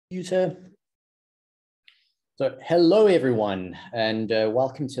Computer. So, hello everyone, and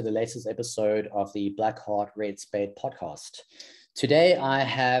welcome to the latest episode of the Black Heart Red Spade podcast. Today, I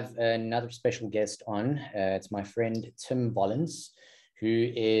have another special guest on. It's my friend Tim Vollans,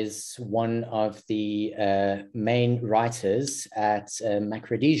 who is one of the main writers at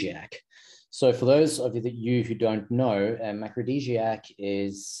Macrodesiac. So, for those of you who don't know, Macrodesiac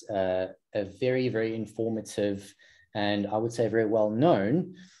is a very, very informative and I would say very well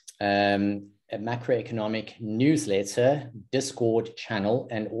known a macroeconomic newsletter, Discord channel,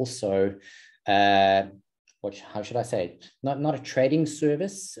 and also how should I say it? Not a trading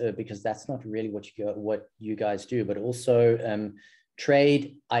service because that's not really what you guys do, but also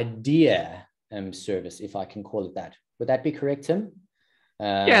trade idea service, if I can call it that. Would that be correct, Tim?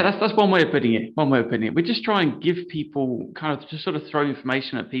 Yeah, that's one way of putting it. One way of putting it. We just try and give people kind of just sort of throw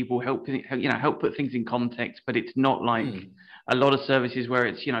information at people, help put things in context. But it's not like a lot of services where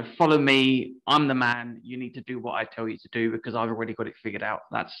it's follow me, I'm the man. You need to do what I tell you to do because I've already got it figured out.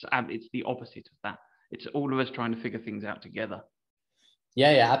 It's the opposite of that. It's all of us trying to figure things out together.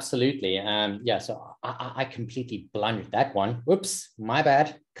 Yeah, absolutely. So I completely blundered that one. Whoops, my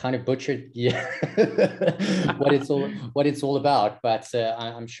bad. Kind of butchered what it's all about. But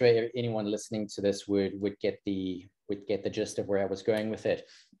I'm sure anyone listening to this would get the gist of where I was going with it.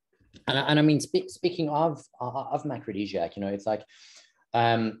 And I mean, speaking of Macrodesiac, it's like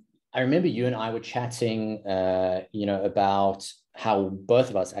I remember you and I were chatting, about how both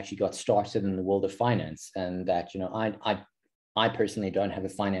of us actually got started in the world of finance, and that I personally don't have a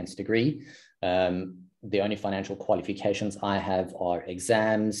finance degree. The only financial qualifications I have are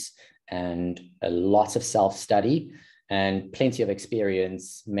exams and a lot of self-study and plenty of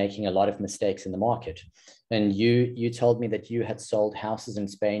experience making a lot of mistakes in the market. And you told me that you had sold houses in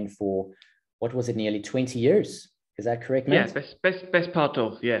Spain for, what was it, nearly 20 years? Is that correct, mate? Yeah, best part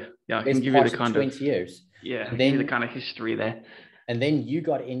of, yeah. I can give you the kind 20 years. Yeah, and then, give you the kind of history there. And then you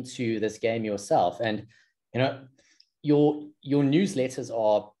got into this game yourself. And, your newsletters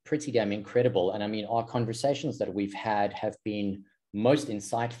are pretty damn incredible. And I mean, our conversations that we've had have been most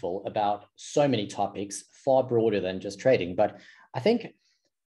insightful about so many topics, far broader than just trading. But I think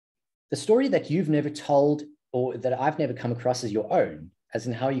the story that you've never told or that I've never come across is your own, as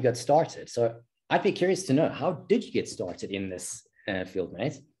in how you got started. So I'd be curious to know, how did you get started in this field,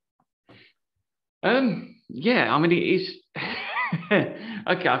 mate? Yeah, I mean, it is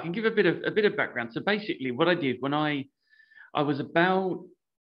okay. I can give a bit of background. So basically, what I did when I was about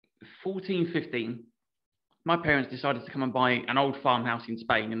 14, 15, my parents decided to come and buy an old farmhouse in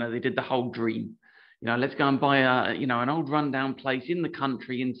Spain. They did the whole dream. Let's go and buy an old rundown place in the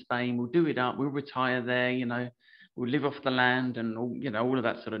country in Spain. We'll do it up. We'll retire there. We'll live off the land and all of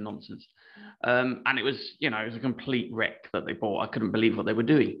that sort of nonsense. And it was a complete wreck that they bought. I couldn't believe what they were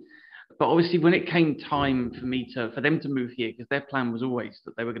doing. But obviously, when it came time for them to move here, because their plan was always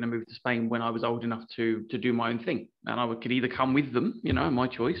that they were going to move to Spain when I was old enough to do my own thing, and I could either come with them, my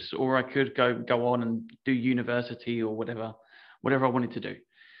choice, or I could go on and do university or whatever I wanted to do.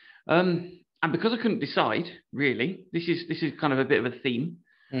 And because I couldn't decide, really, this is kind of a bit of a theme.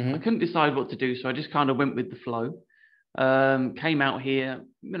 I couldn't decide what to do, so I just kind of went with the flow. Came out here,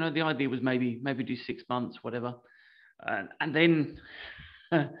 the idea was maybe do 6 months, whatever, and then.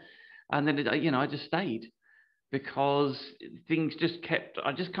 And then, I just stayed because things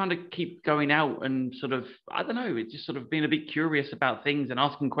I just kind of keep going out and sort of, I don't know, it's just sort of being a bit curious about things and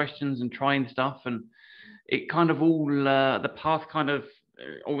asking questions and trying stuff. And it kind of all, the path kind of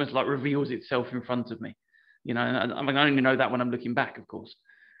almost like reveals itself in front of me, and I only know that when I'm looking back, of course.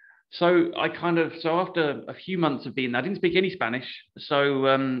 So after a few months of being there, I didn't speak any Spanish. So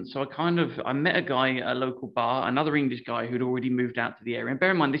I met a guy at a local bar, another English guy who'd already moved out to the area. And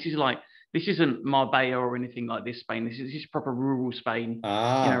bear in mind, this isn't Marbella or anything like this, Spain. This is proper rural Spain.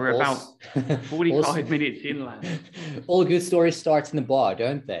 We're about 45 minutes inland. All good stories start in the bar,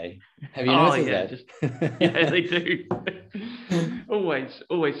 don't they? Have you noticed that? Yeah, they do.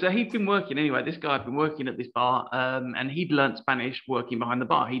 Always. So he'd been working anyway. This guy had been working at this bar, and he'd learnt Spanish working behind the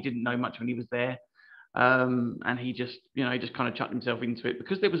bar. He didn't know much when he was there, and he just kind of chucked himself into it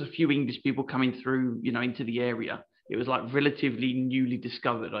because there was a few English people coming through, into the area. It was like relatively newly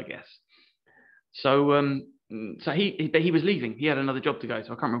discovered, I guess. So he was leaving. He had another job to go, so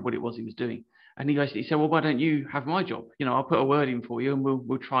I can't remember what it was he was doing. And he said, "Well, why don't you have my job? I'll put a word in for you, and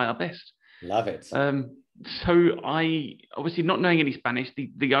we'll try our best." Love it. So I, obviously not knowing any Spanish,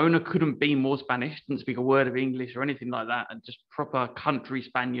 the owner couldn't be more Spanish, didn't speak a word of English or anything like that, and just proper country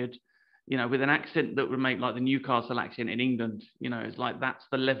Spaniard, with an accent that would make like the Newcastle accent in England. It's like that's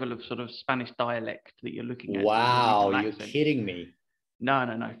the level of sort of Spanish dialect that you're looking at. Wow, you're kidding me.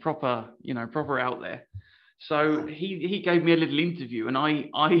 no, proper, proper out there. So he gave me a little interview, and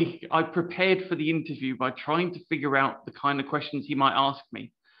I prepared for the interview by trying to figure out the kind of questions he might ask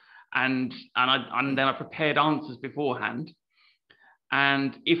me, and then I prepared answers beforehand.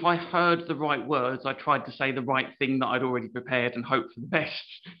 And if I heard the right words, I tried to say the right thing that I'd already prepared and hope for the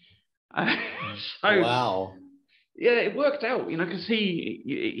best. Wow. Yeah, it worked out, because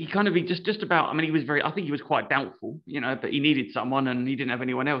he kind of, just about, I mean, I think he was quite doubtful, but he needed someone and he didn't have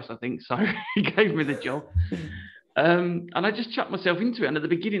anyone else, I think. So he gave me the job. And I just chucked myself into it. And at the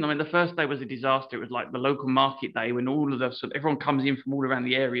beginning, I mean, the first day was a disaster. It was like the local market day when all of everyone comes in from all around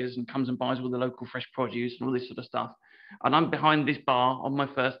the areas and comes and buys all the local fresh produce and all this sort of stuff. And I'm behind this bar on my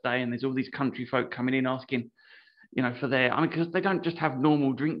first day, and there's all these country folk coming in asking, for because they don't just have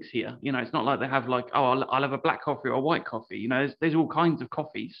normal drinks here. It's not like they have like, oh, I'll have a black coffee or a white coffee. There's all kinds of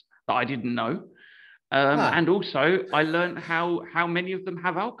coffees that I didn't know. And also I learned how many of them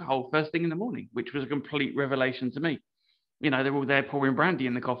have alcohol first thing in the morning, which was a complete revelation to me. They're all there pouring brandy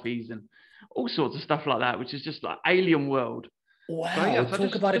in the coffees and all sorts of stuff like that, which is just like alien world. Wow. So, yeah,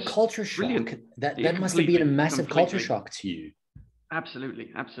 talk about a culture shock. Brilliant. That must have been a massive culture shock to you.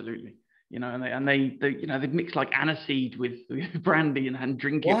 Absolutely. And they mix like aniseed with brandy and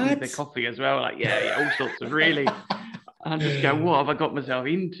drink it with their coffee as well. Like, yeah, all sorts of really. And I'm just going, what have I got myself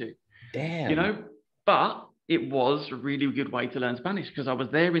into? Damn. But it was a really good way to learn Spanish because I was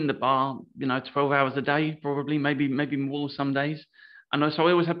there in the bar, 12 hours a day, probably, maybe more some days. And so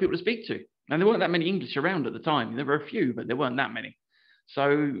I always had people to speak to. And there weren't that many English around at the time. There were a few, but there weren't that many.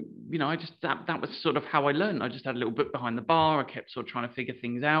 So, I just, that was sort of how I learned. I just had a little book behind the bar. I kept sort of trying to figure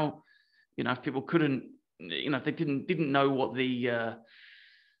things out. If people couldn't, if they didn't know what if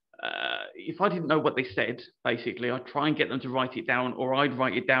I didn't know what they said, basically, I'd try and get them to write it down, or I'd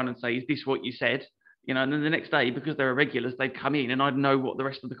write it down and say, is this what you said? And then the next day, because they were regulars, they'd come in and I'd know what the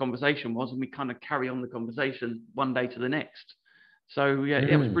rest of the conversation was, and we kind of carry on the conversation one day to the next. So yeah,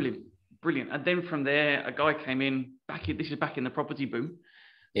 it was brilliant. And then from there, a guy came in this is back in the property boom.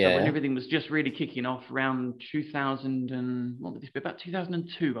 So when everything was just really kicking off around 2000 and what would this be? About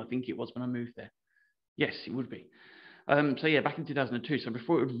 2002, I think it was when I moved there. Yes, it would be. So yeah, back in 2002. So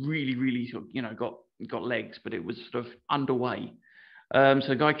before it really sort of, got legs, but it was sort of underway. So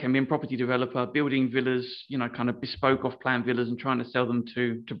a guy came in, property developer, building villas, kind of bespoke off-plan villas and trying to sell them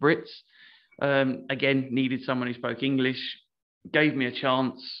to Brits. Again, needed someone who spoke English, gave me a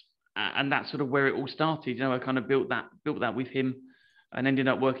chance, and that's sort of where it all started. I kind of built that with him, and ended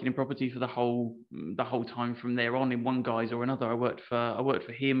up working in property for the whole time from there on in one guise or another. I worked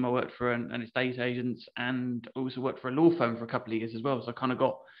for him, I worked for an estate agent, and also worked for a law firm for a couple of years as well. So I kind of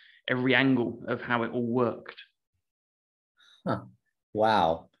got every angle of how it all worked. Huh.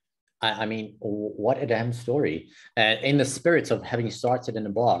 Wow. I mean, what a damn story. In the spirit of having started in a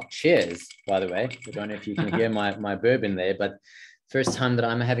bar, cheers, by the way. I don't know if you can hear my bourbon there, but first time that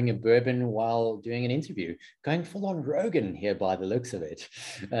I'm having a bourbon while doing an interview. Going full on Rogan here by the looks of it.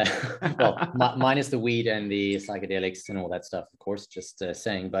 Well, minus the weed and the psychedelics and all that stuff, of course, just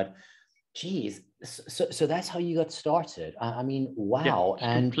saying. But geez, so that's how you got started. I mean, wow. Yeah,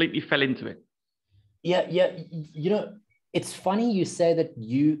 and completely fell into it. Yeah. It's funny you say that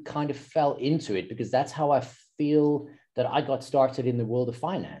you kind of fell into it, because that's how I feel that I got started in the world of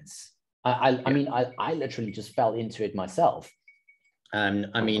finance. I mean, I literally just fell into it myself. And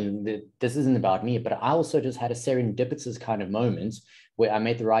I mean, this isn't about me, but I also just had a serendipitous kind of moment where I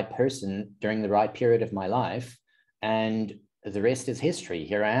met the right person during the right period of my life, and the rest is history.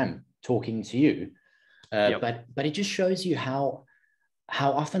 Here I am talking to you. But it just shows you how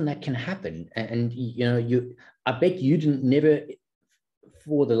often that can happen. And I bet you didn't never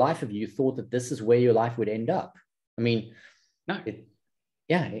for the life of you thought that this is where your life would end up. I mean, no.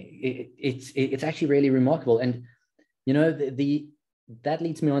 It's actually really remarkable. And that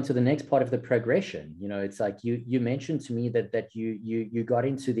leads me on to the next part of the progression. It's like you mentioned to me that you got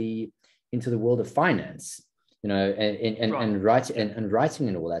into the world of finance, and writing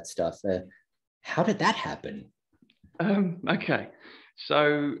and all that stuff. How did that happen? Okay,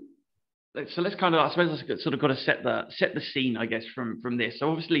 so let's kind of, I suppose, I sort of got to set the scene, I guess, from this. So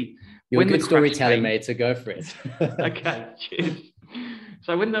obviously, you're a good storyteller, mate. So go for it. Okay, cheers.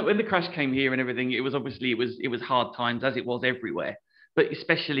 So when the crash came here and everything, it was hard times, as it was everywhere. But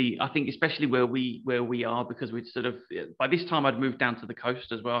especially where we are, because we'd sort of, by this time I'd moved down to the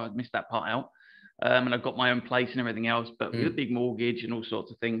coast as well. I'd missed that part out. And I've got my own place and everything else, but with a big mortgage and all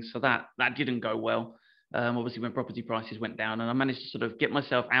sorts of things. So that didn't go well. Obviously when property prices went down, and I managed to sort of get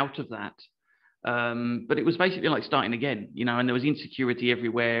myself out of that. But it was basically like starting again, you know, and there was insecurity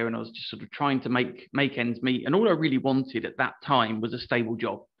everywhere, and I was just sort of trying to make ends meet. And all I really wanted at that time was a stable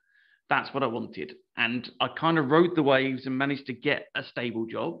job. That's what I wanted. And I kind of rode the waves and managed to get a stable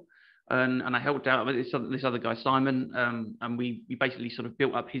job. And I helped out with this other guy, Simon, and we basically sort of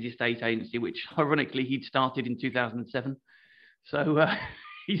built up his estate agency, which ironically he'd started in 2007. So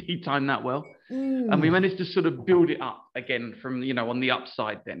he timed that well. And we managed to sort of build it up again from, you know, on the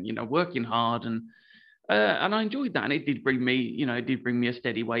upside then, you know, working hard. And I enjoyed that. And it did bring me, you know, a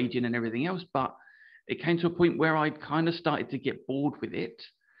steady wage in and everything else. But it came to a point where I'd kind of started to get bored with it.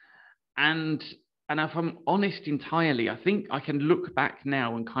 And if I'm honest entirely, I think I can look back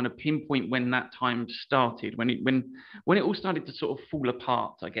now and kind of pinpoint when that time started, when it all started to sort of fall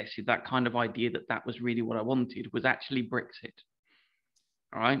apart, I guess, that kind of idea that was really what I wanted was actually Brexit.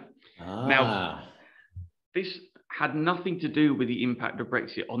 All right. Now, this had nothing to do with the impact of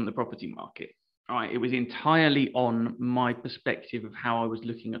Brexit on the property market. All right. It was entirely on my perspective of how I was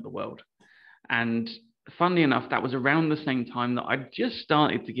looking at the world. And funnily enough, that was around the same time that I just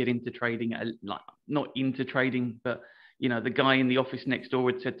started to get into trading, like not into trading, but, you know, the guy in the office next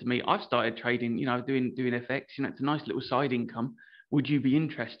door had said to me, I've started trading, you know, doing FX, you know, it's a nice little side income. Would you be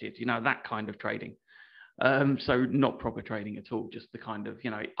interested? You know, that kind of trading. So not proper trading at all, just the kind of,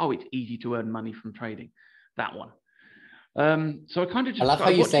 you know, oh, it's easy to earn money from trading, that one. So I kind of just, I love how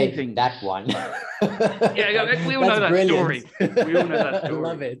you say things. That one. Yeah, we all know that brilliant. Story. We all know that story. I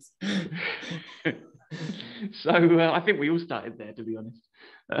love it. So I think we all started there, to be honest.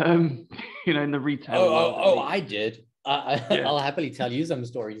 You know, in the retail world. Oh, I did. I'll happily tell you some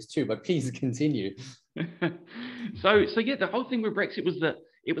stories too, but please continue. So yeah, the whole thing with Brexit was that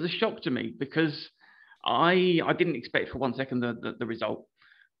it was a shock to me because I didn't expect for 1 second the result.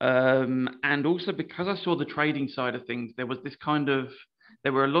 And also because I saw the trading side of things, there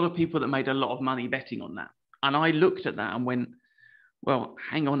were a lot of people that made a lot of money betting on that. And I looked at that and went, well,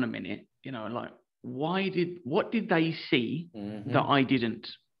 hang on a minute, you know, like, what did they see that I didn't,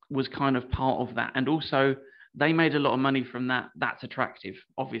 was kind of part of that. And also they made a lot of money from that. That's attractive,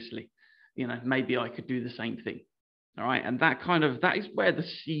 obviously, you know, maybe I could do the same thing. All right. And that is where the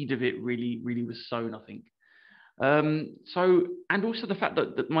seed of it really, really was sown, I think. So, and also the fact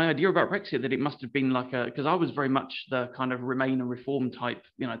that my idea about Brexit, that it must have been like because I was very much the kind of Remain and Reform type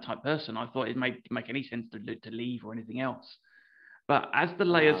person. I thought it didn't make any sense to leave or anything else. But as the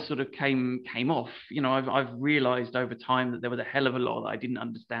layers sort of came off, you know, I've realized over time that there was a hell of a lot that I didn't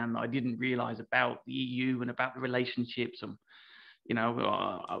understand, that I didn't realize about the EU and about the relationships. And, you know,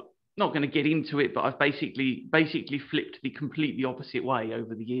 I'm not going to get into it, but I've basically flipped the completely opposite way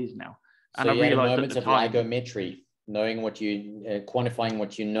over the years now. And so I realized moments of ligometry, knowing what quantifying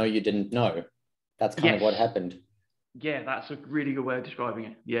what you know you didn't know. That's kind of what happened. Yeah, that's a really good way of describing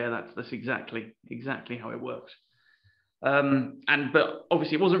it. Yeah, that's exactly how it works. But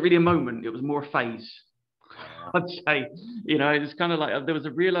obviously it wasn't really a moment, it was more a phase, I'd say. You know, it's kind of like there was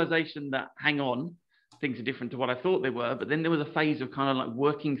a realization that, hang on, things are different to what I thought they were, but then there was a phase of kind of like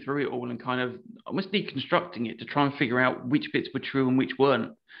working through it all and kind of almost deconstructing it to try and figure out which bits were true and which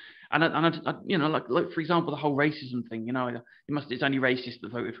weren't. And I you know, like for example, the whole racism thing, you know, it's only racist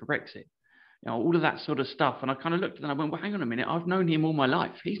that voted for Brexit. You know, all of that sort of stuff. And I kind of looked at it and I went, well, hang on a minute, I've known him all my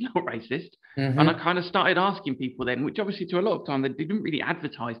life. He's not racist. And I kind of started asking people then, which obviously to a lot of time, they didn't really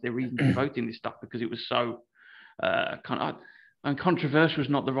advertise their reasons for voting this stuff because it was so and controversial is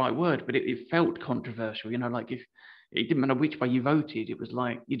not the right word, but it felt controversial. You know, like if it didn't matter which way you voted, it was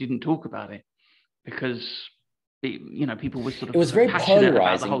like you didn't talk about it because, you know, people were sort of, it was very passionate polarizing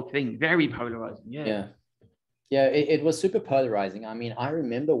about the whole thing. Very polarizing. Yeah, it was super polarizing. I mean, I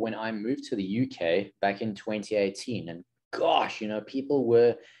remember when I moved to the UK back in 2018, and gosh, you know, people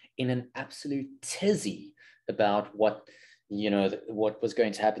were in an absolute tizzy about what was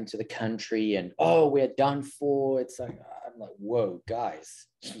going to happen to the country, and oh, we're done for. It's like, I'm like, whoa, guys,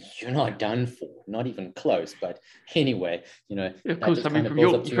 you're not done for, not even close. But anyway, you know, of course, I mean,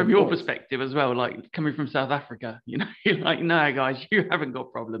 from your perspective as well, like coming from South Africa, you know, you're like, no, guys, you haven't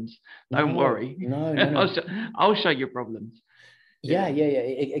got problems. Don't worry. No. I'll show you problems. Yeah,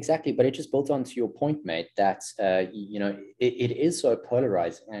 exactly. But it just built on to your point, mate, that, you know, it is so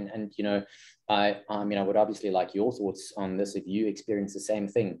polarizing. And you know, I mean, I would obviously like your thoughts on this if you experience the same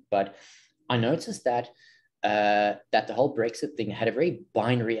thing. But I noticed that the whole Brexit thing had a very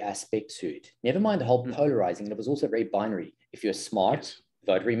binary aspect to it. Never mind the whole polarizing, it was also very binary. If you're smart,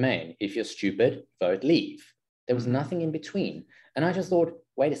 vote Remain. If you're stupid, vote Leave. There was nothing in between. And I just thought,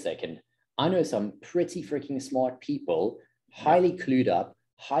 wait a second, I know some pretty freaking smart people, highly clued up,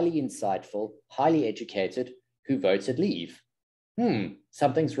 highly insightful, highly educated, who voted Leave.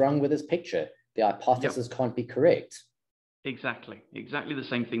 Something's wrong with this picture. the hypothesis can't be correct. Exactly the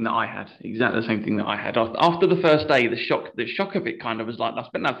same thing that I had. After the first day, the shock of it kind of was like, I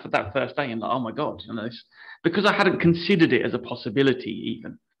spent that first day and like, oh my God, because I hadn't considered it as a possibility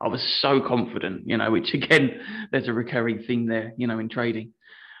even. I was so confident, which again, there's a recurring theme there, in trading.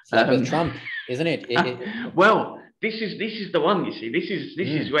 It's like with Trump, isn't it? Well, this is the one, you see. This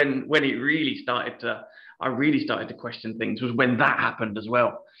is when it really started to, I really started to question things, was when that happened as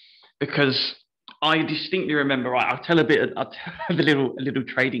well. Because I distinctly remember, right, I'll tell a little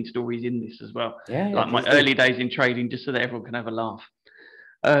trading stories in this as well. Like my early days in trading, just so that everyone can have a laugh.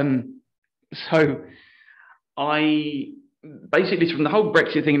 So I basically, from the whole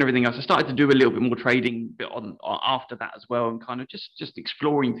Brexit thing and everything else, I started to do a little bit more trading after that as well, and kind of just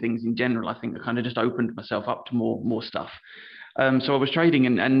exploring things in general. I think I kind of just opened myself up to more stuff. So I was trading,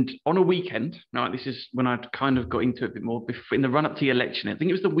 and on a weekend, now this is when I kind of got into it a bit more, in the run-up to the election. I think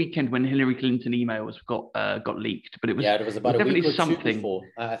it was the weekend when Hillary Clinton emails got leaked, but it was about a week or two before.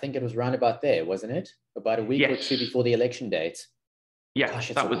 I think it was round about there, wasn't it? About a week or two before the election date. Yeah, gosh,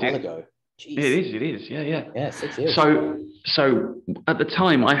 that was a while ago. Jeez. It is, yeah. 6 years. So at the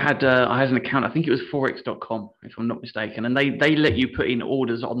time, I had an account. I think it was forex.com, if I'm not mistaken, and they let you put in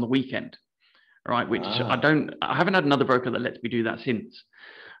orders on the weekend. Right, which I haven't had another broker that lets me do that since.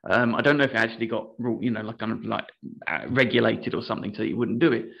 I don't know if it actually got regulated or something so that you wouldn't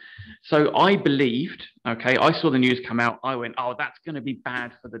do it. So I believed, I saw the news come out. I went, oh, that's going to be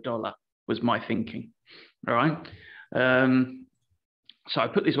bad for the dollar, was my thinking. All right. So I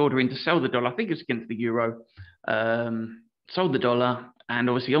put this order in to sell the dollar. I think it was against the euro. Sold the dollar, and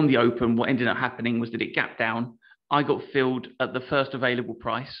obviously on the open, what ended up happening was that it gapped down. I got filled at the first available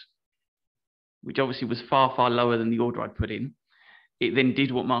price, which obviously was far, far lower than the order I'd put in. It then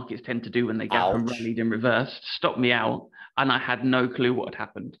did what markets tend to do when they gap and rallied and reversed, stopped me out, and I had no clue what had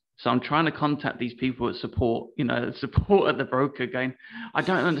happened. So I'm trying to contact these people at support, support at the broker going, I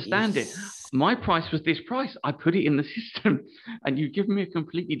don't understand it. My price was this price. I put it in the system and you've given me a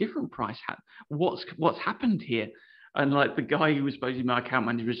completely different price. What's happened here? And like the guy who was supposed to be my account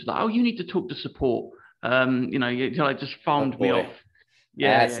manager was like, oh, you need to talk to support. You just farmed me off.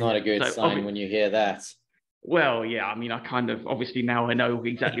 Yeah, that's not a good sign when you hear that. Well, yeah, I mean, I kind of, obviously now I know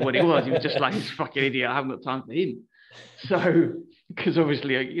exactly what it was. He was just like, this fucking idiot, I haven't got time for him. So, because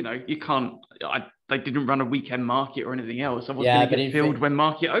obviously, you can't, they didn't run a weekend market or anything else. I wasn't going to get filled when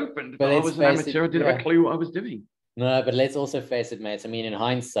market opened, but I was an amateur, I didn't have a clue what I was doing. No, but let's also face it, mates. I mean, in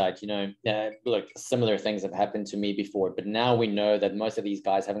hindsight, look, similar things have happened to me before, but now we know that most of these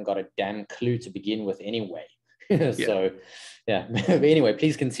guys haven't got a damn clue to begin with anyway. So, yeah. But anyway,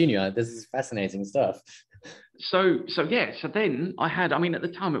 please continue. This is fascinating stuff. So then I had, at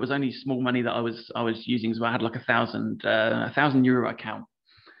the time it was only small money that I was using. So I had like €1,000 account.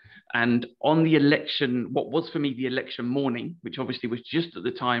 And on the election, what was for me the election morning, which obviously was just at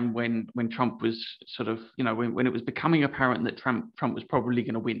the time when Trump was sort of, when it was becoming apparent that Trump was probably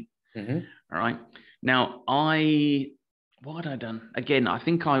going to win. Mm-hmm. All right. Now, what had I done? Again, I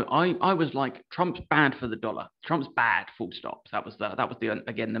think I was like, Trump's bad for the dollar. Trump's bad, full stop. That was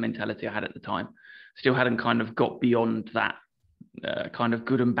the mentality I had at the time. Still hadn't kind of got beyond that kind of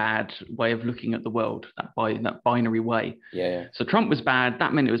good and bad way of looking at the world, that binary way. Yeah. So Trump was bad.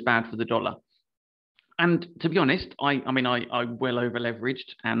 That meant it was bad for the dollar. And to be honest, I well over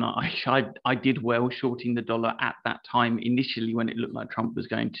leveraged, and I did well shorting the dollar at that time initially when it looked like Trump was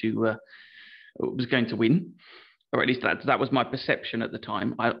going to win. Or at least that was my perception at the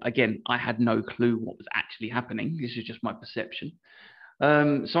time. I had no clue what was actually happening. This is just my perception.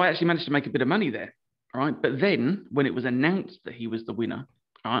 So I actually managed to make a bit of money there, right? But then when it was announced that he was the winner,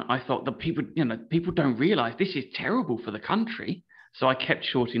 I thought that people don't realize this is terrible for the country. So I kept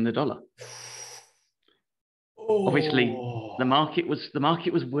shorting the dollar. Oh. Obviously, the market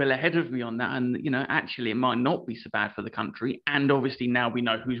was well ahead of me on that, and actually it might not be so bad for the country. And obviously now we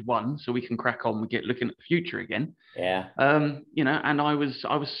know who's won, so we can crack on. We get looking at the future again. Yeah. And I was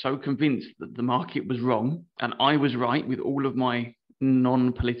so convinced that the market was wrong, and I was right with all of my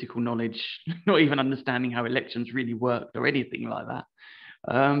non-political knowledge, not even understanding how elections really worked or anything like that.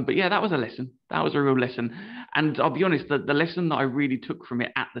 But yeah, that was a lesson. That was a real lesson. And I'll be honest, the lesson that I really took from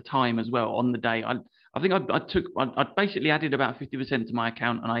it at the time as well, on the day, I think I basically added about 50% to my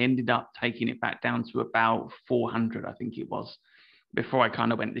account, and I ended up taking it back down to about 400, I think it was, before I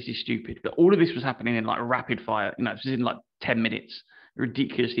kind of went, this is stupid. But all of this was happening in like rapid fire, it was in like 10 minutes, a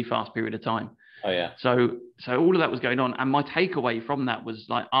ridiculously fast period of time. Oh yeah. So all of that was going on. And my takeaway from that was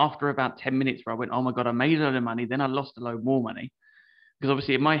like, after about 10 minutes where I went, oh my God, I made a lot of money. Then I lost a load more money. because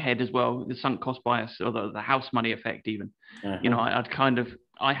obviously in my head as well, the sunk cost bias or the house money effect, even, you know,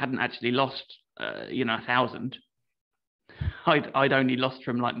 I hadn't actually lost, you know, 1,000. I'd only lost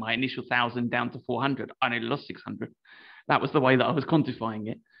from like my initial 1,000 down to 400. I only lost 600. That was the way that I was quantifying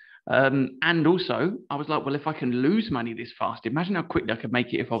it. And also, I was like, well, if I can lose money this fast, imagine how quickly I could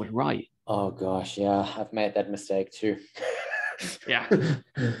make it if I was right. Oh gosh, yeah, I've made that mistake too. Yeah.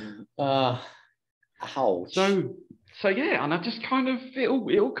 Ouch. So yeah, and I just kind of it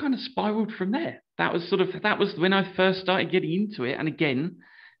all kind of spiraled from there. That was when I first started getting into it. And again,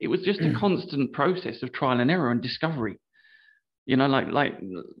 it was just a constant process of trial and error and discovery. You know, like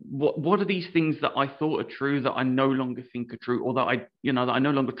what are these things that I thought are true that I no longer think are true, or that I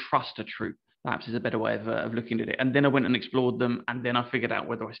no longer trust are true? Perhaps is a better way of looking at it. And then I went and explored them, and then I figured out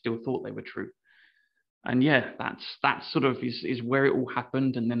whether I still thought they were true. And yeah, that's sort of is where it all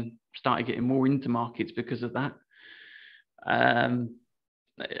happened, and then started getting more into markets because of that. And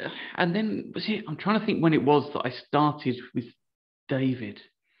then I'm trying to think when it was that I started with David.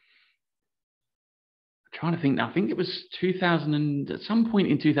 Trying to think now. I think it was 2000 at some point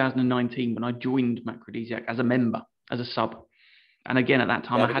in 2019 when I joined Macrodesiac as a member, as a sub. And again, at that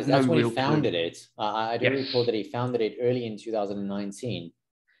time, I had no real clue. That's when he founded it. I do recall that he founded it early in 2019.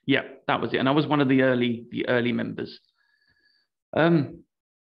 Yeah, that was it. And I was one of the early members. And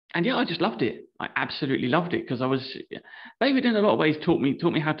yeah, I just loved it. I absolutely loved it because David in a lot of ways taught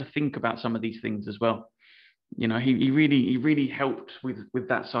me how to think about some of these things as well. You know, he really helped with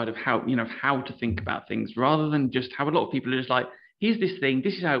that side of how to think about things, rather than just how a lot of people are just like, here's this thing,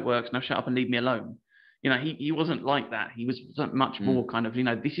 this is how it works, now shut up and leave me alone. You know, he wasn't like that. He was much more kind of,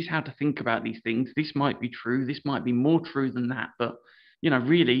 this is how to think about these things. This might be true. This might be more true than that. But, you know,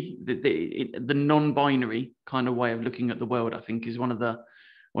 really the non-binary kind of way of looking at the world, I think, is one of the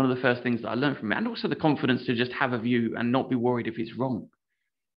first things that I learned from it. And also the confidence to just have a view and not be worried if it's wrong.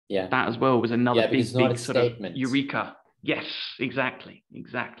 Yeah, that as well was another big sort of eureka. Yes, exactly.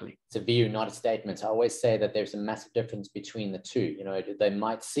 It's a view, not a statement. I always say that there's a massive difference between the two. You know, they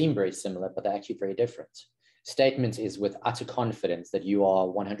might seem very similar, but they're actually very different. Statement is with utter confidence that you are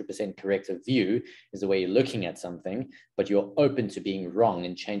 100% correct. A view is the way you're looking at something, but you're open to being wrong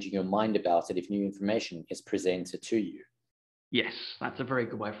and changing your mind about it if new information is presented to you. Yes, that's a very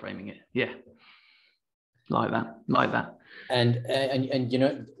good way of framing it. Yeah, like that. And you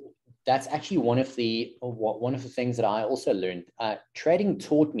know, that's actually one of the things that I also learned. Trading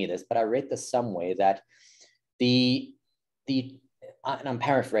taught me this, but I read this somewhere that and I'm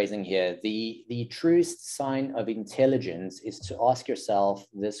paraphrasing here, the truest sign of intelligence is to ask yourself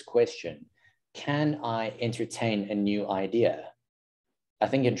this question: can I entertain a new idea? I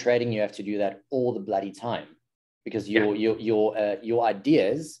think in trading you have to do that all the bloody time, because your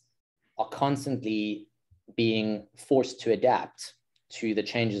ideas are constantly being forced to adapt to the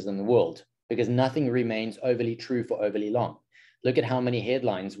changes in the world, because nothing remains overly true for overly long. Look at how many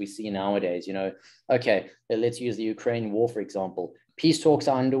headlines we see nowadays. You know, okay, let's use the Ukraine war, for example. Peace talks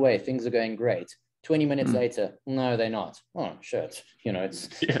are underway. Things are going great. 20 minutes later, no, they're not. Oh, shit. You know, it's,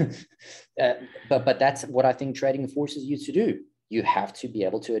 but that's what I think trading forces you to do. You have to be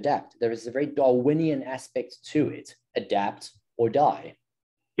able to adapt. There is a very Darwinian aspect to it. Adapt or die.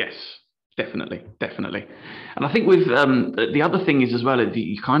 Yes. Definitely. And I think with the other thing is as well,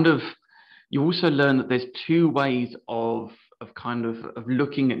 you also learn that there's two ways of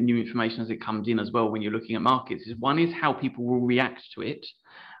looking at new information as it comes in as well when you're looking at markets. One is how people will react to it,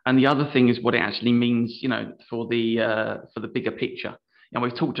 and the other thing is what it actually means, you know, for the bigger picture. And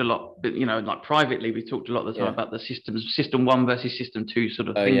we've talked a lot, but, you know, like privately, we've talked a lot of the time about the system 1 versus system 2 sort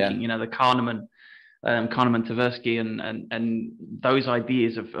of thinking, you know, the Kahneman Tversky and those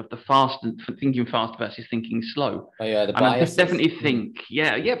ideas of the thinking fast versus thinking slow. The biases. And I definitely think,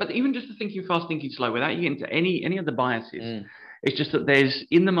 but even just the thinking fast, thinking slow, without you getting into any of the biases, it's just that there's,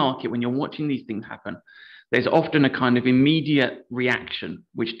 in the market, when you're watching these things happen, there's often a kind of immediate reaction,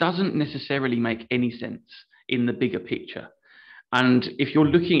 which doesn't necessarily make any sense in the bigger picture. And if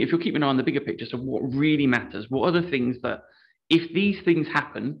you're keeping an eye on the bigger picture, so what really matters, what are the things that, if these things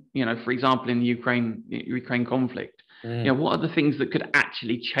happen, you know, for example, in the Ukraine conflict, you know, what are the things that could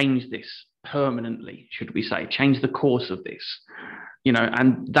actually change this permanently, should we say, change the course of this, you know?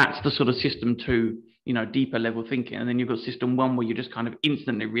 And that's the sort of system 2, you know, deeper level thinking. And then you've got system 1 where you're just kind of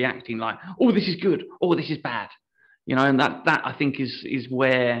instantly reacting like, oh, this is good, oh, this is bad, you know. And that I think is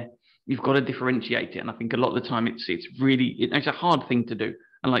where you've got to differentiate it. And I think a lot of the time it's a hard thing to do.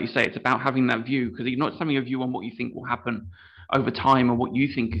 And like you say, it's about having that view, because you're not having a view on what you think will happen over time or what you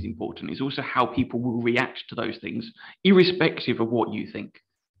think is important. It's also how people will react to those things, irrespective of what you think.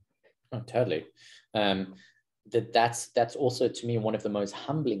 Oh, totally. that's also, to me, one of the most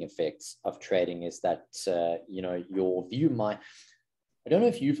humbling effects of trading, is that your view might, I don't know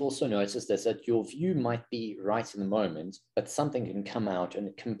if you've also noticed this, that your view might be right in the moment, but something can come out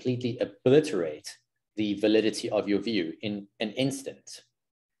and completely obliterate the validity of your view in an instant.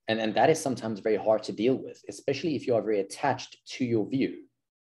 And that is sometimes very hard to deal with, especially if you are very attached to your view.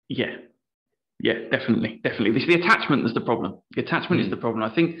 Yeah, definitely. It's the attachment that's the problem. The attachment is the problem.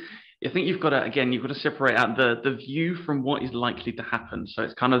 I think you've got to separate out the view from what is likely to happen. So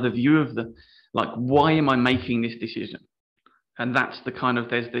it's kind of the view of why am I making this decision? And that's the kind of,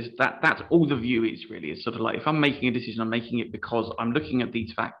 that's all the view is really. It's sort of like, if I'm making a decision, I'm making it because I'm looking at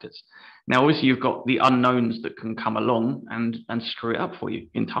these factors. Now, obviously, you've got the unknowns that can come along and screw it up for you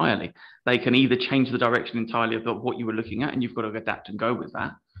entirely. They can either change the direction entirely of what you were looking at, and you've got to adapt and go with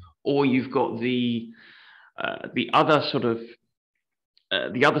that, or you've got the other sort of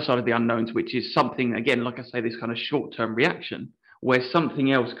the other side of the unknowns, which is something, again, like I say, this kind of short-term reaction, where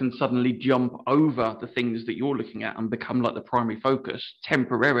something else can suddenly jump over the things that you're looking at and become like the primary focus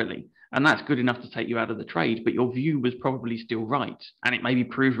temporarily. And that's good enough to take you out of the trade, but your view was probably still right. And it may be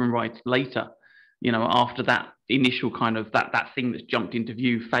proven right later, after that initial kind of that thing that's jumped into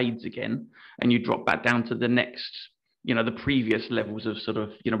view fades again, and you drop back down to the next, the previous levels of sort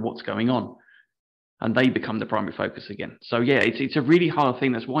of, what's going on. And they become the primary focus again. So yeah, it's a really hard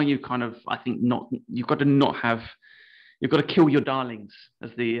thing. That's why you've got to kill your darlings,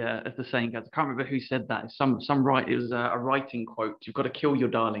 as the saying goes. I can't remember who said that. It was a writing quote. You've got to kill your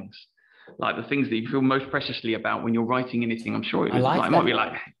darlings, like the things that you feel most preciously about when you're writing anything. I'm sure it might be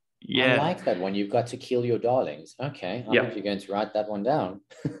like, yeah. I like that one. You've got to kill your darlings. Okay, I hope you're going to write that one down.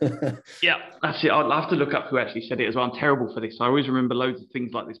 Yeah, that's it. I'll have to look up who actually said it as well. I'm terrible for this. I always remember loads of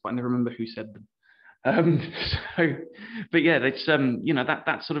things like this, but I never remember who said them. But yeah, it's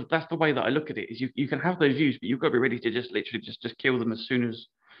that's the way that I look at it. Is you can have those views, but you've got to be ready to just literally just kill them as soon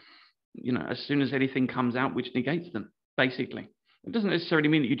as anything comes out which negates them. Basically, it doesn't necessarily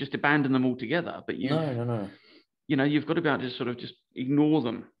mean that you just abandon them altogether, but no. You've got to be able to just ignore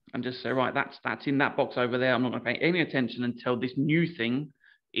them and just say, right, that's in that box over there. I'm not going to pay any attention until this new thing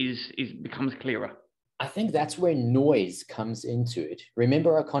becomes clearer. I think that's where noise comes into it.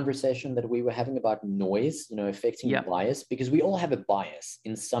 Remember our conversation that we were having about noise, affecting bias, because we all have a bias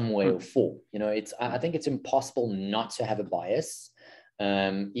in some way or form. I think it's impossible not to have a bias,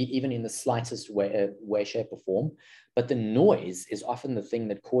 even in the slightest way, shape, or form. But the noise is often the thing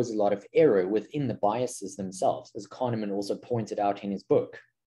that causes a lot of error within the biases themselves, as Kahneman also pointed out in his book.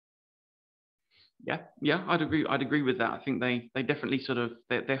 Yeah, I'd agree with that. I think they definitely sort of,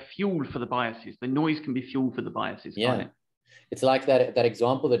 they're fuel for the biases. The noise can be fuel for the biases. Yeah, it's like that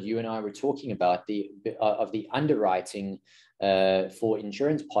example that you and I were talking about, of the underwriting for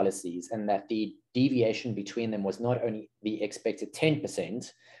insurance policies, and that the deviation between them was not only the expected 10%,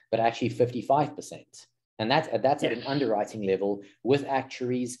 but actually 55%. And that's at an underwriting level, with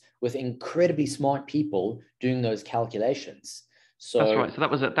actuaries, with incredibly smart people doing those calculations. So that's right. So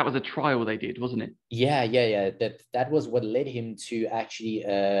that was a trial they did, wasn't it? Yeah. That was what led him to actually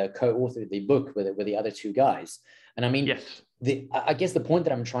co-author the book with the other two guys. And I mean, yes, I guess the point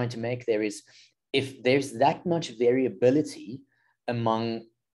that I'm trying to make there is, if there's that much variability among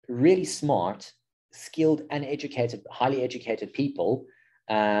really smart, skilled, and highly educated people,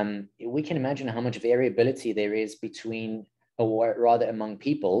 we can imagine how much variability there is between, or rather among,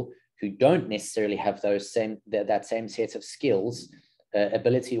 people who don't necessarily have that same set of skills,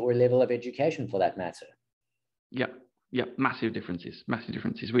 ability, or level of education, for that matter. Yeah, massive differences,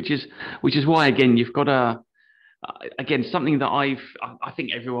 which is why, again, you've got something that I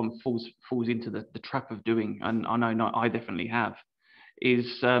think everyone falls into the trap of doing, and I know I definitely have,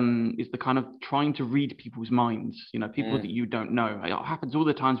 is the kind of trying to read people's minds, people that you don't know. It happens all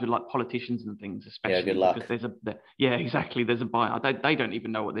the times with like politicians and things, especially. Yeah, good luck. Because exactly. There's a bias. They don't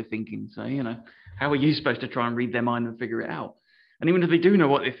even know what they're thinking. So, how are you supposed to try and read their mind and figure it out? And even if they do know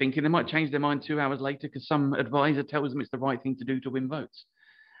what they're thinking, they might change their mind 2 hours later because some advisor tells them it's the right thing to do to win votes.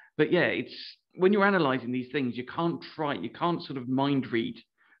 But yeah, it's when you're analyzing these things, you can't sort of mind read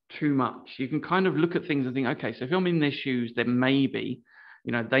too much. You can kind of look at things and think, okay, so if I'm in their shoes, then maybe,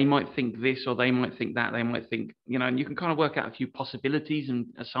 they might think this, or they might think that, they might think, and you can kind of work out a few possibilities and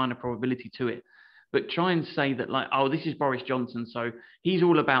assign a probability to it. But try and say that, like, oh, this is Boris Johnson, so he's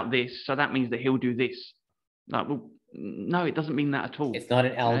all about this, so that means that he'll do this. Like, well, no, it doesn't mean that at all. It's not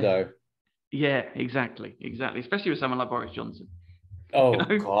an algo. Yeah, exactly. Especially with someone like Boris Johnson. Oh,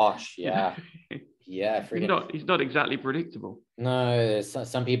 gosh, yeah. Yeah, He's not exactly predictable. No,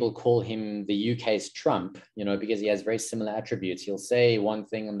 some people call him the UK's Trump, because he has very similar attributes. He'll say one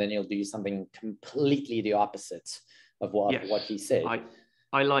thing and then he'll do something completely the opposite of what he said.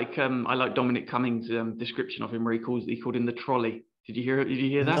 I like Dominic Cummings' description of him, where he called him the trolley. Did you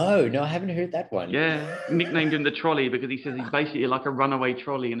hear that? No, I haven't heard that one. Yeah, nicknamed him the trolley because he says he's basically like a runaway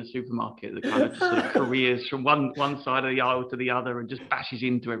trolley in a supermarket that kind of just sort of careers from one side of the aisle to the other and just bashes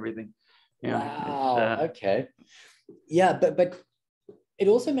into everything. Wow. Okay. Yeah, but it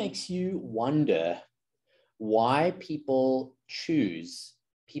also makes you wonder why people choose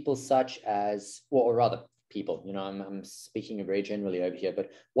people such as, or rather people, I'm speaking very generally over here,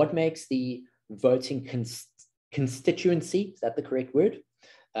 but what makes the voting constituency, is that the correct word?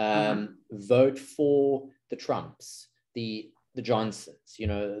 Vote for the Trumps, the Johnsons,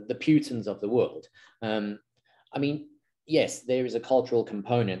 the Putins of the world. I mean, yes, there is a cultural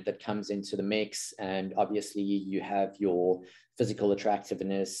component that comes into the mix, and obviously you have your physical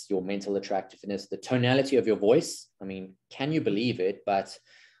attractiveness, your mental attractiveness, the tonality of your voice. I mean, can you believe it? But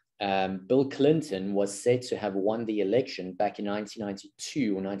Bill Clinton was said to have won the election back in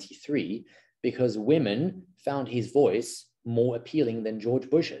 1992 or 93 because women found his voice more appealing than George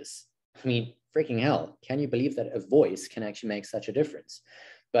Bush's. I mean, freaking hell, can you believe that a voice can actually make such a difference?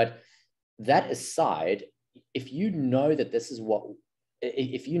 But that aside, if you know that these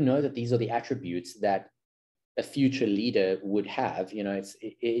are the attributes that a future leader would have,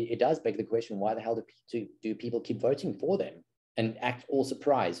 it does beg the question, why the hell do people keep voting for them and act all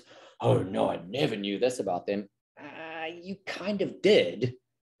surprised? Oh no, I never knew this about them. You kind of did.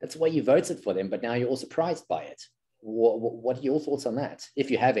 That's why you voted for them, but now you're all surprised by it. What are your thoughts on that?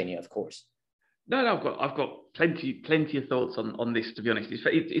 If you have any, of course. No, I've got plenty of thoughts on this. To be honest,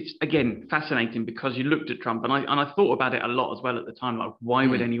 it's again fascinating because you looked at Trump, and I thought about it a lot as well at the time. Like, why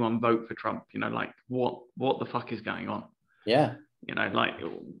would anyone vote for Trump? Like what the fuck is going on? Yeah. Like,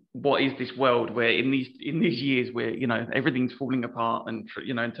 what is this world where in these years where everything's falling apart, and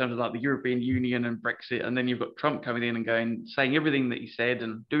in terms of like the European Union and Brexit, and then you've got Trump coming in and saying everything that he said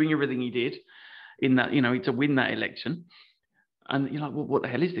and doing everything he did in that to win that election, and you're like, well, what the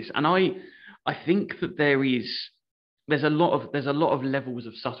hell is this? And I think that there's a lot of levels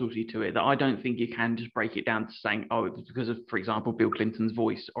of subtlety to it that I don't think you can just break it down to saying, oh, it was because of, for example, Bill Clinton's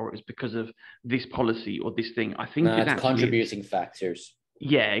voice, or it was because of this policy or this thing. I think it's actually contributing factors.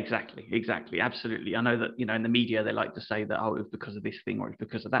 Yeah, exactly, absolutely. I know that in the media they like to say that, oh, it was because of this thing or it's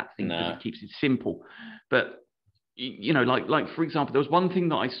because of that thing, because it keeps it simple. But like for example, there was one thing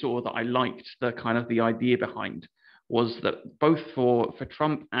that I saw that I liked, the kind of the idea behind, was that both for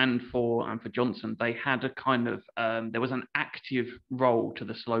Trump and for Johnson, they had a kind of there was an active role to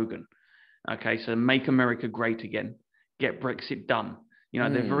the slogan. Okay, so make America great again, get Brexit done.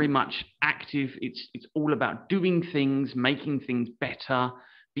 They're very much active. It's all about doing things, making things better,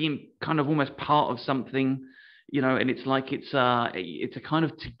 being kind of almost part of something. And it's like it's a kind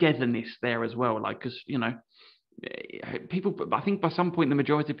of togetherness there as well. Like, because people, I think by some point the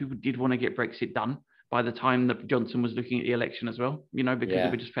majority of people did want to get Brexit done by the time that Johnson was looking at the election as well, because they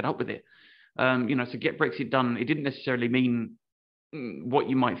were just fed up with it. So get Brexit done, it didn't necessarily mean what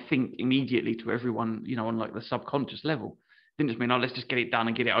you might think immediately to everyone, on like the subconscious level. It didn't just mean, oh, let's just get it done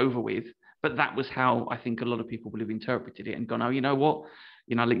and get it over with. But that was how I think a lot of people would have interpreted it and gone, oh, you know what?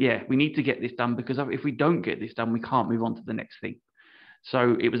 We need to get this done, because if we don't get this done, we can't move on to the next thing.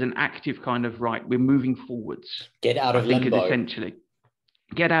 So it was an active kind of, right, we're moving forwards. Get out of limbo. Is essentially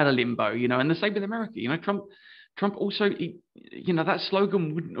get out of limbo, and the same with America. Trump also, that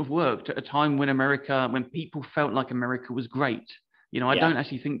slogan wouldn't have worked at a time when people felt like America was great. I don't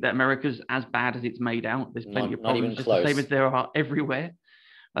actually think that America's as bad as it's made out. There's plenty of problems, just the same as there are everywhere.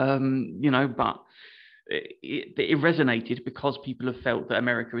 But it resonated because people have felt that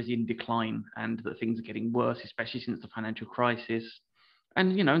America is in decline and that things are getting worse, especially since the financial crisis.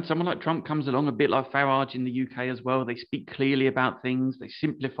 And, and someone like Trump comes along, a bit like Farage in the UK as well. They speak clearly about things. They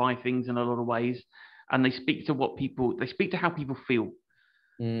simplify things in a lot of ways. And they speak to how people feel,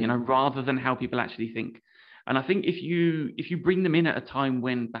 rather than how people actually think. And I think if you bring them in at a time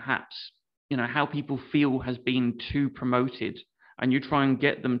when perhaps, how people feel has been too promoted, and you try and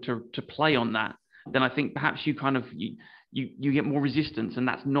get them to play on that, then I think perhaps you kind of, you get more resistance, and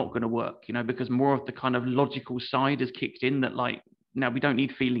that's not going to work, because more of the kind of logical side has kicked in, that like, no, we don't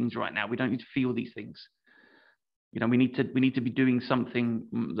need feelings right now. We don't need to feel these things. We need to be doing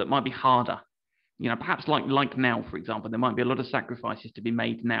something that might be harder. Perhaps like now, for example, there might be a lot of sacrifices to be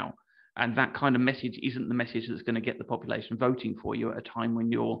made now. And that kind of message isn't the message that's going to get the population voting for you at a time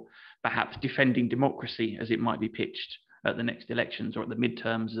when you're perhaps defending democracy, as it might be pitched, at the next elections or at the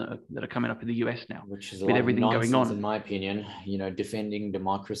midterms that are coming up in the US now, which is a with lot everything of going nonsense, on. in my opinion. Defending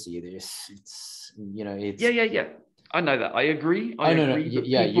democracy. It's Yeah. I know that. I agree. I no, agree. But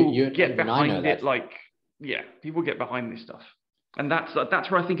yeah, people get even I know behind it. that. People get behind this stuff, and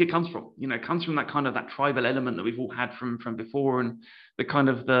that's where I think it comes from. It comes from that kind of that tribal element that we've all had from before, and the kind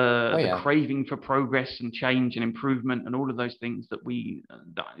of the craving for progress and change and improvement and all of those things that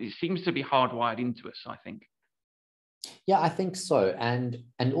it seems to be hardwired into us, I think. Yeah, I think so, and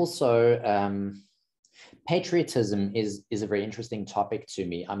also patriotism is a very interesting topic to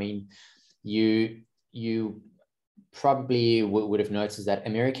me. I mean, you probably would have noticed that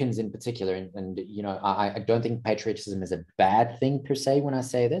Americans in particular, and I don't think patriotism is a bad thing per se when I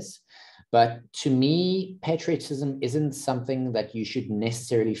say this, but to me, patriotism isn't something that you should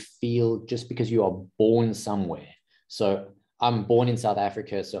necessarily feel just because you are born somewhere. So I'm born in South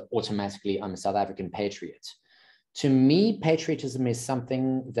Africa, so automatically I'm a South African patriot. To me, patriotism is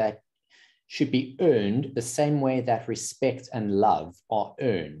something that should be earned the same way that respect and love are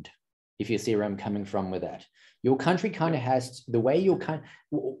earned, if you see where I'm coming from with that. Your country kind of has the way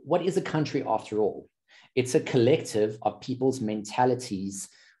what is a country after all? It's a collective of people's mentalities,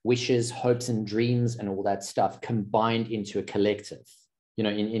 wishes, hopes, and dreams, and all that stuff combined into a collective,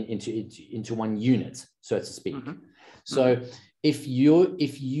 into one unit, so to speak. Mm-hmm. So if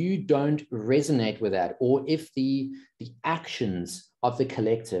you don't resonate with that, or if the actions of the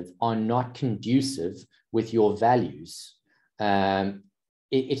collective are not conducive with your values,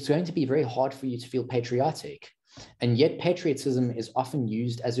 it's going to be very hard for you to feel patriotic. And yet patriotism is often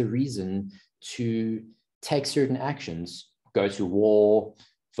used as a reason to take certain actions, go to war,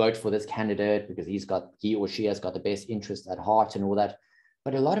 vote for this candidate because he or she has got the best interest at heart and all that.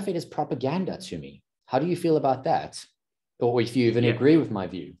 But a lot of it is propaganda to me. How do you feel about that? Or if you even agree with my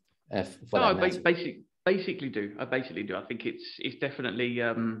view? I basically do. I think it's definitely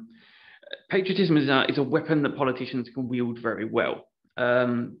patriotism is a weapon that politicians can wield very well.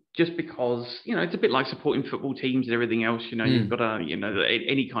 Just because it's a bit like supporting football teams and everything else. You've got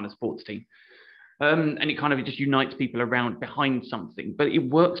any kind of sports team, and it kind of just unites people behind something. But it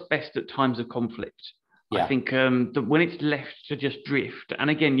works best at times of conflict. Yeah. I think that when it's left to just drift, and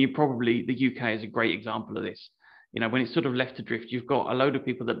again, the UK is a great example of this. When it's sort of left to drift, you've got a load of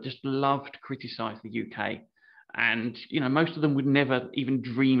people that just love to criticize the UK. And, most of them would never even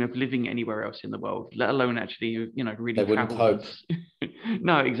dream of living anywhere else in the world, let alone actually, really they wouldn't cope.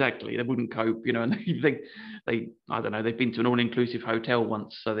 No, exactly. They wouldn't cope, and they I don't know, they've been to an all-inclusive hotel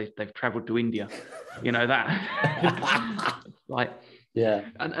once, so they've traveled to India, that. Like, yeah.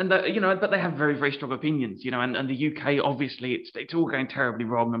 And but they have very, very strong opinions, and the UK, obviously, it's all going terribly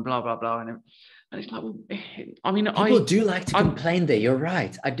wrong and blah, blah, blah. And it's like, well, I mean, people do like to complain there. You're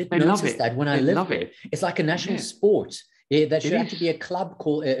right. I did notice that when I lived there. It's like a national sport. Yeah, that should actually be a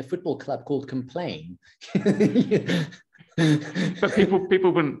football club called Complain. But people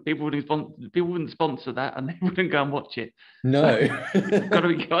wouldn't sponsor that, and they wouldn't go and watch it. No, got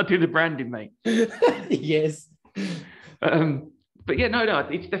to do the branding, mate. Yes. But yeah, no,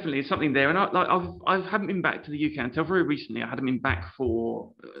 it's definitely something there. And I haven't been back to the UK until very recently. I hadn't been back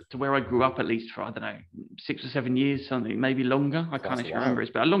to where I grew up, at least for, I don't know, 6 or 7 years, something, maybe longer. I can't actually remember.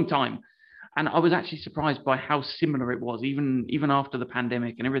 It's been a long time. And I was actually surprised by how similar it was, even after the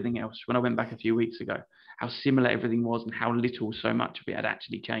pandemic and everything else, when I went back a few weeks ago, how similar everything was and how little so much of it had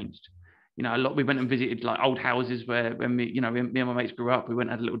actually changed. We went and visited like old houses where me and my mates grew up. We went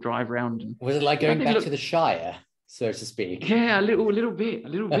and had a little drive around. And, was it like going back to the Shire, so to speak? Yeah, a little bit.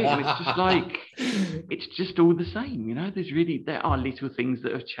 And it's just like, it's just all the same, there are little things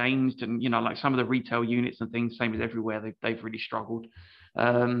that have changed. And, like some of the retail units and things, same as everywhere, they've really struggled.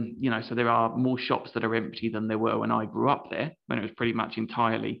 So there are more shops that are empty than there were when I grew up there, when it was pretty much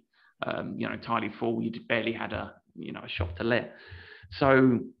entirely full. You barely had a shop to let.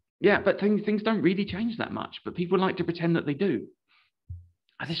 So, yeah, but things don't really change that much, but people like to pretend that they do.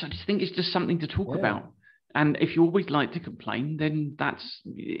 I just think it's just something to talk about. And if you always like to complain, then that's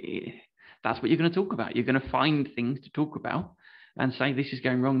what you're going to talk about. You're going to find things to talk about and say, this is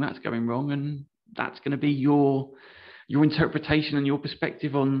going wrong, that's going wrong. And that's going to be your interpretation and your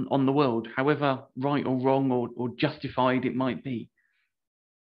perspective on the world, however right or wrong or justified it might be.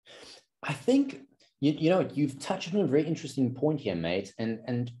 I think, you've touched on a very interesting point here, mate.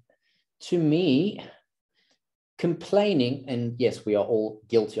 And to me, complaining, and yes, we are all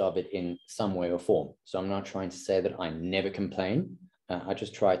guilty of it in some way or form. So I'm not trying to say that I never complain. I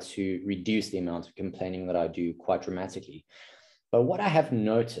just try to reduce the amount of complaining that I do quite dramatically. But what I have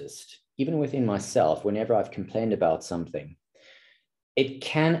noticed, even within myself, whenever I've complained about something, it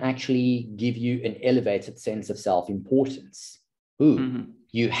can actually give you an elevated sense of self-importance. Ooh,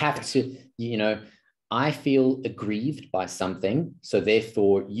 you have to, I feel aggrieved by something, so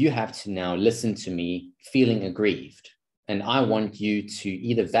therefore you have to now listen to me feeling aggrieved. And I want you to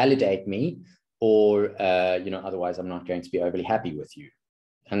either validate me or, otherwise I'm not going to be overly happy with you.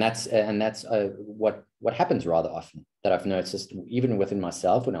 And that's what happens rather often, that I've noticed even within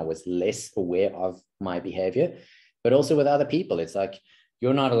myself when I was less aware of my behavior, but also with other people. It's like,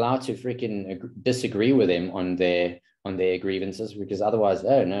 you're not allowed to freaking disagree with them on their grievances, because otherwise,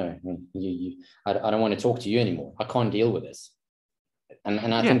 oh no, I don't want to talk to you anymore. I can't deal with this.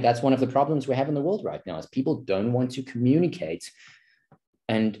 And I think that's one of the problems we have in the world right now, is people don't want to communicate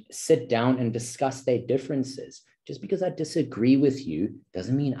and sit down and discuss their differences. Just because I disagree with you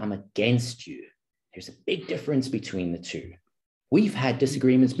doesn't mean I'm against you. There's a big difference between the two. We've had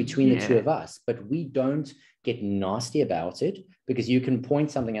disagreements between the two of us, but we don't get nasty about it, because you can point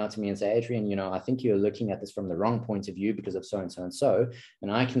something out to me and say, Adrian, I think you're looking at this from the wrong point of view because of so and so and so.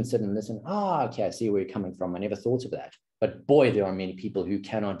 And I can sit and listen. Okay, I see where you're coming from. I never thought of that. But boy, there are many people who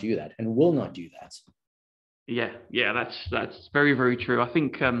cannot do that and will not do that. Yeah, that's very, very true. I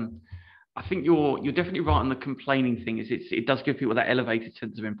think you're definitely right on the complaining thing. It does give people that elevated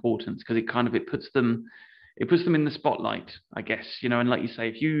sense of importance, because it puts them in the spotlight, I guess, and like you say,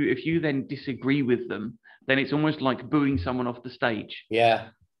 if you then disagree with them, then it's almost like booing someone off the stage. Yeah.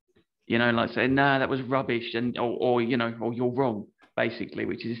 Like saying, nah, that was rubbish, or you're wrong, basically,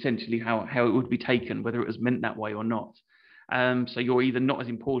 which is essentially how it would be taken, whether it was meant that way or not. So you're either not as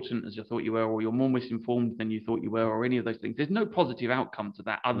important as you thought you were, or you're more misinformed than you thought you were, or any of those things. There's no positive outcome to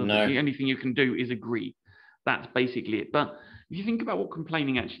that, other than the only thing you can do is agree. That's basically it. But if you think about what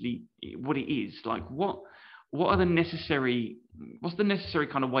complaining actually, what it is, like what's the necessary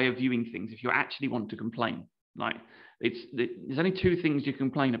kind of way of viewing things if you actually want to complain? Like, there's only two things you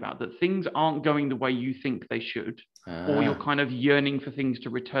complain about: that things aren't going the way you think they should, or you're kind of yearning for things to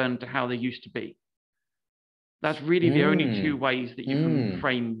return to how they used to be. That's really the only two ways that you can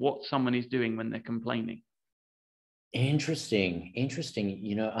frame what someone is doing when they're complaining. Interesting.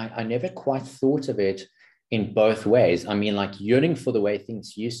 I never quite thought of it in both ways. I mean, like, yearning for the way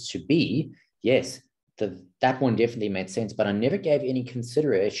things used to be, yes, that one definitely made sense, but I never gave any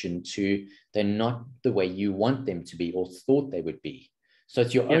consideration to they're not the way you want them to be or thought they would be. So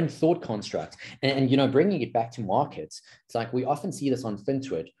it's your own thought construct. And bringing it back to markets, it's like we often see this on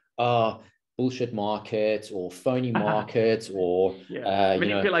FinTwit. Bullshit market or phony market or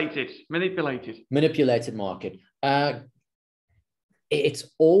manipulated market. It's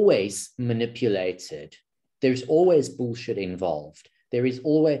always manipulated. There's always bullshit involved. There is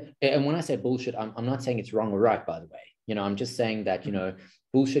always, and when I say bullshit, I'm not saying it's wrong or right, by the way. I'm just saying that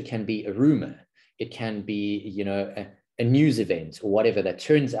bullshit can be a rumor. It can be a news event or whatever that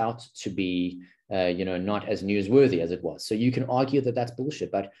turns out to be not as newsworthy as it was. So you can argue that that's bullshit,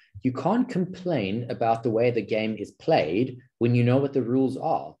 but you can't complain about the way the game is played when you know what the rules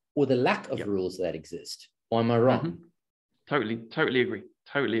are, or the lack of rules that exist. Or am I wrong? Totally agree.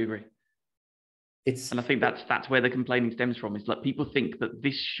 And I think that's where the complaining stems from. Is like, people think that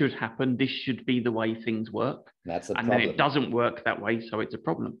this should happen, this should be the way things work. That's a problem. And then it doesn't work that way, so it's a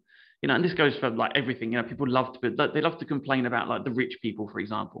problem. And this goes for like everything. People love to complain about, like, the rich people, for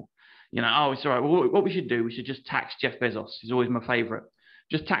example. It's all right. Well, what we should do, we should just tax Jeff Bezos. He's always my favorite.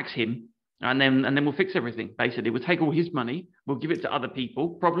 Just tax him, and then we'll fix everything. Basically, we'll take all his money, we'll give it to other people.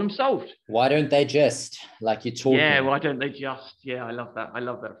 Problem solved. Why don't they just, like you're talking? Yeah, why don't they just? Yeah, I love that. I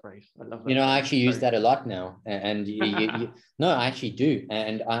love that phrase. I love that. I actually use that a lot now, and no, I actually do,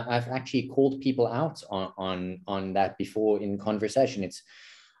 and I've actually called people out on that before in conversation.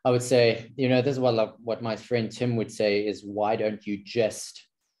 I would say, this is what my friend Tim would say is, why don't you just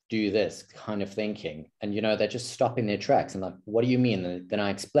do this kind of thinking? And they just stop in their tracks and like, what do you mean? And then I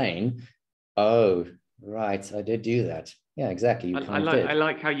explain, oh right, I did do that. Yeah, exactly. I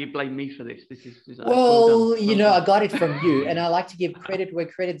like how you blame me for this. This is well I got it from you, and I like to give credit where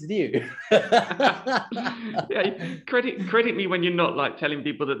credit's due. Yeah, credit me when you're not, like, telling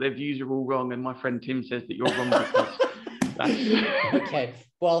people that their views are all wrong, and my friend Tim says that you're wrong because okay.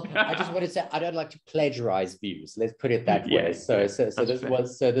 Well, I just want to say I don't like to plagiarize views. Let's put it that way. So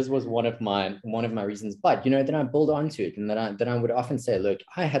this was one of my reasons. But then I build onto it, and then I would often say, look,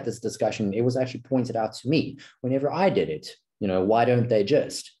 I had this discussion. It was actually pointed out to me whenever I did it. Why don't they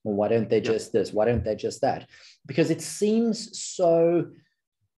just? Or why don't they just this? Why don't they just that? Because it seems so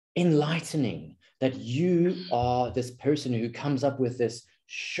enlightening that you are this person who comes up with this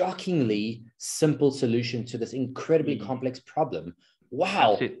shockingly simple solution to this incredibly complex problem.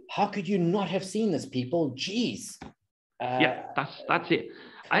 Wow, how could you not have seen this, people? Jeez. Yeah, that's it.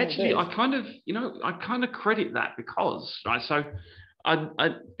 I kind of credit that because, right, so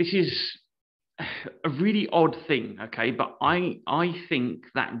this is a really odd thing, okay, but I think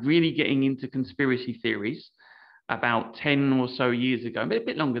that really getting into conspiracy theories about 10 or so years ago, a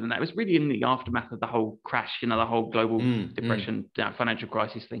bit longer than that, it was really in the aftermath of the whole crash, the whole global depression, financial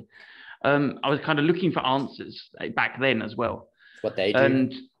crisis thing. I was kind of looking for answers back then as well. It's what they do.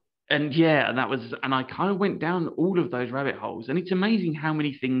 And I kind of went down all of those rabbit holes. And it's amazing how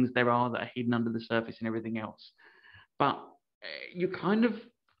many things there are that are hidden under the surface and everything else. But you kind of,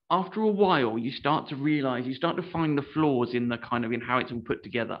 after a while, you start to find the flaws in the kind of in how it's all put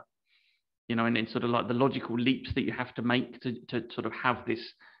together, and then sort of like the logical leaps that you have to make to sort of have this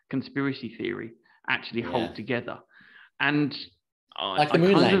conspiracy theory actually hold together. And like the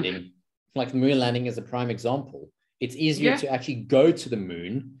moon landing. Like the moon landing is a prime example. It's easier to actually go to the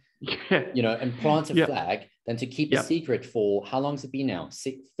moon, and plant a flag than to keep a secret for, how long has it been now?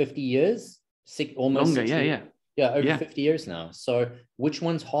 50 years? Almost longer, 60, over 50 years now. So which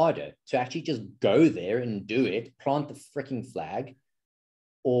one's harder? To actually just go there and do it, plant the freaking flag,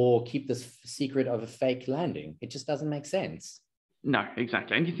 or keep this secret of a fake landing? It just doesn't make sense. No,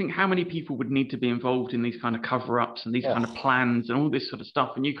 exactly. And you think how many people would need to be involved in these kind of cover-ups and these kind of plans and all this sort of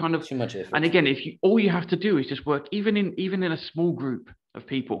stuff? And you kind of too much effort. And again, all you have to do is just work, even in a small group of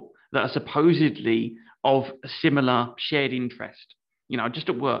people that are supposedly of a similar shared interest, just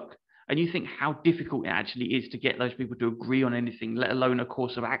at work. And you think how difficult it actually is to get those people to agree on anything, let alone a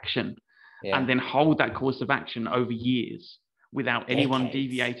course of action, and then hold that course of action over years without anyone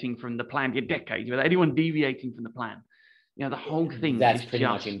deviating from the plan. Decades without anyone deviating from the plan. The whole thing that's pretty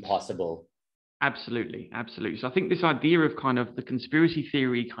much impossible. Absolutely. So I think this idea of kind of the conspiracy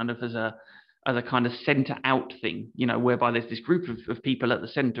theory kind of as a kind of center out thing, whereby there's this group of people at the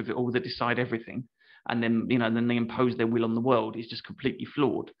center of it all that decide everything, and then then they impose their will on the world, is just completely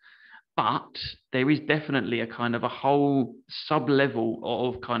flawed. But there is definitely a kind of a whole sub-level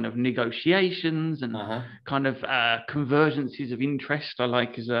of kind of negotiations and kind of convergences of interest. I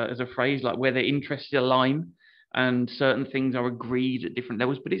like as a phrase, like where their interests align and certain things are agreed at different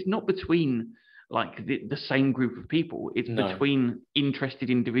levels, but it's not between like the same group of people. It's between interested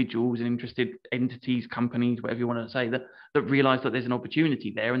individuals and interested entities, companies, whatever you want to say, that realize that there's an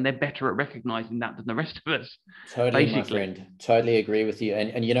opportunity there, and they're better at recognizing that than the rest of us. Totally, basically. My friend. Totally agree with you.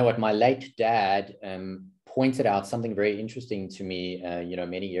 And you know what? My late dad pointed out something very interesting to me,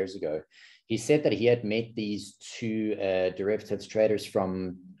 many years ago. He said that he had met these two derivatives traders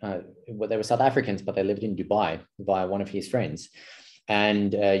from, they were South Africans, but they lived in Dubai via one of his friends.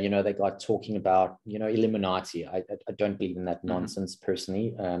 And, they got talking about, Illuminati. I don't believe in that nonsense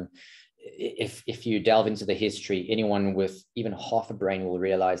personally. If you delve into the history, anyone with even half a brain will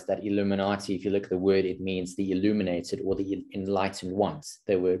realize that Illuminati, if you look at the word, it means the illuminated or the enlightened ones.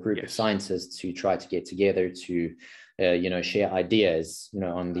 They were a group of scientists who tried to get together to, share ideas,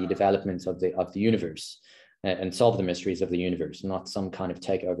 on the development of the universe and solve the mysteries of the universe, not some kind of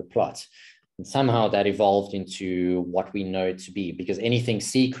takeover plot. And somehow that evolved into what we know it to be, because anything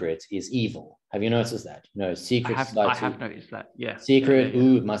secret is evil. Have you noticed that? Secret. I have noticed that. Yeah. Secret.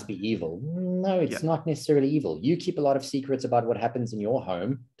 Ooh, it must be evil. No, it's not necessarily evil. You keep a lot of secrets about what happens in your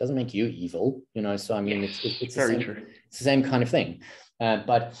home. Doesn't make you evil. So I mean, it's very true. It's the same kind of thing.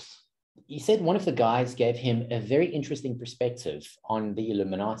 But he said one of the guys gave him a very interesting perspective on the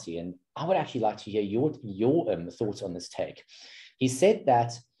Illuminati, and I would actually like to hear your thoughts on this take. He said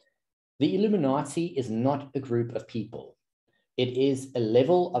that the Illuminati is not a group of people. It is a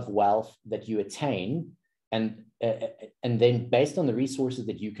level of wealth that you attain, and then based on the resources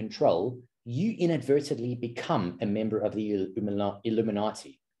that you control, you inadvertently become a member of the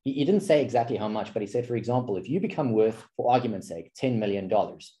Illuminati. He didn't say exactly how much, but he said, for example, if you become worth, for argument's sake, $10 million,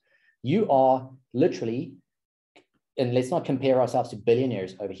 you are literally, and let's not compare ourselves to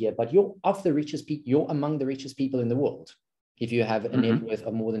billionaires over here, but you're among the richest people in the world if you have a net worth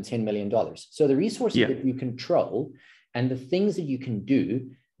of more than $10 million. So the resources that you control and the things that you can do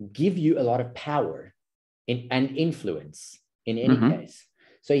give you a lot of power and influence in any case.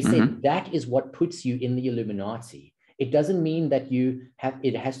 So he said that is what puts you in the Illuminati. It doesn't mean that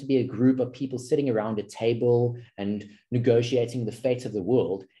it has to be a group of people sitting around a table and negotiating the fate of the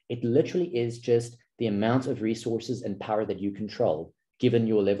world. It literally is just the amount of resources and power that you control, given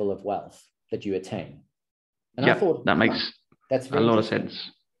your level of wealth that you attain. And I thought that makes a lot of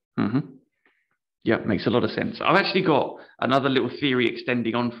sense. Yeah, makes a lot of sense. I've actually got another little theory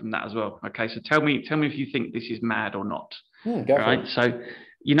extending on from that as well. Okay, so tell me if you think this is mad or not. Go for it. So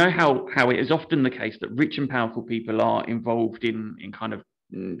you know how it is often the case that rich and powerful people are involved in kind of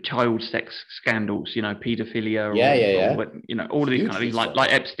child sex scandals, you know, pedophilia, or you know, all of these kind of things,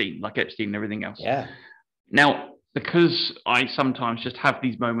 like Epstein and everything else. Yeah. Now, because I sometimes just have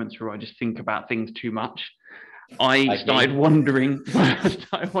these moments where I just think about things too much, I started wondering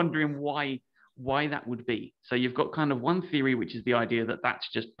why that would be. So you've got kind of one theory, which is the idea that that's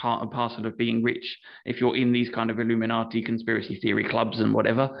just part and parcel of being rich. If you're in these kind of Illuminati conspiracy theory clubs and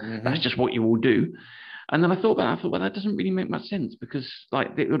whatever, that's just what you all do. And then I thought, well, that doesn't really make much sense, because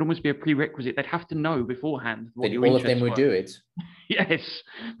like it would almost be a prerequisite. They'd have to know beforehand what your interests were. All of them would do it. Yes,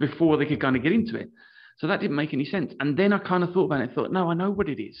 before they could kind of get into it. So that didn't make any sense. And then I kind of thought about it and thought, no, I know what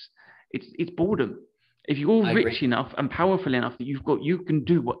it is. It's boredom. If you're rich enough and powerful enough that you can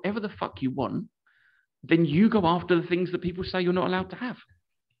do whatever the fuck you want, then you go after the things that people say you're not allowed to have.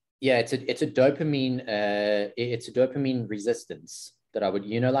 Yeah, it's a dopamine resistance that I would,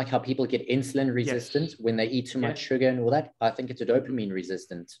 you know, like how people get insulin resistant when they eat too much sugar and all that. I think it's a dopamine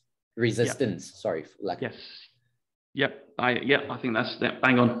resistance. Sorry, like I think that's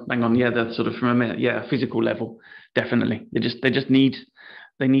bang on. Yeah, that's sort of from a physical level, definitely. They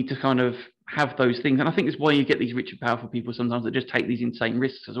need to kind of have those things. And I think it's why you get these rich and powerful people sometimes that just take these insane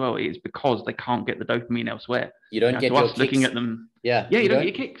risks as well. It's because they can't get the dopamine elsewhere. You don't get your kicks. Looking at them. Yeah. You don't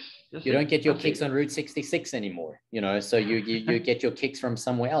get your kicks. You don't get your kicks on Route 66 anymore, you know, so you get your kicks from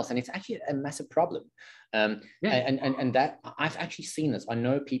somewhere else. And it's actually a massive problem. And that I've actually seen this. I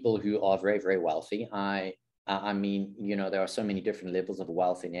know people who are very, very wealthy. I mean, you know, there are so many different levels of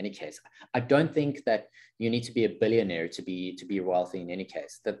wealth in any case. I don't think that you need to be a billionaire to be wealthy in any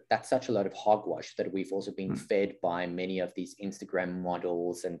case. That's such a lot of hogwash that we've also been fed by many of these Instagram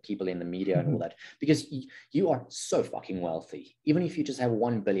models and people in the media and all that, because you are so fucking wealthy. Even if you just have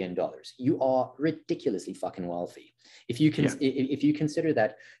 $1 billion, you are ridiculously fucking wealthy. If you can, if you consider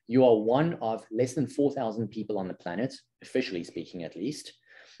that you are one of less than 4,000 people on the planet, officially speaking, at least,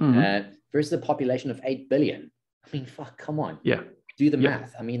 versus a population of 8 billion. I mean, fuck, come on. Yeah. Do the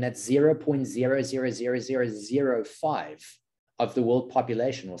math. I mean, that's 0.0000005 of the world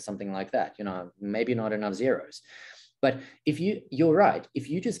population or something like that. You know, maybe not enough zeros. But if you're right, if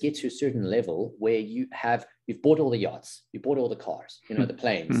you just get to a certain level where you've bought all the yachts, you bought all the cars, you know, the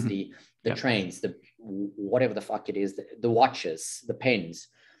planes, the trains, the whatever the fuck it is, the watches, the pens,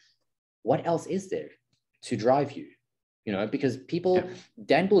 what else is there to drive you? You know, because people,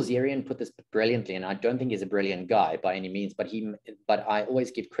 Dan Bilzerian put this brilliantly, and I don't think he's a brilliant guy by any means, but I always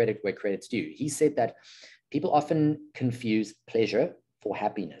give credit where credit's due. He said that people often confuse pleasure for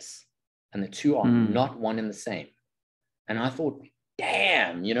happiness, and the two are not one and the same. And I thought,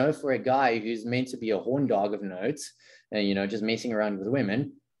 damn, you know, for a guy who's meant to be a horn dog of notes, you know, just messing around with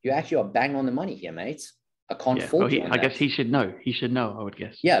women, you actually are bang on the money here, mates. I can't fault you on that. I guess he should know. He should know, I would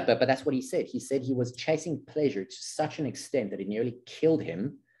guess. Yeah, but that's what he said. He said he was chasing pleasure to such an extent that it nearly killed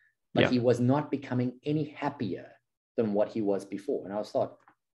him, but he was not becoming any happier than what he was before. And I was thought,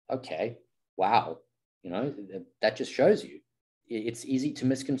 okay, wow, you know, that just shows you it's easy to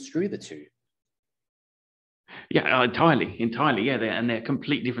misconstrue the two. Yeah, entirely. Yeah, they're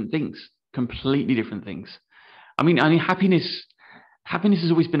completely different things. I mean, happiness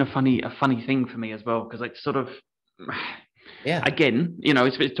has always been a funny thing for me as well, because it's sort of, again, you know,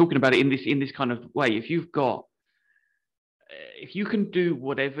 it's talking about it in this kind of way. If you can do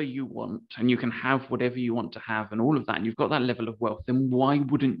whatever you want and you can have whatever you want to have and all of that, and you've got that level of wealth, then why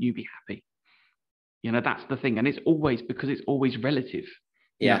wouldn't you be happy? You know, that's the thing. And it's always relative.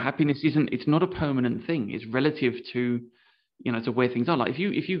 You know, happiness it's not a permanent thing. It's relative to, you know, to where things are. Like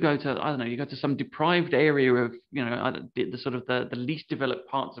if you go to, I don't know, you go to some deprived area of, you know, the sort of the least developed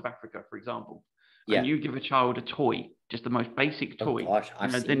parts of Africa, for example, and you give a child a toy, just the most basic toy,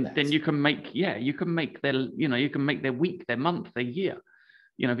 then you can make their, you know, you can make their week, their month, their year,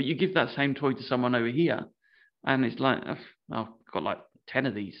 you know. But you give that same toy to someone over here, and it's like, I've got like 10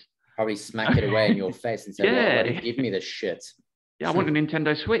 of these. Probably smack it away in your face and say, "Why don't you give me this shit?" Yeah, I want a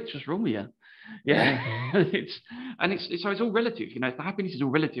Nintendo Switch. What's wrong with you? Yeah. it's all relative, you know. The happiness is all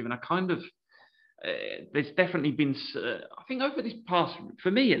relative, and I kind of there's definitely been I think over this past,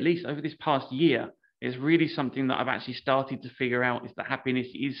 for me at least, over this past year, is really something that I've actually started to figure out, is that happiness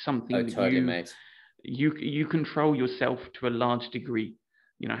is something that you control yourself to a large degree.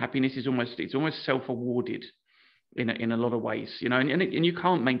 You know, happiness is almost self-awarded in a lot of ways, you know, and you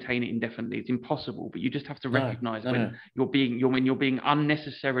can't maintain it indefinitely. It's impossible, but you just have to recognize when you're being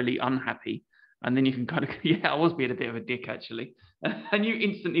unnecessarily unhappy, and then you can kind of, I was being a bit of a dick actually, and you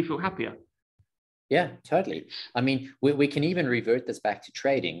instantly feel happier. Yeah, totally. I mean, we can even revert this back to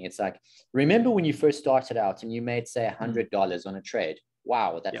trading. It's like, remember when you first started out and you made, say, $100 on a trade?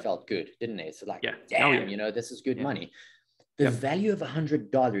 Wow, that felt good, didn't it? It's like, damn, you know, this is good money. the value of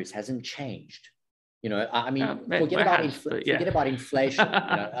 $100 hasn't changed. You know, I mean, forget about inflation. You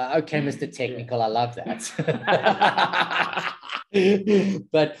know, okay, Mr. Technical, I love that.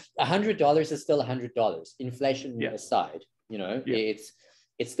 But $100 is still $100. Inflation aside, you know,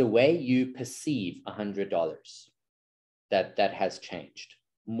 it's the way you perceive $100 that has changed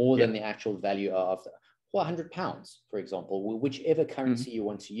more than the actual value of £100, for example, whichever currency you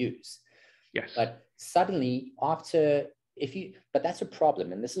want to use. Yes. But suddenly but that's a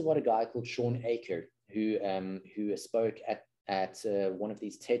problem. And this is what a guy called Sean Aker, who spoke at one of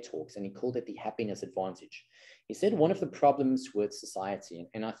these TED Talks, and he called it the happiness advantage. He said one of the problems with society,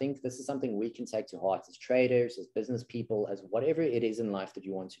 and I think this is something we can take to heart as traders, as business people, as whatever it is in life that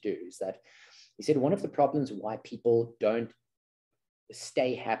you want to do, is that he said one of the problems why people don't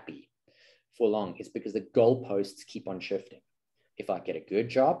stay happy for long is because the goalposts keep on shifting. If I get a good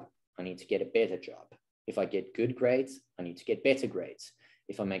job, I need to get a better job. If I get good grades, I need to get better grades.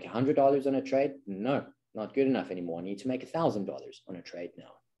 If I make $100 on a trade, no, not good enough anymore. I need to make $1,000 on a trade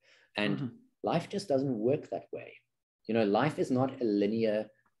now. And life just doesn't work that way. You know, life is not a linear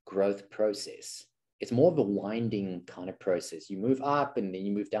growth process. It's more of a winding kind of process. You move up and then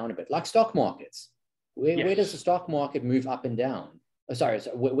you move down a bit, like stock markets. Where does the stock market move up and down? Oh, sorry,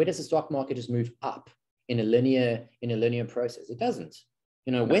 where does the stock market just move up in a linear process? It doesn't.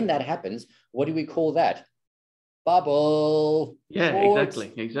 You know, when that happens, what do we call that? Bubble. Yeah, short,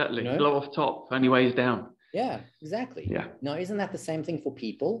 exactly. You know? Blow off top, only ways down. Yeah, exactly. Yeah. Now, isn't that the same thing for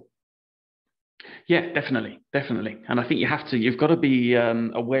people? Yeah, definitely. And I think you've got to be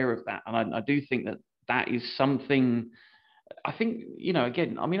aware of that. And I do think that is something, I think, you know,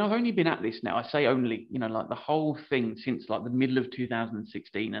 again, I mean, I've only been at this now, I say only, you know, like the whole thing since like the middle of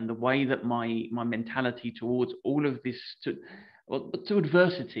 2016, and the way that my mentality towards all of this, to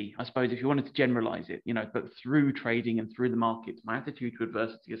adversity, I suppose, if you wanted to generalize it, you know, but through trading and through the markets, my attitude to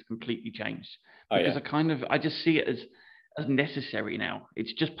adversity has completely changed, because I just see it as necessary now.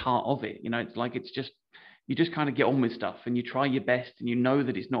 It's just part of it. You know, it's like, you just kind of get on with stuff and you try your best, and you know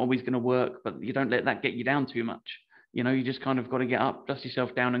that it's not always going to work, but you don't let that get you down too much. You know, you just kind of got to get up, dust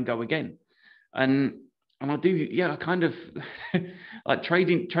yourself down and go again. And I do, I kind of like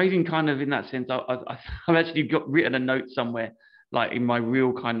trading kind of in that sense. I've actually written a note somewhere, like in my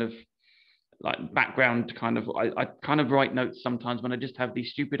real kind of like background kind of, I kind of write notes sometimes when I just have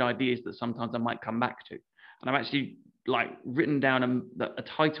these stupid ideas that sometimes I might come back to. And I've actually like written down a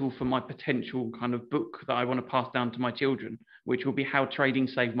title for my potential kind of book that I want to pass down to my children, which will be How Trading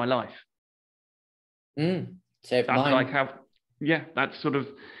Saved My Life. Saved mine. Like how, that's sort of,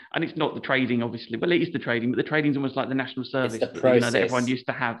 and it's not the trading obviously, but it is the trading, but the trading is almost like the national service, it's the process. You know, that everyone used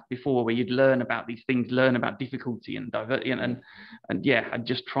to have before, where you'd learn about these things, learn about difficulty and and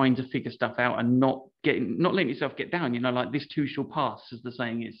just trying to figure stuff out and not letting yourself get down, you know, like this too shall pass, as the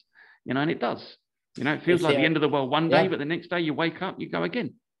saying is, you know, and it does, you know, it feels like the end of the world one day, but the next day you wake up, you go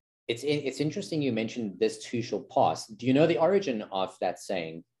again. It's interesting you mentioned this too shall pass. Do you know the origin of that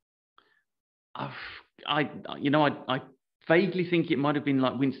saying? I vaguely think it might have been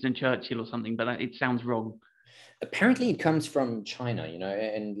like Winston Churchill or something, but it sounds wrong. Apparently it comes from China, you know,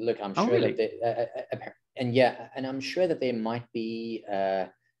 and look, I'm sure that I'm sure that there might be a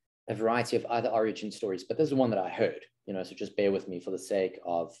variety of other origin stories, but this is one that I heard, you know, so just bear with me for the sake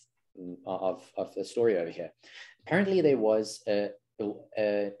of the story over here. Apparently there was an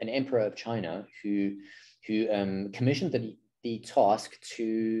emperor of China who commissioned the task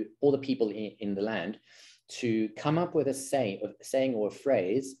to all the people in the land to come up with a saying or a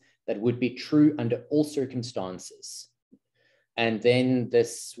phrase that would be true under all circumstances. And then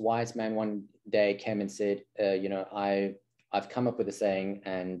this wise man one day came and said, you know, I've come up with a saying,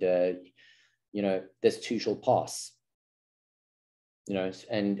 and you know, this too shall pass. You know,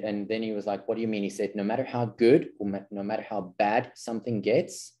 and then he was like, what do you mean? He said, no matter how good or no matter how bad something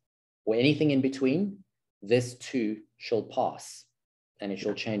gets, or anything in between, this too shall pass, and it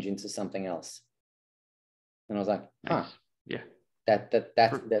shall change into something else. And I was like, huh, that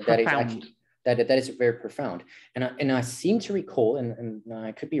is actually that is very profound. And I seem to recall, and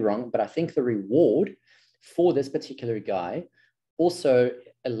I could be wrong, but I think the reward for this particular guy also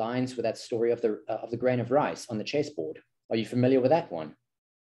aligns with that story of the grain of rice on the chessboard. Are you familiar with that one?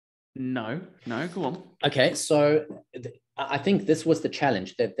 No, go on. Okay, so I think this was the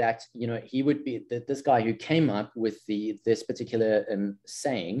challenge that you know, he would be this guy who came up with this particular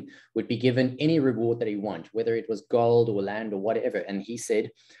saying would be given any reward that he wanted, whether it was gold or land or whatever. And he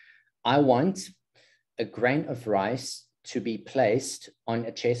said, I want a grain of rice to be placed on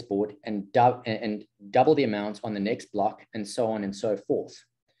a chessboard and double the amount on the next block, and so on and so forth.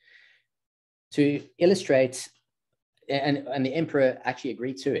 To illustrate and the emperor actually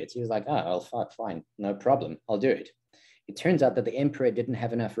agreed to it. He was like, oh, well, fine, no problem, I'll do it. It turns out that the emperor didn't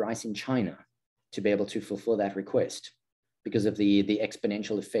have enough rice in China to be able to fulfill that request because of the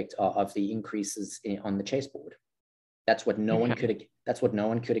exponential effect of the increases on the chessboard. That's what no one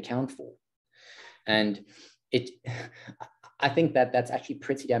could account for. And I think that's actually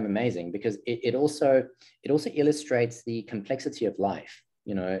pretty damn amazing, because it also illustrates the complexity of life.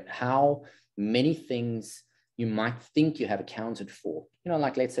 You know, how many things you might think you have accounted for. You know,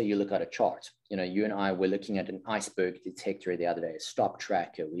 like let's say you look at a chart. You know, you and I were looking at an iceberg detector the other day, a stop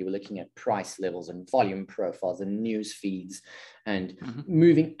tracker. We were looking at price levels and volume profiles and news feeds and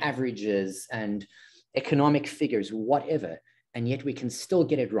moving averages and economic figures, whatever. And yet we can still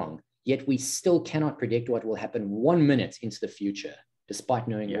get it wrong. Yet we still cannot predict what will happen 1 minute into the future, despite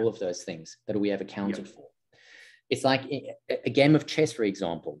knowing all of those things that we have accounted for. It's like a game of chess, for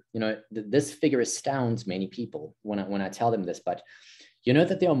example. You know, this figure astounds many people when I tell them this, but you know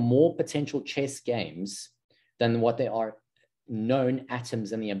that there are more potential chess games than what there are known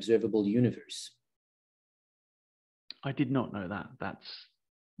atoms in the observable universe. I did not know that.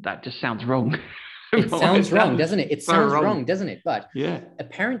 That just sounds wrong. It sounds wrong, doesn't it? It sounds wrong, doesn't it? But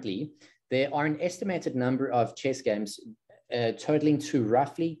apparently there are an estimated number of chess games totaling to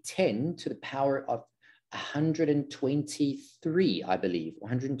roughly 10 to the power of 123, I believe,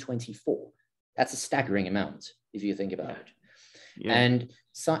 124. That's a staggering amount if you think about it. Yeah. And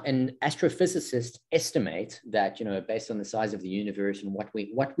astrophysicists estimate that, you know, based on the size of the universe and what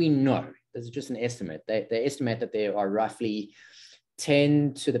we know, this is just an estimate. They estimate that there are roughly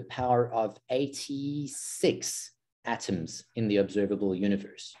 10 to the power of 86 atoms in the observable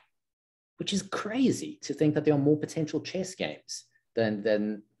universe, which is crazy to think that there are more potential chess games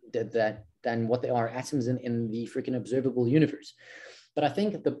than what there are atoms in the freaking observable universe. But I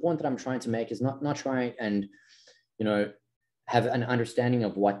think the point that I'm trying to make is not try and, you know, have an understanding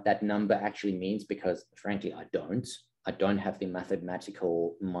of what that number actually means, because frankly, I don't have the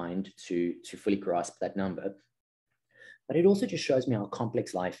mathematical mind to fully grasp that number. But it also just shows me how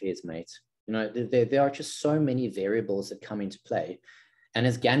complex life is, mate. You know, there are just so many variables that come into play. And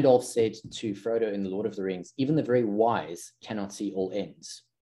as Gandalf said to Frodo in The Lord of the Rings, even the very wise cannot see all ends.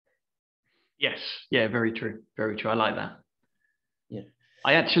 Yes. Yeah, very true. Very true. I like that. Yeah.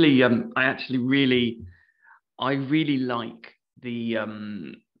 I really like I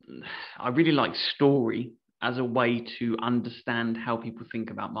really like story as a way to understand how people think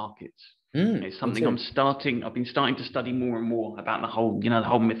about markets. It's something I've been starting to study more and more about the whole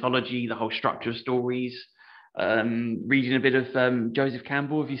mythology, the whole structure of stories. Reading a bit of Joseph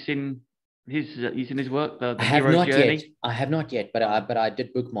Campbell. Have you seen his work? The Hero's Journey? I have not yet, but I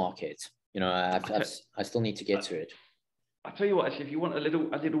did bookmark it. You know, I still need to get to it. I'll tell you what, actually, if you want a little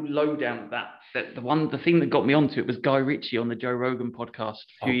lowdown of that the thing that got me onto it was Guy Ritchie on the Joe Rogan podcast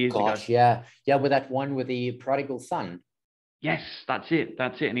a few years ago. Yeah, with that one with the prodigal son. Yes, that's it.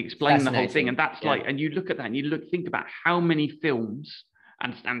 And he explained the whole thing. And that's like, and you look at that and think about how many films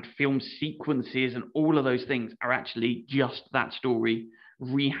and film sequences and all of those things are actually just that story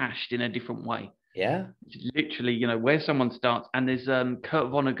rehashed in a different way. Yeah. Literally, you know, where someone starts. And there's Kurt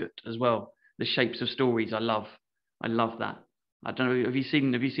Vonnegut as well. The Shapes of Stories. I love that. I don't know. Have you seen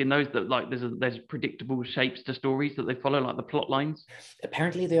those that like there's predictable shapes to stories that they follow, like the plot lines?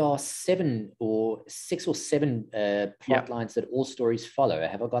 Apparently there are 6 or 7 plot lines that all stories follow.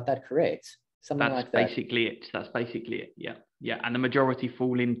 Have I got that correct? Something like that. That's basically it. Yeah. And the majority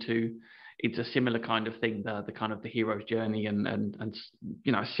fall into a similar kind of thing, the kind of the hero's journey and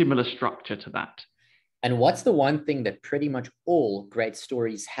you know, a similar structure to that. And what's the one thing that pretty much all great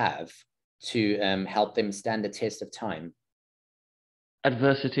stories have to help them stand the test of time?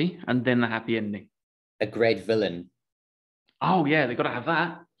 Adversity, and then the happy ending. A great villain. Oh yeah, they've got to have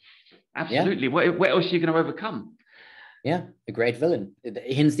that. Absolutely. Yeah. What else are you going to overcome? Yeah, a great villain.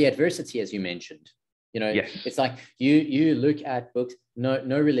 Hence the adversity, as you mentioned. You know, yes. It's like you look at books, no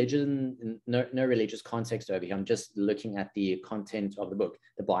religion, no religious context over here. I'm just looking at the content of the book.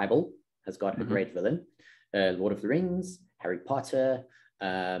 The Bible has got a great villain. Lord of the Rings, Harry Potter,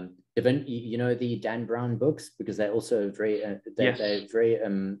 even, you know, the Dan Brown books, because they're also they're very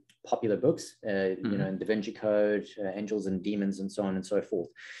popular books, you know, in Da Vinci Code, Angels and Demons, and so on and so forth.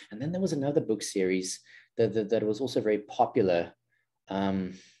 And then there was another book series that was also very popular.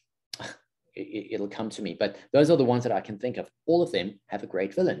 It'll come to me, but those are the ones that I can think of. All of them have a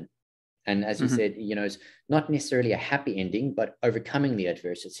great villain. And as you said, you know, it's not necessarily a happy ending, but overcoming the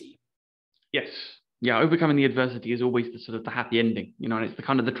adversity. Yes. Yeah, overcoming the adversity is always the sort of the happy ending, you know, and it's the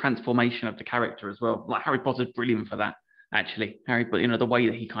kind of the transformation of the character as well. Like Harry Potter's brilliant for that, actually. Harry, but you know, the way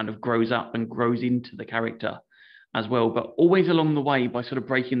that he kind of grows up and grows into the character as well, but always along the way by sort of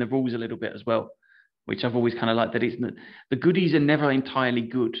breaking the rules a little bit as well, which I've always kind of liked, that it's the goodies are never entirely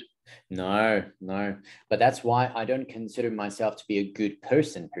good. No, but that's why I don't consider myself to be a good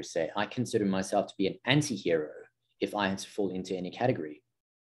person per se. I consider myself to be an anti-hero if I had to fall into any category.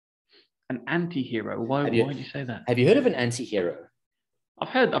 An anti-hero? Why do you say that? Have you heard of an anti-hero? I've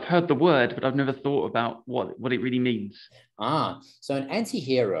heard the word, but I've never thought about what it really means. So an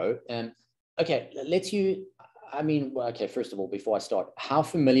anti-hero, okay, first of all, before I start, how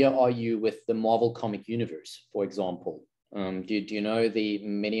familiar are you with the Marvel comic universe, for example? Do you know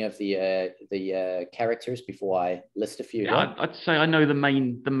many of the characters before I list a few? Yeah, I'd say I know the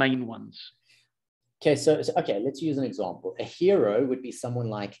main ones. Okay, so let's use an example. A hero would be someone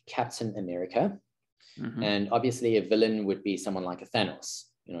like Captain America, and obviously a villain would be someone like a Thanos,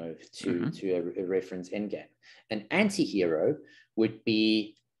 to a reference Endgame. An anti-hero would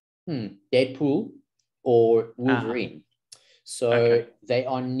be Deadpool or Wolverine. So they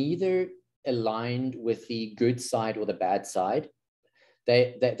are neither aligned with the good side or the bad side.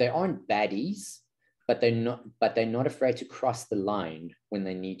 They aren't baddies, but they're not afraid to cross the line when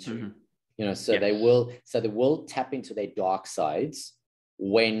they need to. They will tap into their dark sides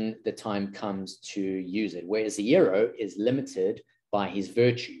when the time comes to use it. Whereas the hero is limited by his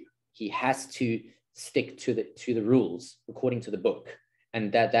virtue. He has to stick to the rules according to the book.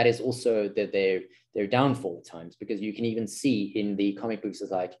 And that is also their downfall at times, because you can even see in the comic books,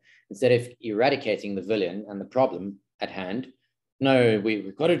 it's like, instead of eradicating the villain and the problem at hand, no,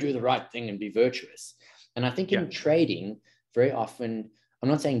 we've got to do the right thing and be virtuous. And I think in trading, very often, I'm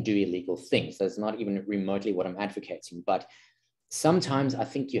not saying do illegal things. That's not even remotely what I'm advocating. But sometimes I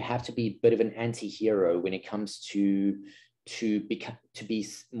think you have to be a bit of an anti-hero when it comes to be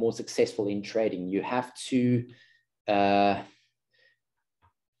more successful in trading. You have to,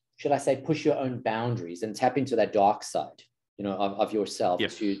 should I say, push your own boundaries and tap into that dark side, of yourself,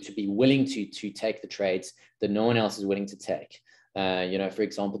 to be willing to take the trades that no one else is willing to take. For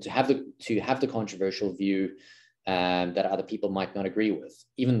example, to have the controversial view that other people might not agree with,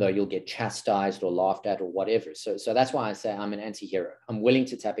 even though you'll get chastised or laughed at or whatever. So that's why I say I'm an anti-hero. I'm willing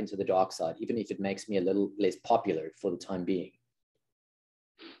to tap into the dark side, even if it makes me a little less popular for the time being.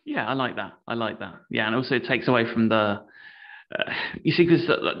 Yeah, I like that. Yeah, and also it takes away from the, you see, because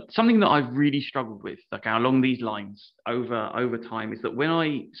something that I've really struggled with, like along these lines over time, is that when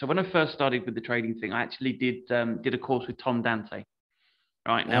I first started with the trading thing, I actually did a course with Tom Dante.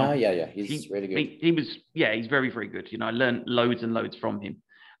 Right now, he's really good. He's very, very good. I learned loads and loads from him,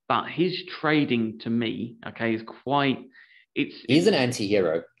 but his trading to me, is quite. He's an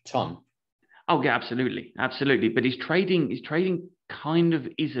anti-hero, Tom. Oh yeah, absolutely. But his trading kind of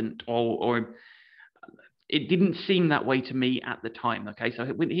isn't, or it didn't seem that way to me at the time. Okay, so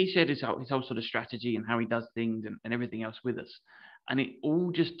when he shared his whole sort of strategy and how he does things and everything else with us, and it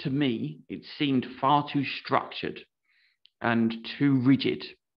all just, to me, it seemed far too structured and too rigid,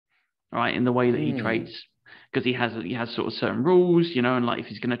 right, in the way that he trades, because he has sort of certain rules, and like if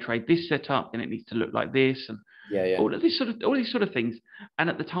he's going to trade this setup, then it needs to look like this, and all these sort of things. And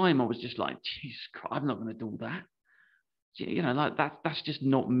at the time, I was just like, Jesus Christ, I'm not going to do that. Like that's just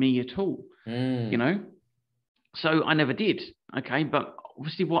not me at all. So I never did. Okay, but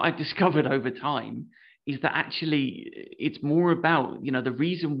obviously, what I discovered over time is that actually it's more about, the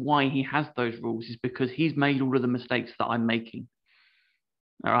reason why he has those rules is because he's made all of the mistakes that I'm making.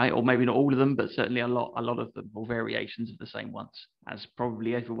 All right, or maybe not all of them, but certainly a lot of them, or variations of the same ones, as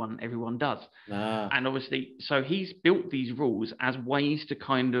probably everyone does. And obviously, so he's built these rules as ways to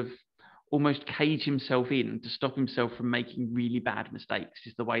kind of almost cage himself in, to stop himself from making really bad mistakes,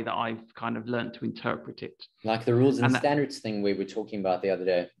 is the way that I've kind of learned to interpret it. Like the rules and standards thing we were talking about the other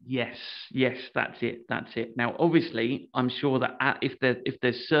day. Yes, that's it. Now, obviously, I'm sure that if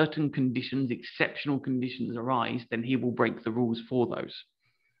there's certain conditions, exceptional conditions arise, then he will break the rules for those.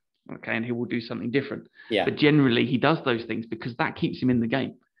 Okay, and he will do something different. Yeah. But generally, he does those things because that keeps him in the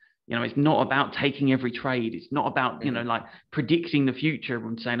game. It's not about taking every trade. It's not about, like predicting the future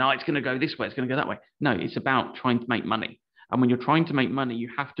and saying, it's going to go this way, it's going to go that way. No, it's about trying to make money. And when you're trying to make money, you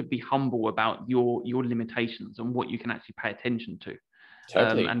have to be humble about your limitations and what you can actually pay attention to.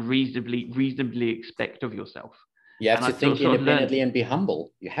 Totally. And reasonably expect of yourself. You have to think independently and be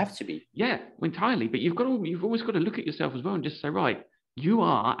humble. You have to be. Yeah, entirely. But you've always got to look at yourself as well and just say, right, you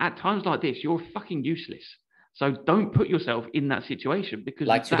are, at times like this, you're fucking useless. So don't put yourself in that situation, because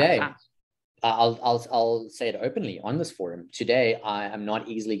like today, I'll say it openly on this forum. Today, I am not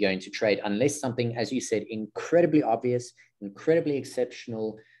easily going to trade unless something, as you said, incredibly obvious, incredibly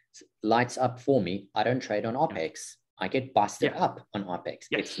exceptional lights up for me. I don't trade on OPEX. Yeah. I get busted up on OPEX.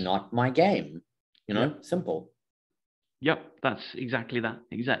 Yes. It's not my game. Simple. Yep, that's exactly that.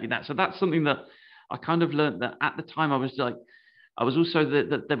 Exactly that. So that's something that I kind of learned, that at the time I was like, I was also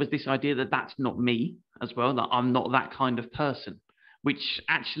that there was this idea that that's not me as well, that I'm not that kind of person, which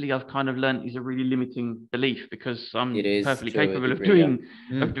actually I've kind of learned is a really limiting belief, because It I'm is perfectly to a capable degree,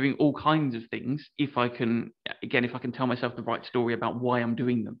 yeah. of doing all kinds of things if I can, again, if I can tell myself the right story about why I'm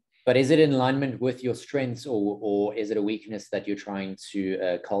doing them. But is it in alignment with your strengths, or is it a weakness that you're trying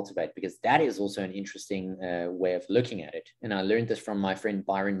to cultivate? Because that is also an interesting way of looking at it. And I learned this from my friend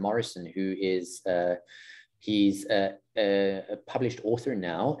Byron Morrison, who is he's a published author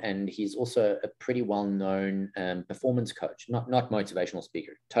now, and he's also a pretty well-known performance coach, not motivational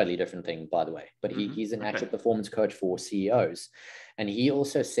speaker, totally different thing, by the way. But he's an actual performance coach for CEOs. And he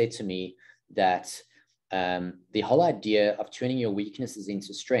also said to me that the whole idea of turning your weaknesses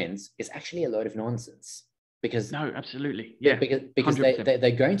into strengths is actually a load of nonsense, because no, absolutely, yeah, because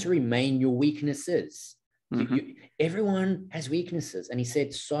they're going to remain your weaknesses. Everyone has weaknesses, and he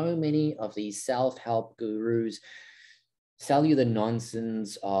said so many of these self-help gurus sell you the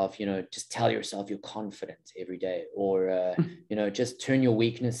nonsense of, just tell yourself you're confident every day, or just turn your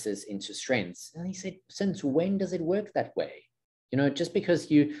weaknesses into strengths. And he said, since when does it work that way? Just because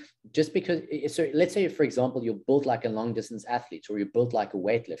so let's say, for example, you're built like a long distance athlete, or you're built like a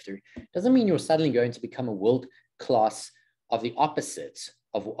weightlifter, doesn't mean you're suddenly going to become a world class of the opposite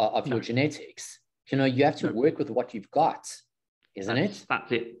of your genetics. You have to work with what you've got, isn't it?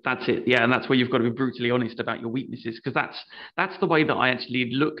 That's it. Yeah. And that's where you've got to be brutally honest about your weaknesses, because that's the way that I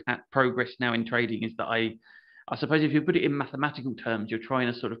actually look at progress now in trading, is that I suppose if you put it in mathematical terms, you're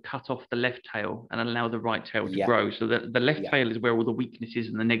trying to sort of cut off the left tail and allow the right tail to grow. So the left tail is where all the weaknesses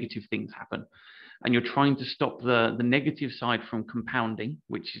and the negative things happen. And you're trying to stop the negative side from compounding,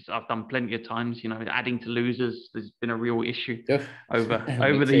 which is, I've done plenty of times, adding to losers. There's been a real issue over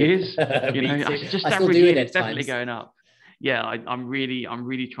the years. Just average year, it's definitely going up. Yeah, I'm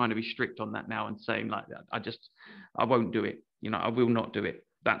really trying to be strict on that now, and saying like that, I won't do it. I will not do it.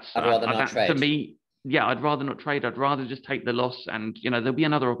 I'd rather not trade. To me, yeah, I'd rather not trade. I'd rather just take the loss, and there'll be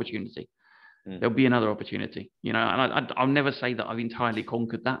another opportunity. There'll be another opportunity, and I'll never say that I've entirely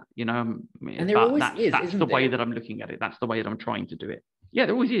conquered that, and there always is. That's the way that I'm looking at it. That's the way that I'm trying to do it. Yeah,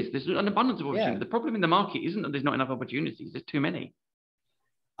 there always is. There's an abundance of opportunity. The problem in the market isn't that there's not enough opportunities. There's too many.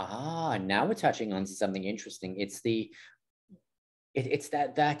 Now we're touching on something interesting. It's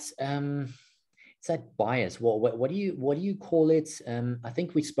that bias. What do you call it? I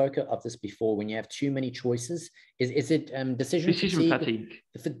think we spoke of this before. When you have too many choices, is it decision fatigue?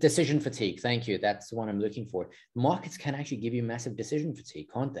 Decision fatigue. Thank you. That's the one I'm looking for. Markets can actually give you massive decision fatigue,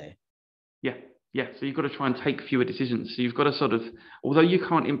 can't they? Yeah. So you've got to try and take fewer decisions. So you've got to sort of, although you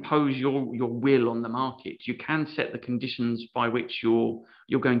can't impose your will on the market, you can set the conditions by which you're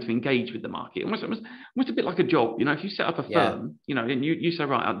going to engage with the market. Almost a bit like a job. If you set up a firm, and you say,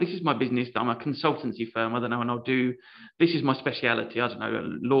 right, this is my business. I'm a consultancy firm. I don't know, and this is my speciality. I don't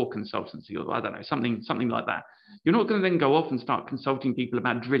know, law consultancy, or I don't know, something like that. You're not going to then go off and start consulting people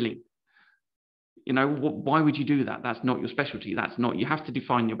about drilling. Why would you do that? That's not your specialty. You have to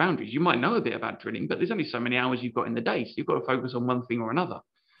define your boundaries. You might know a bit about drilling, but there's only so many hours you've got in the day. So you've got to focus on one thing or another,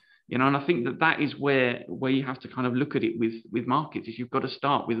 and I think that is where you have to kind of look at it with markets, is you've got to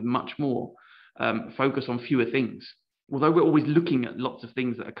start with much more focus on fewer things. Although we're always looking at lots of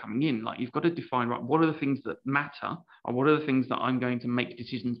things that are coming in, like you've got to define, right, what are the things that matter, or what are the things that I'm going to make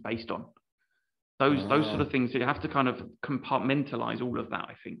decisions based on? Those sort of things. So you have to kind of compartmentalize all of that,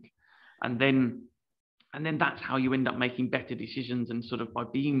 I think. And then that's how you end up making better decisions, and sort of by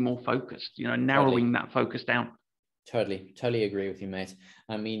being more focused, narrowing that focus down. Totally agree with you, mate.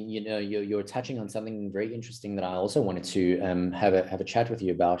 I mean, you're touching on something very interesting that I also wanted to have a chat with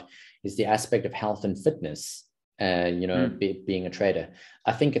you about, is the aspect of health and fitness. Being a trader,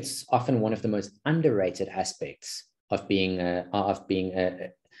 I think it's often one of the most underrated aspects of being I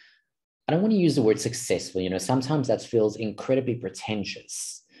don't want to use the word successful. Sometimes that feels incredibly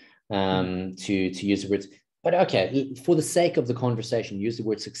pretentious. To use the words, but okay, for the sake of the conversation, use the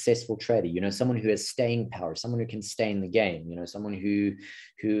word successful trader. Someone who has staying power, someone who can stay in the game. Someone who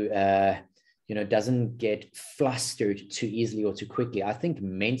doesn't get flustered too easily or too quickly. I think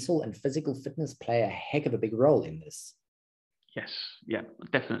mental and physical fitness play a heck of a big role in this. Yes, yeah,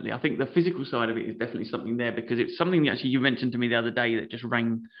 definitely. I think the physical side of it is definitely something there, because it's something that actually you mentioned to me the other day that just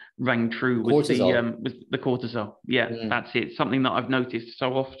rang true with the cortisol. Yeah, that's it. Something that I've noticed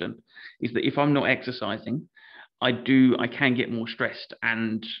so often is that if I'm not exercising, I can get more stressed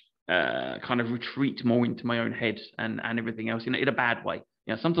and kind of retreat more into my own head and everything else in a bad way.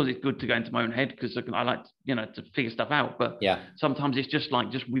 You know, sometimes it's good to go into my own head because I like, you know, to figure stuff out. But Yeah. sometimes it's just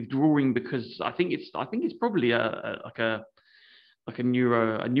withdrawing, because I think it's probably like a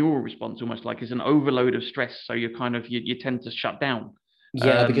neural response, almost like it's an overload of stress. So you kind of you tend to shut down.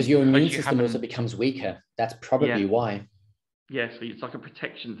 Yeah, because your immune system also haven't. becomes weaker. That's probably why. Yeah, so it's like a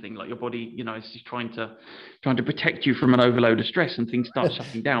protection thing. Like your body, you know, is just trying to protect you from an overload of stress, and things start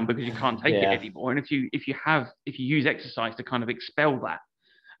shutting down because you can't take it anymore. And if you use exercise to kind of expel that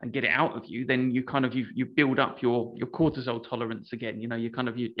and get it out of you, then you kind of you build up your cortisol tolerance again. You know, you kind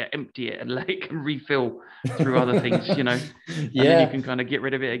of you empty it and let it can refill through other things. You know, and then you can kind of get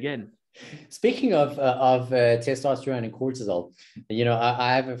rid of it again. Speaking of testosterone and cortisol, you know,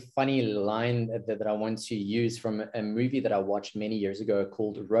 I have a funny line that I want to use from a movie that I watched many years ago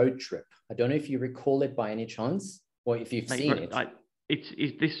called Road Trip. I don't know if you recall it by any chance, or if you've seen it.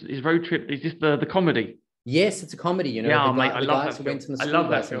 Is Road Trip? Is this the comedy? Yes, it's a comedy. You know, the guys who went on the school. I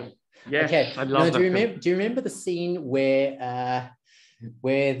love that film. Yes, okay. I love that film. Do you remember the scene where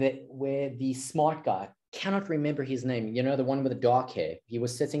the smart guy, cannot remember his name, you know, the one with the dark hair, he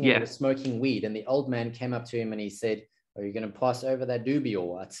was sitting and he was smoking weed, and the old man came up to him and he said, "Are you going to pass over that doobie or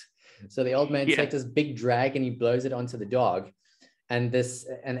what?" So the old man takes this big drag and he blows it onto the dog, and this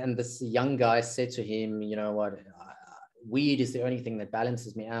young guy said to him, "You know what, weed is the only thing that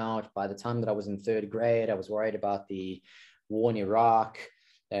balances me out. By the time that I was in 3rd grade, I was worried about the war in Iraq,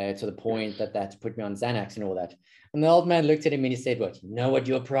 to the point that put me on Xanax and all that." And the old man looked at him and he said, "What, you know what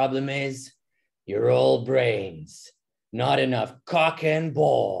your problem is? You're all brains, not enough cock and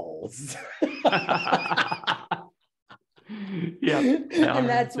balls." And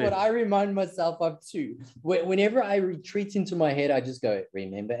that's what I remind myself of too. Whenever I retreat into my head, I just go,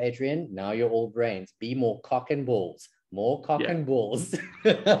 "Remember, Adrian, now you're all brains. Be more cock and balls, more cock and balls."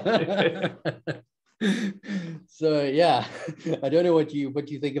 So yeah, I don't know what you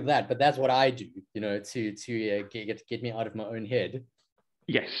think of that, but that's what I do, you know, to get me out of my own head.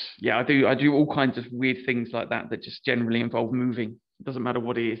 Yes, yeah, I do all kinds of weird things like that just generally involve moving. It doesn't matter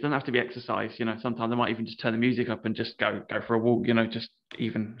what it is. It doesn't have to be exercise. You know, sometimes I might even just turn the music up and just go for a walk. You know, just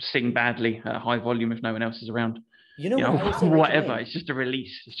even sing badly at high volume if no one else is around. You know what I also whatever. recommend? It's just a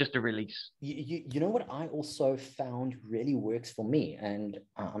release. It's just a release. You know what I also found really works for me, and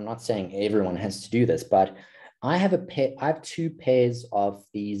I'm not saying everyone has to do this, but I have 2 pairs of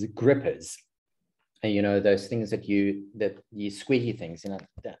these grippers. And, you know, those things that you squeaky things, you know,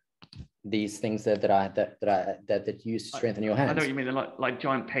 these things that use to strengthen your hands. I know what you mean. They're like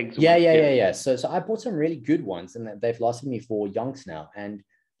giant pegs. Yeah. So I bought some really good ones, and they've lasted me for yonks now. And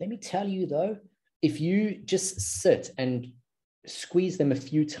let me tell you though, if you just sit and squeeze them a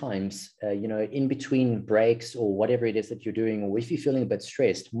few times, you know, in between breaks or whatever it is that you're doing, or if you're feeling a bit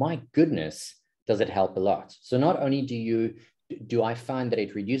stressed, my goodness, does it help a lot. So not only do I find that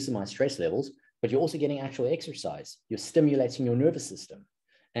it reduces my stress levels, but you're also getting actual exercise. You're stimulating your nervous system.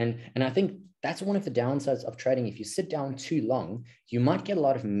 And I think that's one of the downsides of trading. If you sit down too long, you might get a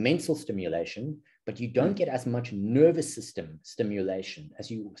lot of mental stimulation, but you don't get as much nervous system stimulation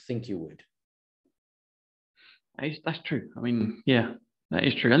as you think you would. That's true. I mean, yeah, that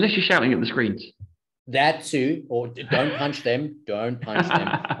is true. Unless you're shouting at the screens. That too, or don't punch them. Don't punch them.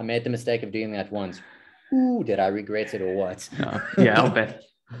 I made the mistake of doing that once. Ooh, did I regret it or what? Yeah, I'll bet.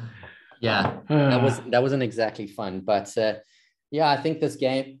 Yeah, that wasn't exactly fun, but yeah, I think this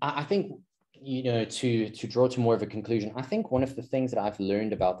game, I think, you know, to draw to more of a conclusion, I think one of the things that I've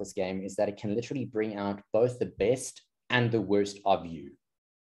learned about this game is that it can literally bring out both the best and the worst of you.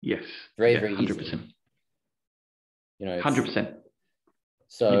 Yes. Very 100%. easily. You know, 100%.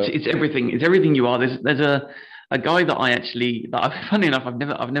 So it's everything. It's everything you are. There's a guy that funny enough,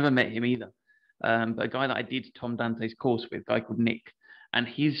 I've never met him either. But a guy that I did Tom Dante's course with, a guy called Nick, and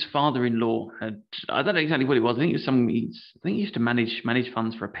his father-in-law I don't know exactly what it was. I think it was he used to manage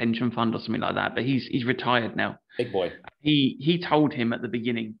funds for a pension fund or something like that. But he's retired now. Big boy. He told him at the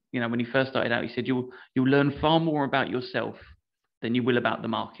beginning, you know, when he first started out, he said, you'll learn far more about yourself than you will about the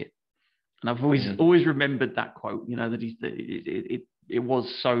market. And I've always remembered that quote, you know, that it was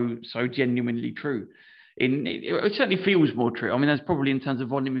so genuinely true. It certainly feels more true. I mean, there's probably, in terms of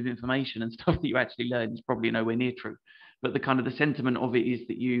volume of information and stuff that you actually learn, is probably nowhere near true. But the kind of the sentiment of it is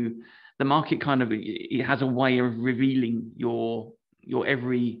that the market kind of, it has a way of revealing your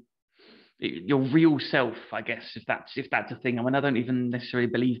real self, I guess, if that's a thing. I mean, I don't even necessarily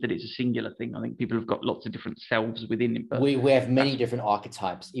believe that it's a singular thing. I think people have got lots of different selves within it. But we have many different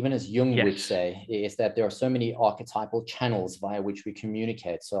archetypes. Even as Jung would say, is that there are so many archetypal channels via which we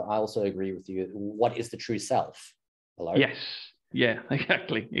communicate. So I also agree with you. What is the true self? Hello? Yes. Yeah,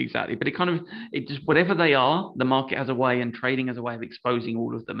 exactly. But it just, whatever they are, the market has a way, and trading has a way of exposing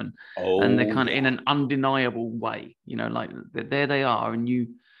all of them, and they're kind of in an undeniable way, like there they are, and you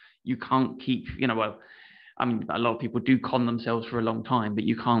can't keep, well, I mean, a lot of people do con themselves for a long time, but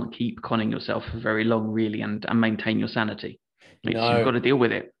you can't keep conning yourself for very long, really, and maintain your sanity. You've got to deal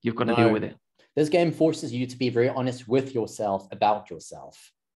with it. You've got to deal with it. This game forces you to be very honest with yourself about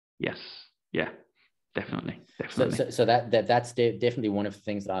yourself. Yes. Yeah. Definitely. So that's definitely one of the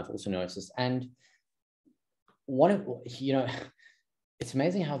things that I've also noticed. And one of, it's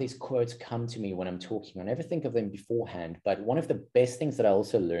amazing how these quotes come to me when I'm talking. I never think of them beforehand, but one of the best things that I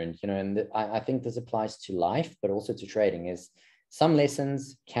also learned, and I think this applies to life, but also to trading, is some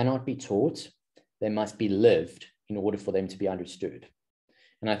lessons cannot be taught. They must be lived in order for them to be understood.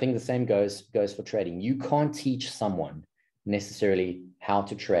 And I think the same goes for trading. You can't teach someone necessarily how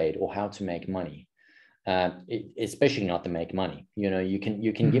to trade or how to make money. Especially not to make money. You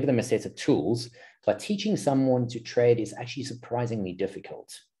can give them a set of tools, but teaching someone to trade is actually surprisingly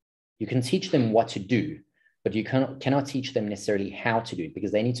difficult. You can teach them what to do, but you cannot teach them necessarily how to do it,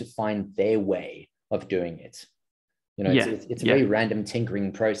 because they need to find their way of doing it. It's a very random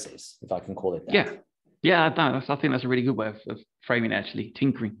tinkering process, if I can call it that. I think that's a really good way of framing it, actually,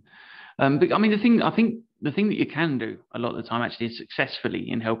 tinkering. But I mean, the thing that you can do a lot of the time, actually,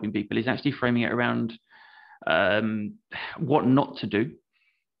 successfully in helping people, is actually framing it around what not to do.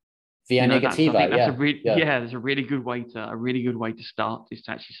 Via negativa, there's a really good way to start, is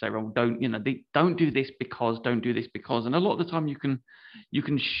to actually say, well, don't do this because, and a lot of the time you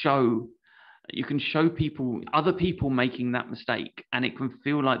can show other people making that mistake, and it can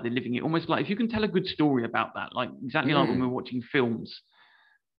feel like they're living it, almost like if you can tell a good story about that, like exactly like when we're watching films,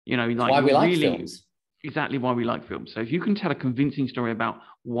 like why we like films. Exactly why we like films. So if you can tell a convincing story about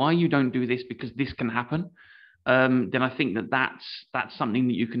why you don't do this because this can happen, then I think that's something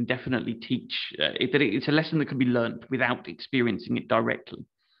that you can definitely teach. It's a lesson that can be learned without experiencing it directly,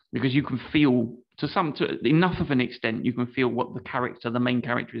 because you can feel to enough of an extent, you can feel what the main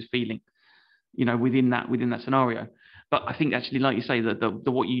character is feeling, within that scenario. But I think actually, like you say, that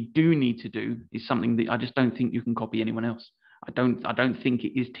the what you do need to do is something that I just don't think you can copy anyone else. I don't think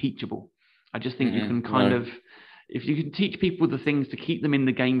it is teachable. I just think you can if you can teach people the things to keep them in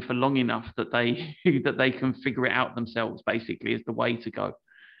the game for long enough that they can figure it out themselves, basically, is the way to go.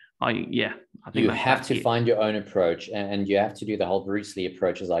 I think you have to find your own approach, and you have to do the whole Bruce Lee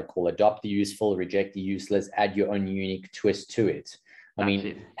approach, as I call it. Adopt the useful, reject the useless, add your own unique twist to it.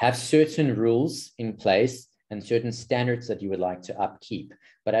 Have certain rules in place and certain standards that you would like to upkeep.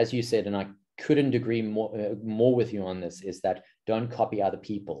 But as you said, and I couldn't agree more with you on this, is that don't copy other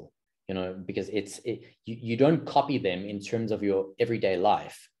people. Because you don't copy them in terms of your everyday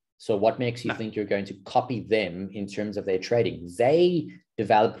life. So what makes you think you're going to copy them in terms of their trading? They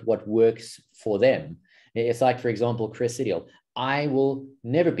developed what works for them. It's like, for example, Chris Sidiel. I will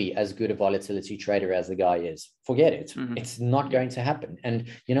never be as good a volatility trader as the guy is. Forget it. It's not going to happen. And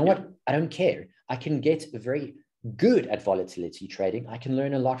you know what? I don't care. I can get very good at volatility trading. I can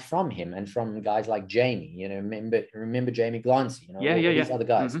learn a lot from him and from guys like Jamie, remember Jamie Glancy, these other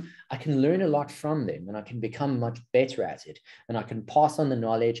guys. I can learn a lot from them, and I can become much better at it, and I can pass on the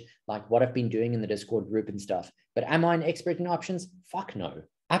knowledge, like what I've been doing in the Discord group and stuff. But am I an expert in options? Fuck no,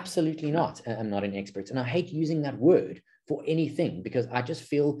 absolutely not. I'm not an expert, and I hate using that word for anything, because I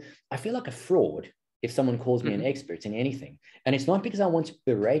feel like a fraud if someone calls me an expert in anything. And it's not because I want to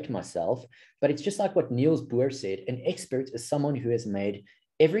berate myself, but it's just like what Niels Bohr said: an expert is someone who has made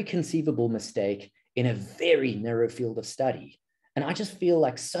every conceivable mistake in a very narrow field of study. And I just feel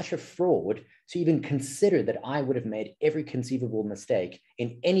like such a fraud to even consider that I would have made every conceivable mistake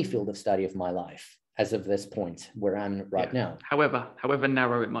in any field of study of my life as of this point where I'm right now. However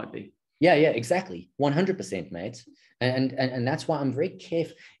narrow it might be. Yeah, exactly. 100%, mate. And that's why I'm very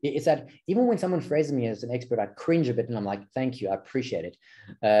careful. It's that even when someone phrases me as an expert, I cringe a bit and I'm like, thank you, I appreciate it.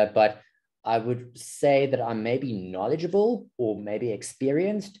 But I would say that I'm maybe knowledgeable or maybe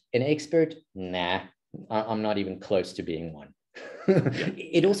experienced. An expert, nah, I'm not even close to being one.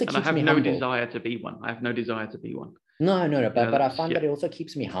 It also keeps me humble. I have no desire to be one. No. But I find that it also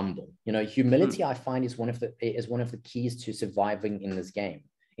keeps me humble. Humility, I find, is one of the keys to surviving in this game.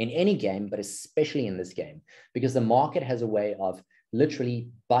 In any game, but especially in this game, because the market has a way of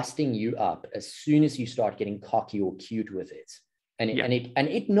literally busting you up as soon as you start getting cocky or cute with it. And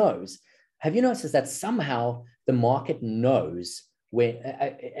it knows. Have you noticed that somehow the market knows when,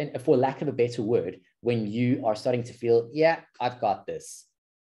 and for lack of a better word, when you are starting to feel, yeah, I've got this.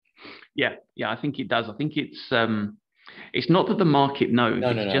 Yeah, I think it does. I think it's not that the market knows.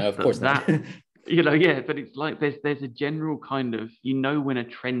 No, of course not. Yeah, but it's like there's a general kind of, when a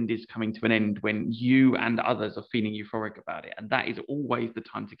trend is coming to an end when you and others are feeling euphoric about it, and that is always the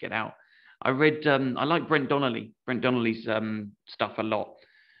time to get out. I like Brent Donnelly's stuff a lot,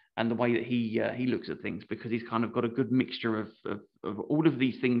 and the way that he looks at things, because he's kind of got a good mixture of all of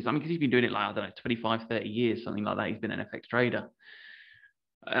these things. I mean, because he's been doing it like, I don't know, 25, 30 years, something like that. He's been an FX trader.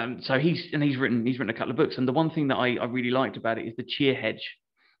 So he's written a couple of books, and the one thing that I really liked about it is the cheer hedge.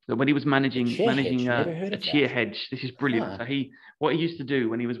 So when he was managing Never heard a of cheer that. hedge, this is brilliant. So what he used to do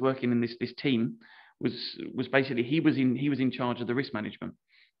when he was working in this team was basically he was in charge of the risk management.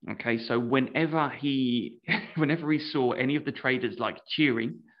 Okay, so whenever he saw any of the traders like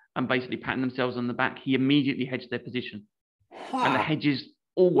cheering and basically patting themselves on the back, he immediately hedged their position, and the hedges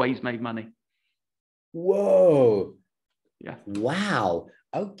always made money. Whoa! Yeah. Wow.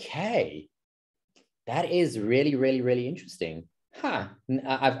 Okay, that is really, really, really interesting.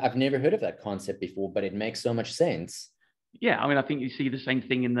 I've never heard of that concept before, but it makes so much sense. Yeah, I mean, I think you see the same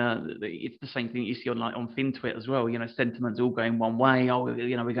thing it's the same thing you see on FinTwit as well. Sentiments all going one way. Oh,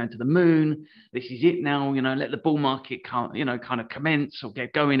 we're going to the moon. This is it now. Let the bull market kind of commence or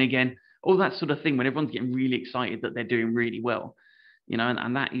get going again. All that sort of thing. When everyone's getting really excited that they're doing really well,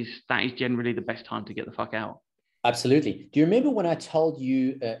 and that is generally the best time to get the fuck out. Absolutely. Do you remember when I told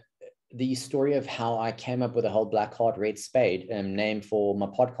you the story of how I came up with a whole black heart red spade name for my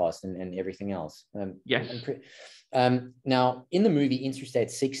podcast and everything else? Yes. Now, in the movie Interstate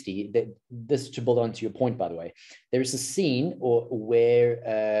 60, this to build on to your point, by the way, there is a scene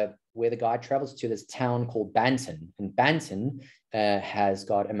where the guy travels to this town called Banton, and Banton has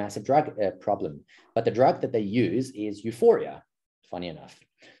got a massive drug problem, but the drug that they use is euphoria. Funny enough.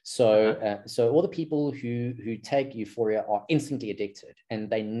 So all the people who take euphoria are instantly addicted, and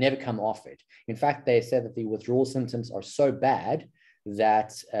they never come off it. In fact, they say that the withdrawal symptoms are so bad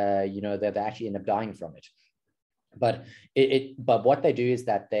that they actually end up dying from it. But what they do is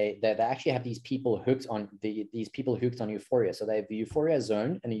that they actually have these people hooked on euphoria. So they have the euphoria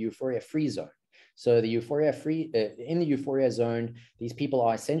zone and a euphoria free zone. So the euphoria free in the euphoria zone, these people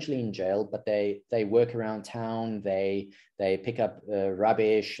are essentially in jail, but they work around town, they pick up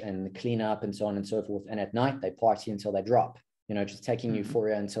rubbish and clean up and so on and so forth. And at night they party until they drop, just taking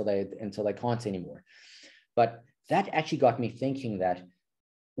euphoria until they can't anymore. But that actually got me thinking that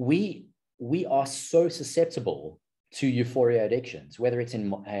we are so susceptible to euphoria addictions, whether it's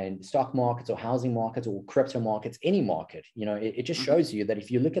in stock markets or housing markets or crypto markets, any market. It just shows you that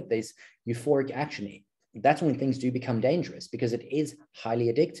if you look at this euphoric action, that's when things do become dangerous, because it is highly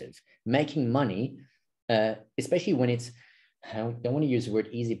addictive. Making money, especially when it's, I don't want to use the word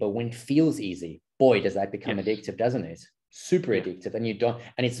easy, but when it feels easy, boy, does that become addictive, doesn't it? Super addictive.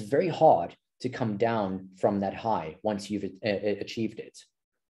 And it's very hard to come down from that high once you've achieved it.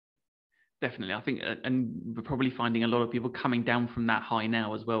 Definitely. I think, and we're probably finding a lot of people coming down from that high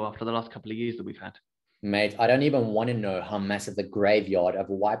now as well after the last couple of years that we've had. Mate, I don't even want to know how massive the graveyard of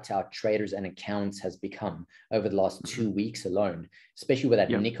wiped out traders and accounts has become over the last 2 weeks alone, especially with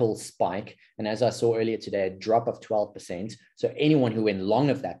that nickel spike. And as I saw earlier today, a drop of 12%. So anyone who went long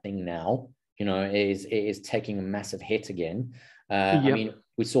of that thing now, is taking a massive hit again. I mean,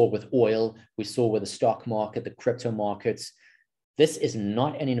 we saw it with oil, we saw with the stock market, the crypto markets. This is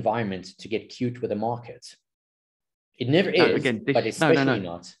not an environment to get cute with a market. It never is, but especially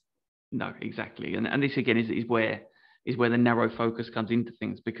not. No, exactly. And this again is where the narrow focus comes into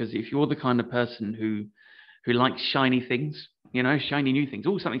things, because if you're the kind of person who likes shiny things, shiny new things,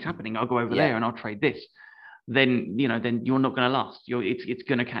 something's happening, I'll go over there and I'll trade this, then you're not going to last. It's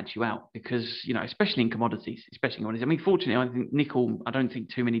going to catch you out, because especially in commodities. I mean, fortunately, I think nickel, I don't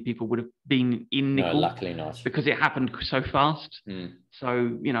think too many people would have been in nickel. No, luckily not, because it happened so fast. So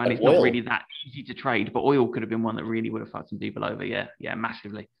and but it's oil, not really that easy to trade. But oil could have been one that really would have fucked some people over. Yeah,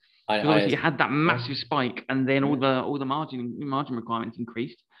 massively. Because obviously you had that massive spike, and then all the margin requirements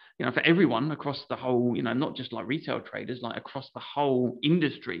increased. For everyone across the whole, not just like retail traders, like across the whole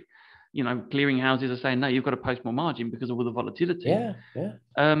industry. Clearing houses are saying, no, you've got to post more margin because of all the volatility.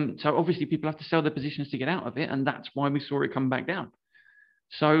 So obviously people have to sell their positions to get out of it, and that's why we saw it come back down.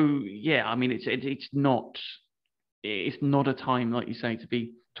 So yeah, I mean, it's not a time, like you say, to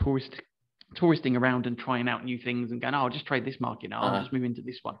be touristing around and trying out new things and going, I'll just trade this market now. I'll just move into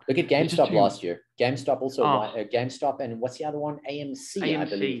this one. Look at GameStop last year. GameStop also, GameStop, and what's the other one? AMC, I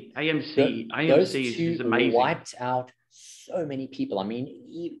believe. Those two is amazing. Wiped out so many people. I mean,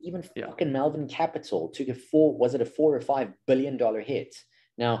 even fucking Melvin Capital took a $4 or $5 billion hit.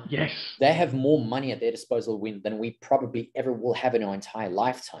 Now, they have more money at their disposal than we probably ever will have in our entire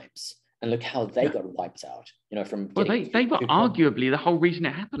lifetimes. and look how they got wiped out, you know, from Well, getting they were arguably the whole reason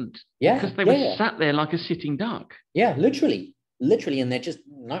it happened. Yeah, because they were sat there like a sitting duck. Yeah, literally, and they're just,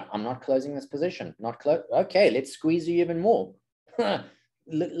 no, I'm not closing this position. Not close. Okay, let's squeeze you even more.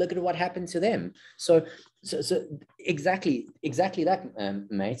 Look at what happened to them. So exactly that,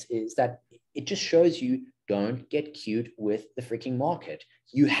 mate, is that it just shows you don't get cute with the freaking market.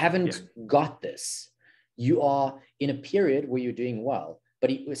 You haven't got this. You are in a period where you're doing well,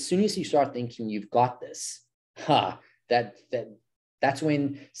 but as soon as you start thinking you've got this, that's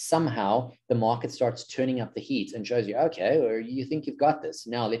when somehow the market starts turning up the heat and shows you, okay, or you think you've got this.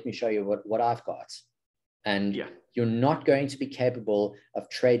 Now let me show you what I've got. And you're not going to be capable of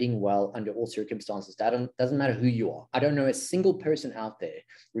trading well under all circumstances. That doesn't matter who you are. I don't know a single person out there,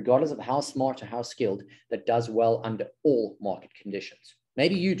 regardless of how smart or how skilled, that does well under all market conditions.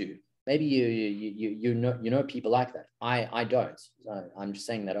 Maybe you do. Maybe you know people like that. I don't. So I'm just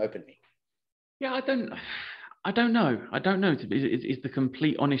saying that openly. Yeah, I don't know. I don't know. Is the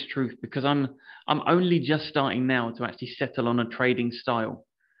complete honest truth, because I'm only just starting now to actually settle on a trading style.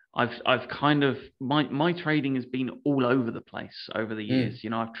 I've kind of my trading has been all over the place over the years. You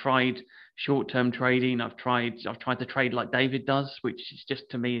know, I've tried short-term trading. I've tried to trade like David does, which is just,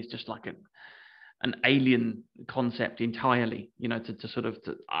 to me, is just like an alien concept entirely. You know,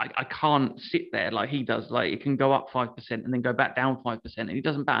 I can't sit there like he does. Like, it can go up 5% and then go back down 5%, and he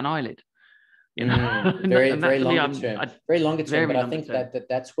doesn't bat an eyelid. You know, very longer term. But I think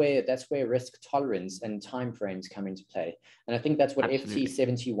that's where risk tolerance and time frames come into play. And I think that's what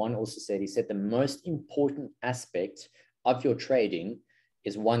FT71 also said. He said the most important aspect of your trading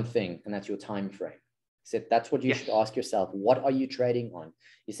is one thing, and that's your time frame. He said that's what you should ask yourself. What are you trading on?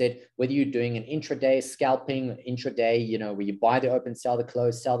 He said whether you're doing an intraday scalping, intraday, you know, where you buy the open, sell the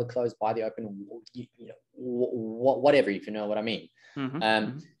close, buy the open, you know, whatever, if you know what I mean.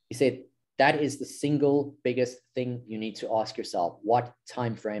 He said that is the single biggest thing you need to ask yourself. What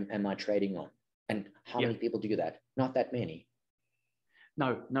time frame am I trading on? And how many people do that? Not that many.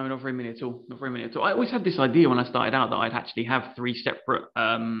 No, not very many at all. Not very many at all. I always had this idea when I started out that I'd actually have three separate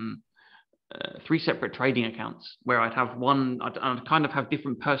trading accounts, where I'd have one, I'd kind of have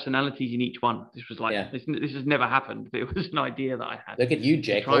different personalities in each one. This was like, this has never happened, but it was an idea that I had. Look at you,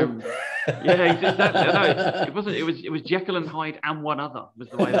 Jekyll. It wasn't. It was Jekyll and Hyde and one other was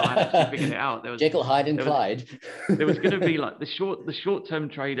the way that I actually figured it out. There was Jekyll, Hyde, and Clyde. There was going to be like the short-term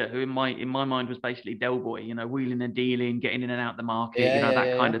trader who in my mind was basically Del Boy, you know, wheeling and dealing, getting in and out the market,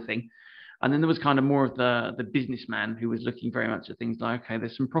 that kind of thing. And then there was kind of more of the businessman who was looking very much at things like, okay,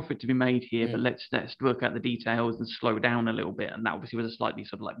 there's some profit to be made here, but let's work out the details and slow down a little bit. And that obviously was a slightly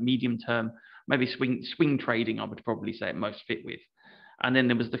sort of like medium term, maybe swing trading, I would probably say it most fit with. And then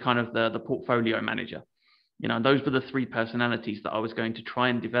there was the kind of the portfolio manager. You know, those were the three personalities that I was going to try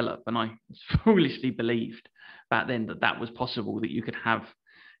and develop. And I foolishly believed back then that was possible, that you could have,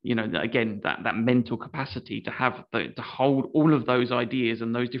 you know, again, that mental capacity to have to hold all of those ideas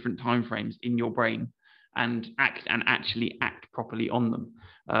and those different timeframes in your brain and actually act properly on them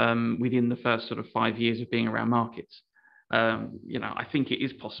within the first sort of 5 years of being around markets. You know, I think it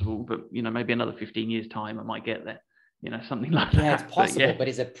is possible, but, you know, maybe another 15 years time, I might get there, you know, something like that. Yeah, it's possible, but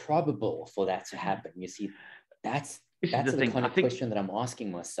is it probable for that to happen? You see, that's the kind of question that I'm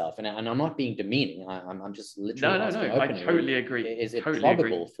asking myself, and I'm not being demeaning. I'm just literally asking openly. I totally agree. Is it totally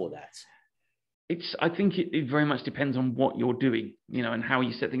probable agree. for that? I think it very much depends on what you're doing, you know, and how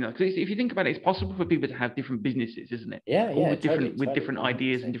you set things up. Because if you think about it, it's possible for people to have different businesses, isn't it? With different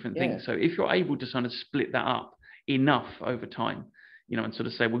ideas and different things. So if you're able to sort of split that up enough over time, you know, and sort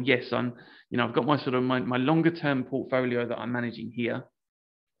of say, well, yes, I've got my sort of my longer term portfolio that I'm managing here.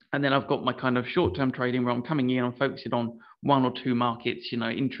 And then I've got my kind of short-term trading where I'm coming in, I'm focusing on one or two markets, you know,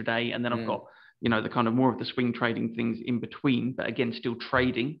 intraday. And then I've got, you know, the kind of more of the swing trading things in between, but again, still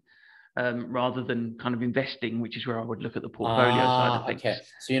trading rather than kind of investing, which is where I would look at the portfolio side of things. Okay.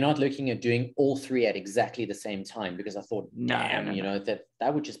 So you're not looking at doing all three at exactly the same time, because I thought, you know,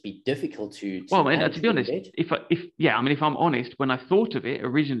 that would just be difficult to well, to be honest, if I'm honest, when I thought of it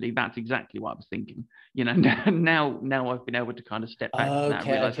originally, that's exactly what I was thinking. You know, now I've been able to kind of step back.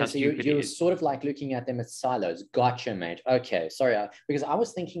 Okay. So you're sort of like looking at them as silos. Gotcha, mate. Okay. Sorry, because I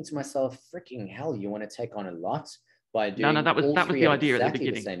was thinking to myself, freaking hell, you want to take on a lot by doing that was the idea at the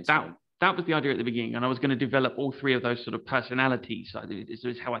beginning. That was the idea at the beginning, and I was going to develop all three of those sort of personalities. So this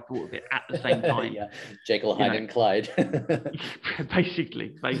is how I thought of it at the same time. Jekyll, Hyde, and Clyde.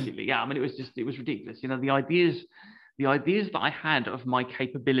 basically, yeah. I mean, it was ridiculous. You know, the ideas that I had of my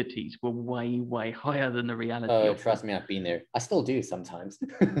capabilities were way, way higher than the reality. Oh, trust me, I've been there. I still do sometimes.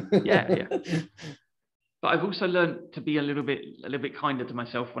 Yeah. But I've also learned to be a little bit kinder to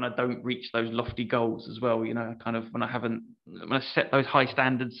myself when I don't reach those lofty goals as well. You know, kind of when I set those high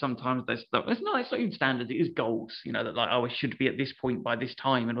standards, sometimes there's stuff. It's not even standards, it is goals, you know, that like, oh, I should be at this point by this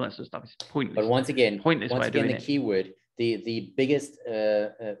time and all that sort of stuff. It's pointless. But once again, the key word, the biggest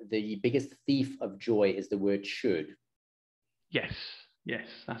thief of joy is the word should. Yes,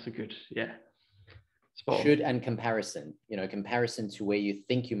 that's a good, Should and comparison, comparison to where you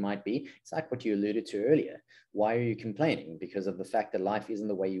think you might be. It's like what you alluded to earlier. Why are you complaining? Because of the fact that life isn't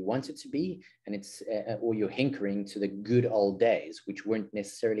the way you want it to be, and it's or you're hankering to the good old days, which weren't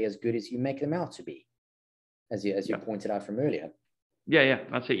necessarily as good as you make them out to be, as you pointed out from earlier. Yeah,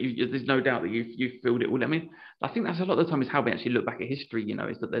 that's it. There's no doubt that you filled it all. I mean, I think that's a lot of the time is how we actually look back at history. You know,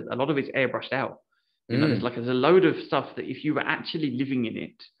 is that a lot of it's airbrushed out. You know, there's a load of stuff that if you were actually living in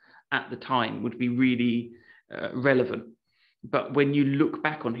it at the time would be really relevant. But when you look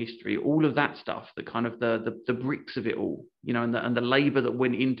back on history, all of that stuff, the kind of the bricks of it all, you know, and the labor that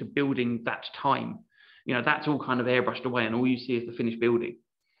went into building that time, you know, that's all kind of airbrushed away, and all you see is the finished building.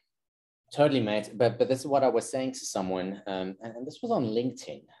 Totally, mate. But this is what I was saying to someone, and this was on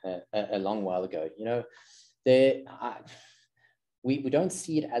LinkedIn a long while ago. You know, we don't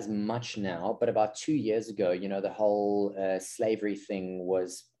see it as much now, but about 2 years ago, you know, the whole slavery thing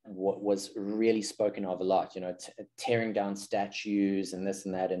was what was really spoken of a lot, you know, tearing down statues and this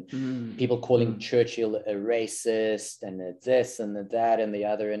and that, and people calling Churchill a racist and this and that and the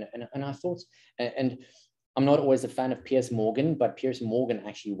other. And I thought, and I'm not always a fan of Piers Morgan, but Piers Morgan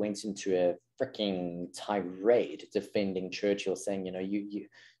actually went into a freaking tirade defending Churchill, saying, you know,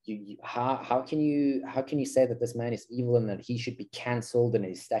 how can you say that this man is evil and that he should be cancelled and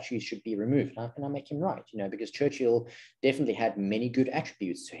his statues should be removed? And I make him right, you know, because Churchill definitely had many good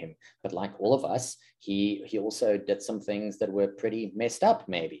attributes to him, but like all of us, he also did some things that were pretty messed up,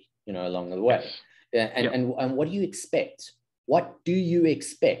 maybe, you know, along the way. And what do you expect? What do you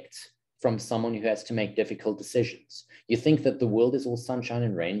expect from someone who has to make difficult decisions? You think that the world is all sunshine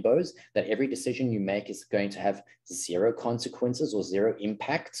and rainbows, that every decision you make is going to have zero consequences or zero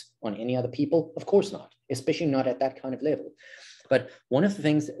impact on any other people? Of course not, especially not at that kind of level. But one of the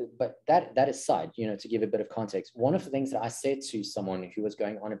things, but that aside, you know, to give a bit of context, one of the things that I said to someone who was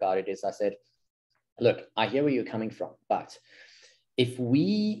going on about it is I said, look, I hear where you're coming from, but if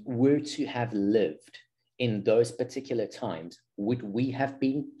we were to have lived in those particular times, would we have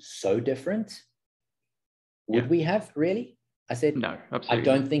been so different? Would we have really? I said, no, absolutely. I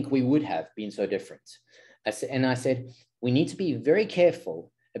don't think we would have been so different. I said, we need to be very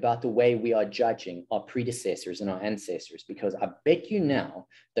careful about the way we are judging our predecessors and our ancestors, because I bet you now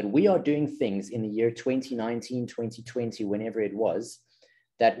that we are doing things in the year 2019, 2020, whenever it was,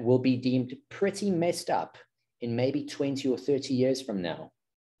 that will be deemed pretty messed up in maybe 20 or 30 years from now.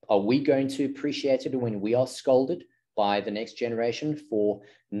 Are we going to appreciate it when we are scolded by the next generation for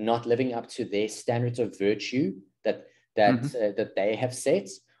not living up to their standards of virtue that they have set,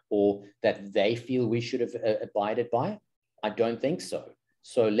 or that they feel we should have abided by? I don't think so.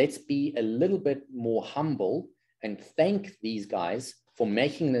 So let's be a little bit more humble and thank these guys for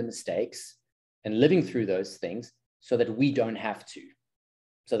making the mistakes and living through those things, so that we don't have to,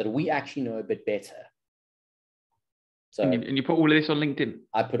 so that we actually know a bit better. So, and you put all of this on LinkedIn?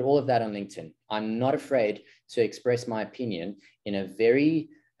 I put all of that on LinkedIn. I'm not afraid to express my opinion in a very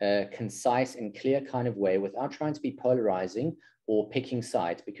concise and clear kind of way, without trying to be polarizing or picking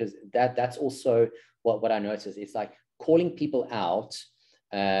sides, because that's also what I notice. It's like calling people out,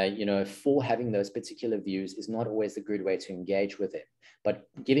 you know, for having those particular views is not always a good way to engage with it. But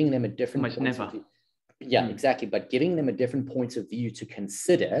giving them a different point of view. Yeah, exactly. But giving them a different point of view to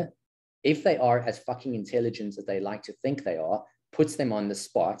consider, if they are as fucking intelligent as they like to think they are, puts them on the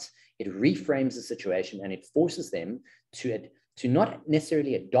spot. It reframes the situation, and it forces them to not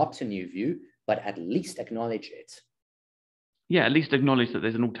necessarily adopt a new view, but at least acknowledge it. Yeah, at least acknowledge that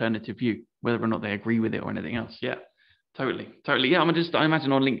there's an alternative view, whether or not they agree with it or anything else. Yeah, totally. Yeah, I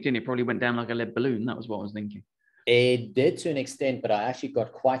imagine on LinkedIn, it probably went down like a lead balloon. That was what I was thinking. It did to an extent, but I actually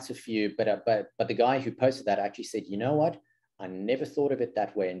got quite a few. But the guy who posted that actually said, you know what? I never thought of it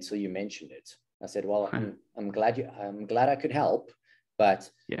that way until you mentioned it. I said, well, I'm glad I could help, but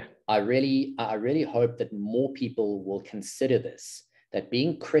yeah, I really hope that more people will consider this, that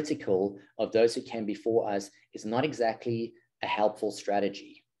being critical of those who came before us is not exactly a helpful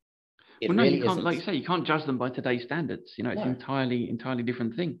strategy. You can't, like you say, you can't judge them by today's standards. You know, it's entirely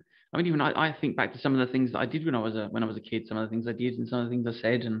different thing. I mean, even I think back to some of the things that I did when I was a kid, some of the things I did and some of the things I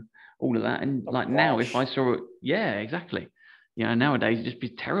said and all of that. And now, if I saw it, yeah, exactly. You know, nowadays it'd just be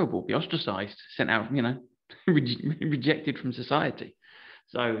terrible, be ostracized, sent out, you know, rejected from society.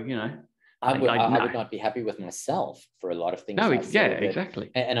 So, you know, I would not be happy with myself for a lot of things. No, yeah,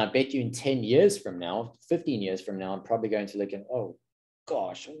 exactly. And I bet you in 10 years from now, 15 years from now, I'm probably going to look at, oh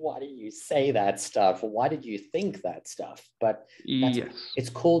gosh, why do you say that stuff? Or why did you think that stuff? But it's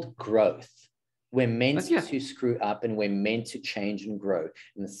called growth. We're meant to screw up, and we're meant to change and grow.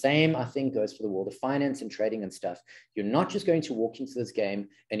 And the same, I think, goes for the world of finance and trading and stuff. You're not just going to walk into this game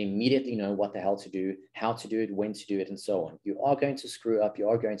and immediately know what the hell to do, how to do it, when to do it, and so on. You are going to screw up. You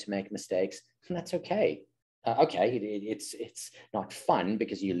are going to make mistakes, and that's okay. It's not fun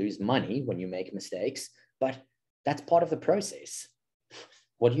because you lose money when you make mistakes, but that's part of the process.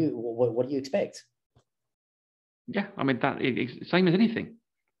 What do you expect? Yeah, I mean, same as anything.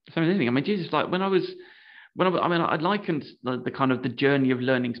 I mean, Jesus, like I likened the kind of the journey of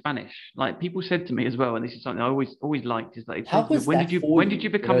learning Spanish. Like people said to me as well, and this is something I always liked, is that when did you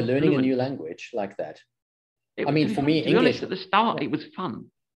become learning fluent? a new language like that? For me, to be English. Honest, at the start, it was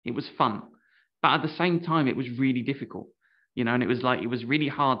fun. It was fun, but at the same time, it was really difficult. And it was really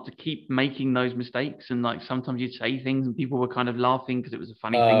hard to keep making those mistakes. And like sometimes you'd say things and people were kind of laughing because it was a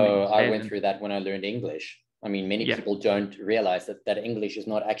funny thing. Oh, I went through that when I learned English. I mean, many people don't realize that English is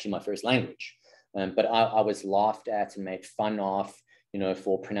not actually my first language. But I was laughed at and made fun of,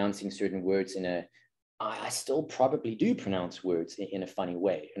 for pronouncing certain words I still probably do pronounce words in a funny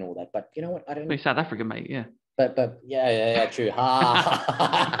way and all that. But you know what? I don't know. South Africa, mate, yeah. But yeah, true.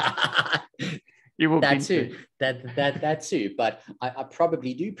 That too. That too. But I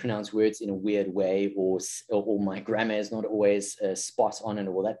probably do pronounce words in a weird way, or my grammar is not always spot on and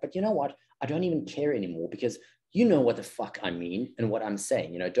all that. But you know what? I don't even care anymore because you know what the fuck I mean and what I'm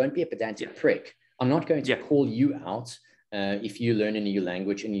saying. Don't be a pedantic prick. I'm not going to call you out if you learn a new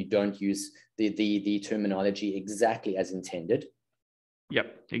language and you don't use the terminology exactly as intended.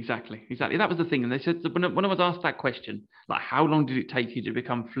 Yep, exactly. That was the thing. And they said when I was asked that question, like how long did it take you to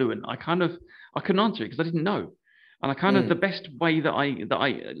become fluent? I couldn't answer it because I didn't know. And I kind of the best way that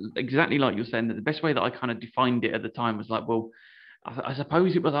I exactly like you're saying, that the best way that I kind of defined it at the time was like, well, I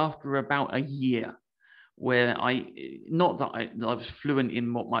suppose it was after about a year where I was fluent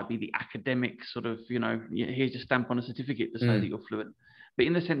in what might be the academic sort of, here's your stamp on a certificate to say that you're fluent. But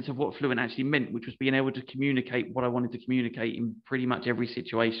in the sense of what fluent actually meant, which was being able to communicate what I wanted to communicate in pretty much every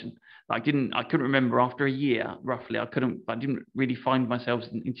situation. I couldn't remember after a year, roughly, I didn't really find myself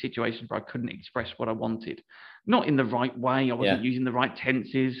in situations where I couldn't express what I wanted. Not in the right way. I wasn't using the right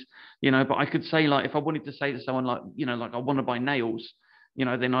tenses, but I could say, like, if I wanted to say to someone like, like I want to buy nails,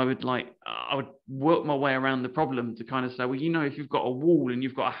 then I would work my way around the problem to kind of say, well, if you've got a wall and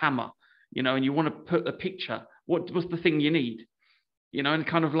you've got a hammer, and you want to put a picture, what's the thing you need? And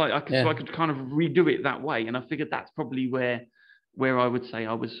kind of like so I could kind of redo it that way. And I figured that's probably where I would say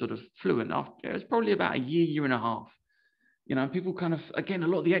I was sort of fluent after. It was probably about a year and a half. People kind of, again, a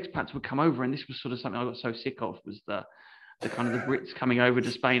lot of the expats would come over, and this was sort of something I got so sick of, was the kind of the Brits coming over to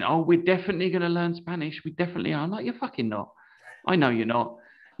Spain. Oh, we're definitely going to learn Spanish. We definitely are. I'm like, you're fucking not. I know you're not.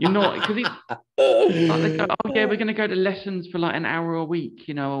 You're not, because they go, oh yeah, we're going to go to lessons for like an hour a week,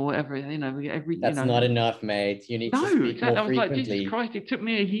 or whatever. That's not enough, mate. You need to speak more frequently. I was like, Jesus Christ! It took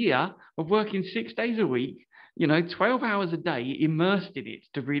me a year of working 6 days a week, 12 hours a day, immersed in it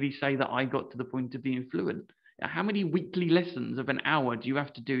to really say that I got to the point of being fluent. How many weekly lessons of an hour do you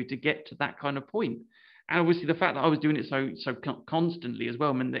have to do to get to that kind of point? And obviously, the fact that I was doing it so constantly as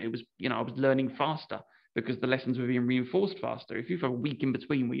well meant that it was, I was learning faster, because the lessons were being reinforced faster. If you have a week in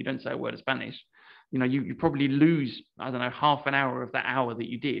between where you don't say a word of Spanish, you probably lose, I don't know, half an hour of that hour that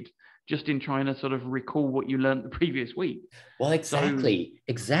you did just in trying to sort of recall what you learned the previous week. Well, exactly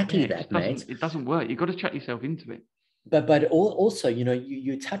that, mate. It doesn't work. You've got to chuck yourself into it. But also,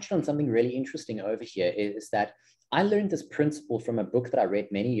 you touched on something really interesting over here, is that I learned this principle from a book that I read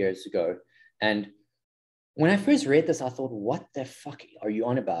many years ago. And when I first read this, I thought, what the fuck are you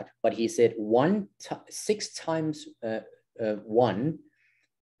on about? But he said 6 times 1.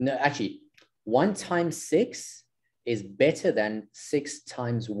 No, actually, 1 times 6 is better than 6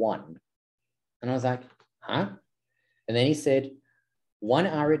 times 1. And I was like, huh? And then he said 1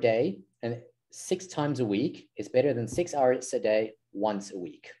 hour a day and 6 times a week is better than 6 hours a day once a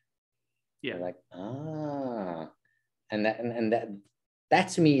week. Yeah. I'm like, and that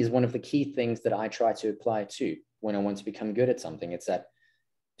to me is one of the key things that I try to apply to when I want to become good at something. It's that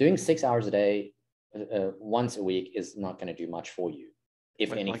doing 6 hours a day once a week is not going to do much for you,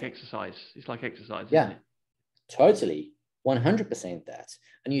 if anything. Like exercise. It's like exercise, yeah, isn't it? Totally. 100% that.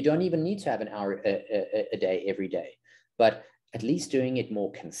 And you don't even need to have an hour a day every day. But at least doing it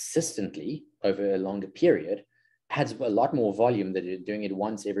more consistently over a longer period adds a lot more volume than doing it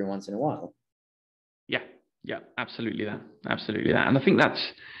every once in a while. Yeah, absolutely that. And I think that's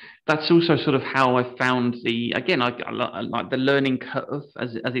that's also sort of how I found I like the learning curve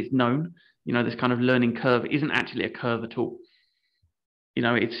as it's known. This kind of learning curve isn't actually a curve at all.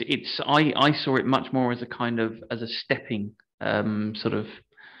 I saw it much more as a kind of as a stepping sort of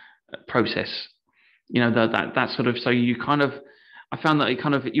process. That sort of, so you kind of, I found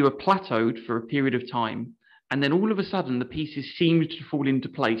that you were plateaued for a period of time, and then all of a sudden the pieces seemed to fall into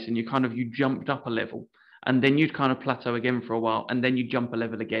place, and you jumped up a level, and then you'd kind of plateau again for a while, and then you jump a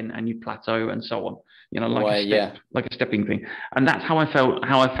level again, and you plateau, and so on. Like a stepping thing. And that's how I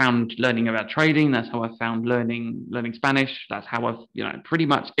found learning about trading. That's how I found learning Spanish. That's how I've pretty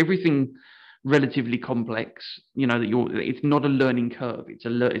much everything relatively complex. It's not a learning curve. It's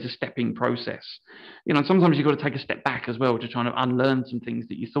a stepping process. Sometimes you've got to take a step back as well to try and unlearn some things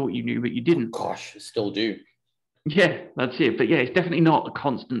that you thought you knew but you didn't. Oh, gosh, still do. Yeah, that's it. But yeah, it's definitely not a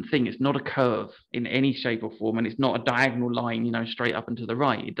constant thing. It's not a curve in any shape or form, and it's not a diagonal line, straight up and to the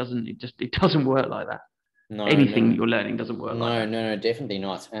right. It doesn't work like that. No, Anything you're learning doesn't work like that. No, definitely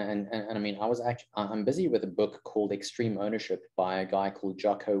not. And I mean, I'm busy with a book called Extreme Ownership by a guy called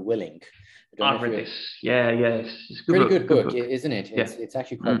Jocko Willink. I've read this. Yeah, it's a pretty good book, isn't it? Yeah. It's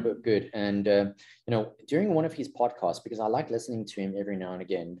actually quite good. And during one of his podcasts, because I like listening to him every now and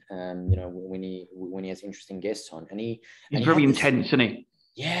again, when he has interesting guests on, and he's very intense, isn't he?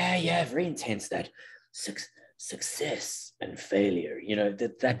 Yeah, very intense. That success and failure,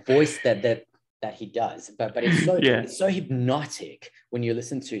 that voice that he does, but it's so it's so hypnotic when you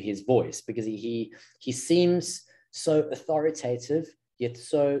listen to his voice, because he seems so authoritative yet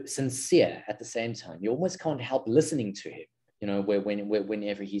so sincere at the same time. You almost can't help listening to him,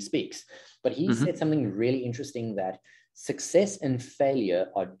 whenever he speaks. But he said something really interesting, that success and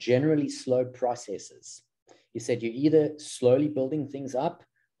failure are generally slow processes. He said you're either slowly building things up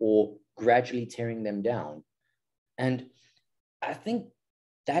or gradually tearing them down. And I think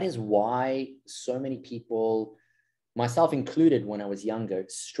that is why so many people, myself included when I was younger,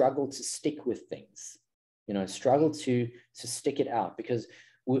 struggle to stick with things, struggle to stick it out, because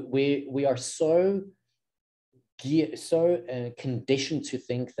we are so conditioned to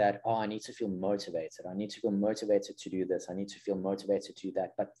think that, I need to feel motivated. I need to feel motivated to do this. I need to feel motivated to do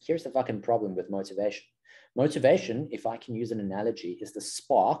that. But here's the fucking problem with motivation. Motivation, if I can use an analogy, is the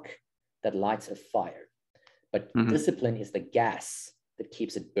spark that lights a fire. But discipline is the gas that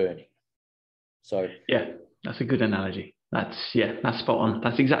keeps it burning. So yeah, that's a good analogy. That's spot on.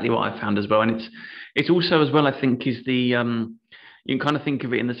 That's exactly what I found as well. And it's also as well, I think, is the you can kind of think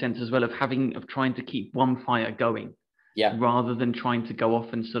of it in the sense as well of trying to keep one fire going. Yeah. Rather than trying to go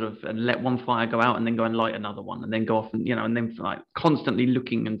off and sort of and let one fire go out and then go and light another one and then go off and and then like constantly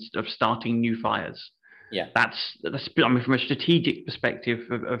looking and starting new fires. Yeah. That's I mean, from a strategic perspective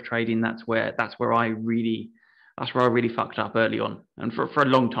of trading, that's where I really fucked up early on and for a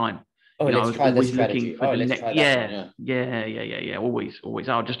long time. Let's try this strategy. Let's try that. Yeah. Always.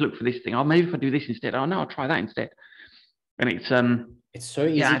 I'll just look for this thing. Maybe if I do this instead. No, I'll try that instead. And it's so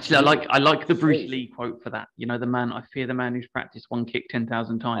easy. Yeah, actually, I like the Bruce Lee quote for that. The man, I fear the man who's practiced one kick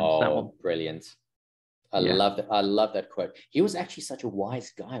 10,000 times. That one. Brilliant. I love that. I love that quote. He was actually such a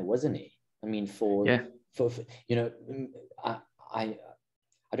wise guy, wasn't he? I mean, I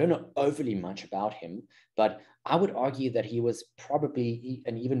don't know overly much about him, but I would argue that he was probably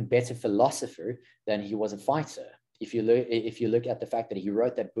an even better philosopher than he was a fighter. If you look at the fact that he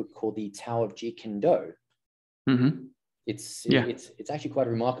wrote that book called The Tao of Jeet Kune Do, it's actually quite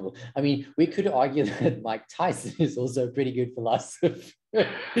remarkable. I mean, we could argue that Mike Tyson is also a pretty good philosopher.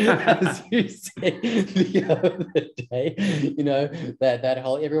 As you said the other day, that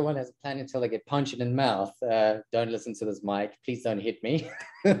whole everyone has a plan until they get punched in the mouth. Don't listen to this, Mike. Please don't hit me.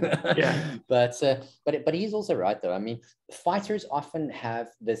 But he's also right, though. I mean, fighters often have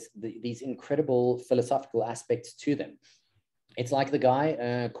these incredible philosophical aspects to them. It's like the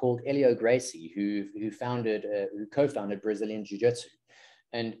guy called Helio Gracie who co-founded Brazilian Jiu-Jitsu.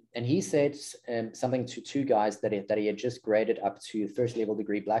 And he said something to two guys that he had just graded up to first level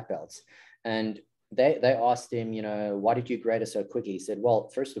degree black belts. And they asked him, why did you grade us so quickly? He said, well,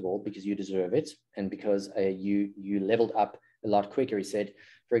 first of all, because you deserve it. And because you leveled up a lot quicker. He said,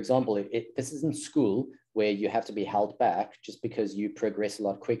 for example, this isn't school where you have to be held back just because you progress a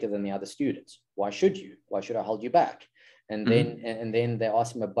lot quicker than the other students. Why should you? Why should I hold you back? And then they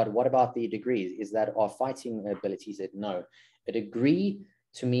asked him, but what about the degrees? Is that our fighting ability? He said, no. A degree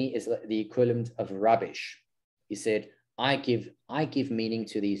to me is the equivalent of rubbish. He said, I give meaning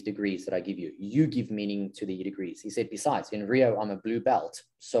to these degrees that I give you. You give meaning to the degrees. He said, besides, in Rio, I'm a blue belt.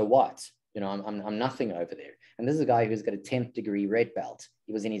 So what? I'm nothing over there. And this is a guy who's got a 10th degree red belt.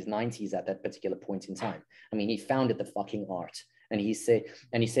 He was in his 90s at that particular point in time. I mean, he founded the fucking art. And he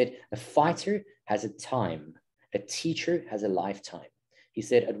said, a fighter has a time, a teacher has a lifetime. He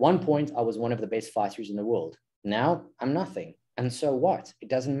said, at one point, I was one of the best fighters in the world. Now I'm nothing. And so what? It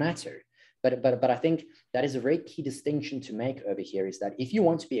doesn't matter. But I think that is a very key distinction to make over here, is that if you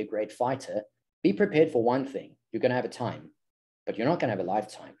want to be a great fighter, be prepared for one thing. You're going to have a time, but you're not going to have a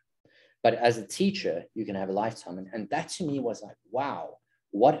lifetime. But as a teacher, you can have a lifetime. And that to me was like, wow,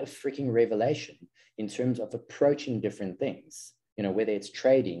 what a freaking revelation in terms of approaching different things, you know, whether it's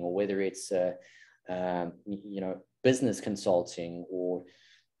trading or whether it's, you know, business consulting or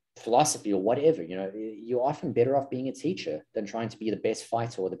philosophy or whatever. You know, you're often better off being a teacher than trying to be the best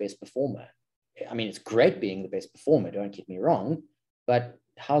fighter or the best performer. I mean, it's great being the best performer, don't get me wrong, but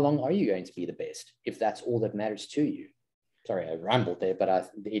how long are you going to be the best if that's all that matters to you? Sorry, I rambled there, but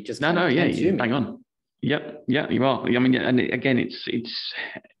it just no, yeah, you bang on. Yep, yeah, you are. I mean, and again, it's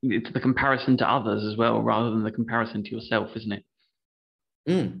the comparison to others as well, rather than the comparison to yourself, isn't it?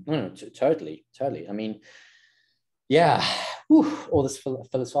 No, totally. I mean, yeah, all this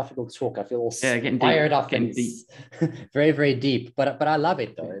philosophical talk, I feel all fired up and very, very deep. But I love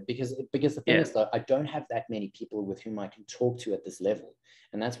it though, because the thing is though, I don't have that many people with whom I can talk to at this level,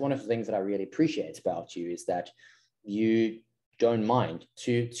 and that's one of the things that I really appreciate about you, is that you don't mind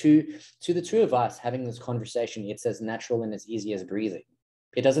to the two of us having this conversation. It's as natural and as easy as breathing.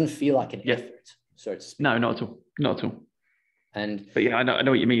 It doesn't feel like an effort, so to speak. No, not at all. But yeah, I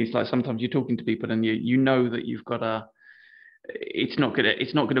know what you mean. It's like sometimes you're talking to people and you know that you've got it's not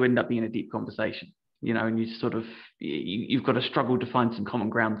gonna end up being a deep conversation, you know, and you sort of you've got to struggle to find some common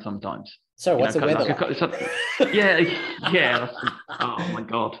ground sometimes. So what's the weather like? Yeah. Oh my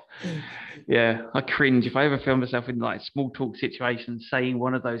God. Yeah, I cringe if I ever feel myself in like small talk situations saying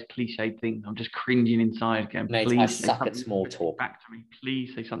one of those cliched things. I'm just cringing inside again. Mate, please, I suck at small talk. Back to me,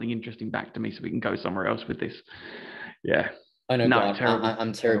 please say something interesting back to me so we can go somewhere else with this. Yeah. Oh no, God,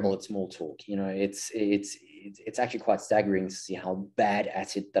 I'm terrible at small talk. You know, it's actually quite staggering to see how bad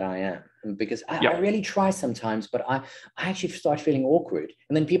at it that I am, because I really try sometimes, but I actually start feeling awkward,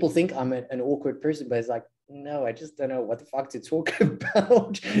 and then people think I'm an awkward person, but it's like, no, I just don't know what the fuck to talk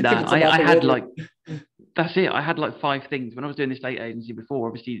about. No, I had like, that's it. I had like 5 things when I was doing the estate agency before.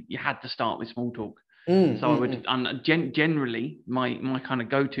 Obviously, you had to start with small talk. So I would, generally, my kind of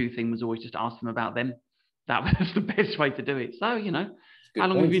go-to thing was always just ask them about them. That was the best way to do it. So, you know, how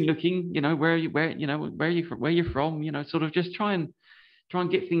long have you been looking? You know, where are you from? You know, sort of just try and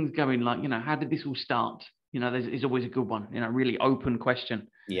get things going. Like, you know, how did this all start? You know, there's always a good one. You know, really open question.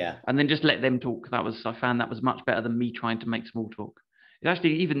 Yeah. And then just let them talk. I found that was much better than me trying to make small talk. It's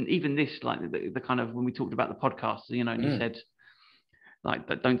actually even this, like the kind of when we talked about the podcast, you know, and you said like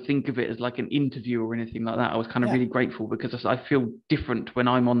that, don't think of it as like an interview or anything like that. I was kind of really grateful because I feel different when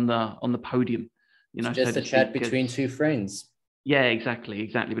I'm on the podium. You know, it's just a chat between two friends. Yeah,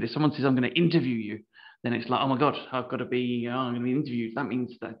 exactly. But if someone says I'm going to interview you, then it's like, oh my God, I'm going to be interviewed. That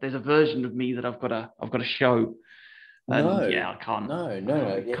means that there's a version of me that I've got to show. And I can't. No.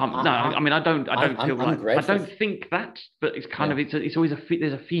 I mean, I don't feel like I don't think that, but it's kind of it's always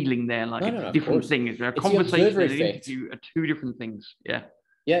there's a feeling there, like it's a different thing. Is there a conversation and an interview are 2 different things? Yeah.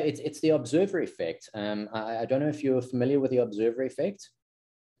 Yeah, it's the observer effect. I don't know if you're familiar with the observer effect.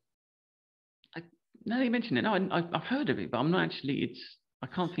 No, you mentioned it. No, I've heard of it, but I'm not actually. I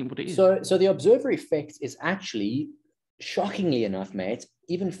can't think what it is. So the observer effect is actually, shockingly enough, mate,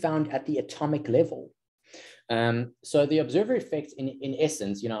 even found at the atomic level. So the observer effect, in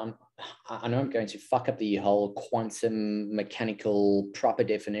essence, you know, I know I'm going to fuck up the whole quantum mechanical proper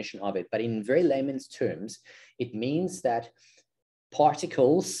definition of it, but in very layman's terms, it means that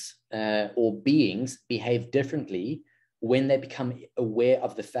particles or beings behave differently when they become aware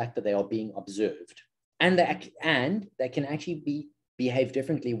of the fact that they are being observed. And they can actually behave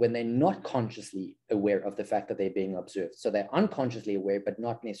differently when they're not consciously aware of the fact that they're being observed. So they're unconsciously aware, but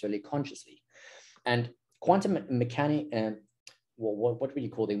not necessarily consciously. And quantum what would you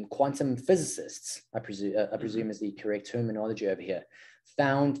call them? Quantum physicists, I presume is the correct terminology over here,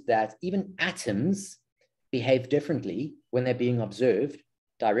 found that even atoms behave differently when they're being observed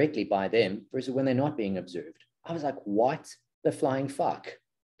directly by them versus when they're not being observed. I was like, what the flying fuck?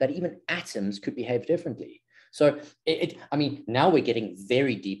 That even atoms could behave differently. So I mean, now we're getting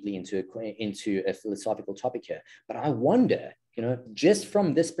very deeply into a philosophical topic here, but I wonder, you know, just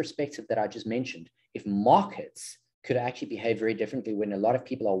from this perspective that I just mentioned, if markets could actually behave very differently when a lot of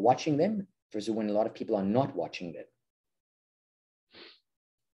people are watching them versus when a lot of people are not watching them.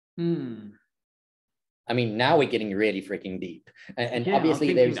 I mean, now we're getting really freaking deep, and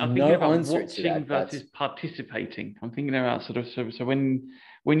obviously there's no answer to that. Versus participating. I'm thinking about sort of so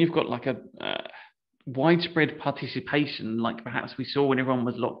when you've got like widespread participation, like perhaps we saw when everyone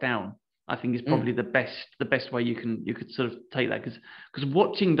was locked down, I think is probably the best way you could sort of take that, because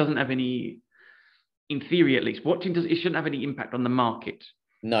watching doesn't have any, in theory at least, it shouldn't have any impact on the market.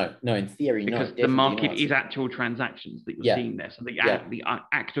 No, in theory, no, because the market is actual transactions that you're seeing there. So the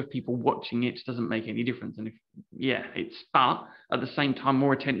act of people watching it doesn't make any difference. And but at the same time,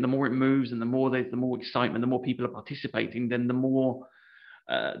 the more it moves and the more excitement, the more people are participating, then the more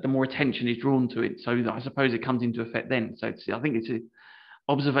attention is drawn to it. So I suppose it comes into effect then. So I think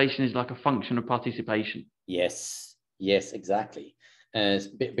observation is like a function of participation. Yes, exactly.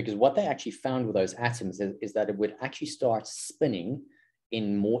 Because what they actually found with those atoms is that it would actually start spinning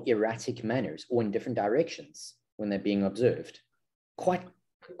in more erratic manners or in different directions when they're being observed. Quite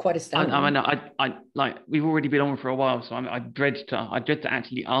astounding. I mean, I like, we've already been on for a while, so I dread to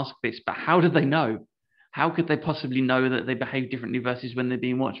actually ask this, but how do they know? How could they possibly know that they behave differently versus when they're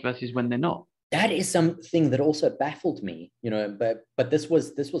being watched versus when they're not? That is something that also baffled me, but this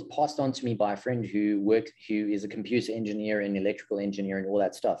was passed on to me by a friend who is a computer engineer and electrical engineer and all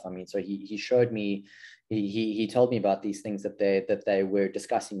that stuff. I mean, so he showed me, he told me about these things that they were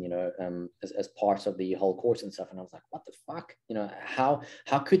discussing, as part of the whole course and stuff. And I was like, what the fuck?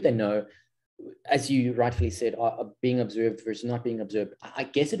 How could they know, as you rightfully said, are being observed versus not being observed? I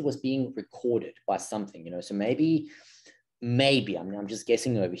guess it was being recorded by something, so maybe I'm just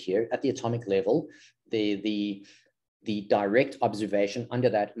guessing over here, at the atomic level, the direct observation under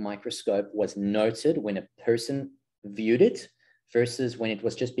that microscope was noted when a person viewed it versus when it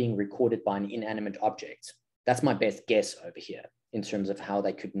was just being recorded by an inanimate object. That's my best guess over here in terms of how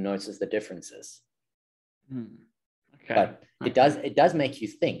they could notice the differences. Okay. But it does make you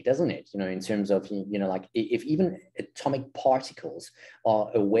think, doesn't it? In terms of, like if even atomic particles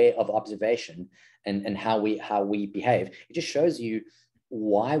are aware of observation and how we behave, it just shows you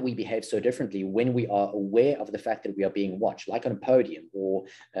why we behave so differently when we are aware of the fact that we are being watched, like on a podium, or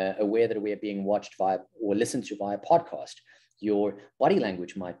aware that we are being watched via or listened to via podcast. Your body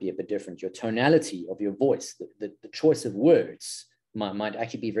language might be a bit different. Your tonality of your voice, the choice of words might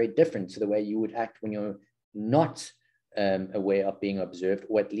actually be very different to the way you would act when you're not aware of being observed,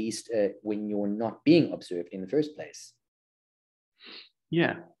 or at least when you're not being observed in the first place.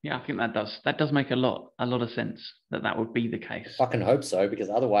 Yeah, I think that does make a lot of sense that would be the case. I fucking hope so,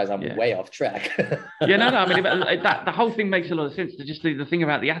 because otherwise I'm way off track. No, I mean, that the whole thing makes a lot of sense. Just the thing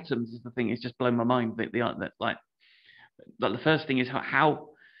about the atoms is the thing. It's just blown my mind. That the first thing is how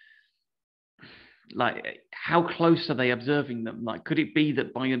close are they observing them? Like, could it be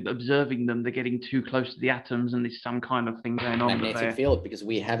that by observing them, they're getting too close to the atoms and there's some kind of thing going on? Magnetic field, because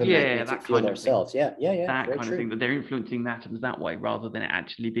we have a magnetic field ourselves. Yeah. That kind of thing, that they're influencing the atoms that way, rather than it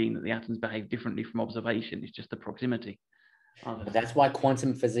actually being that the atoms behave differently from observation. It's just the proximity. But that's why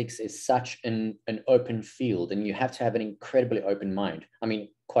quantum physics is such an open field, and you have to have an incredibly open mind. I mean,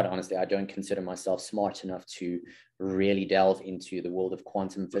 quite honestly, I don't consider myself smart enough to really delve into the world of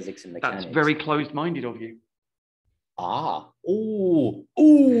quantum physics and mechanics. That's very closed-minded of you. You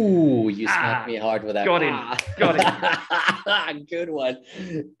smacked me hard with that. Got him. Good one.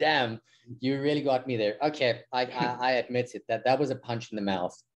 Damn, you really got me there. Okay, I admit it. That was a punch in the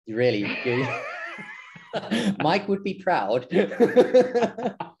mouth. You really. Mike would be proud.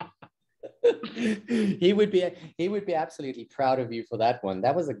 he would be absolutely proud of you for that one.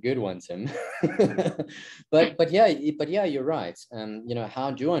 That was a good one, Tim. but yeah, you're right.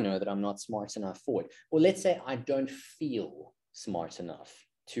 How do I know that I'm not smart enough for it? Well, let's say I don't feel smart enough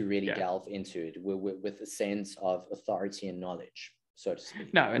to really delve into it with a sense of authority and knowledge, so to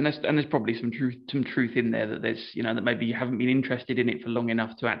speak. No, and there's probably some truth in there, that there's, that maybe you haven't been interested in it for long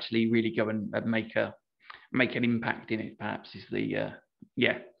enough to actually really go and make an impact in it, perhaps, is the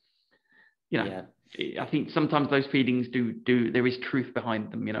I think sometimes those feelings do there is truth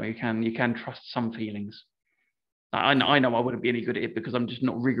behind them. You can trust some feelings. I know I wouldn't be any good at it because I'm just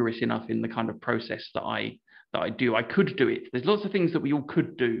not rigorous enough in the kind of process that I do. I could do it. There's lots of things that we all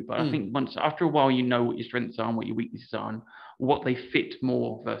could do, but I think after a while, you know what your strengths are and what your weaknesses are and what they fit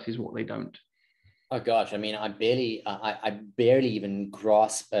more versus what they don't. Oh gosh, I mean, I barely even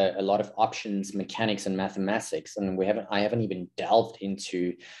grasp a lot of options, mechanics, and mathematics, and I haven't even delved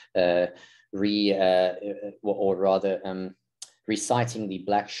into reciting the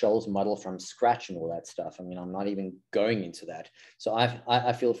Black-Scholes model from scratch and all that stuff. I mean, I'm not even going into that. So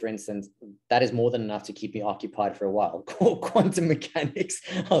I feel, for instance, that is more than enough to keep me occupied for a while. Quantum mechanics,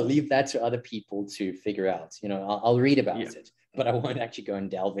 I'll leave that to other people to figure out. I'll read about it, but I won't actually go and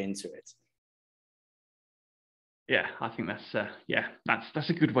delve into it. Yeah, I think that's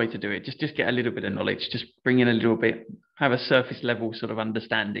a good way to do it. Just get a little bit of knowledge, just bring in a little bit, have a surface level sort of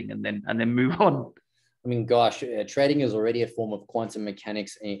understanding, and then move on. I mean, gosh, trading is already a form of quantum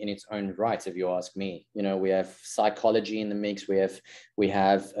mechanics in its own right, if you ask me. You know, we have psychology in the mix. We have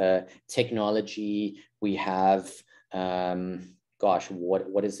technology. We have gosh,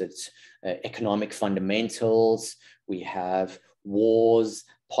 what is it? Economic fundamentals. We have wars,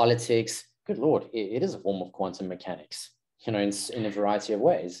 politics. Good Lord, it is a form of quantum mechanics. You know, in a variety of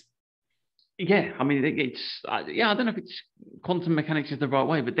ways. Yeah, I mean, yeah, I don't know if it's quantum mechanics is the right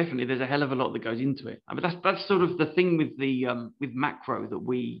way, but definitely there's a hell of a lot that goes into it. I mean, that's sort of the thing with the with macro that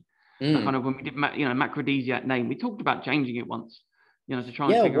we kind of when we did Macrodesiac name, we talked about changing it once, you know, to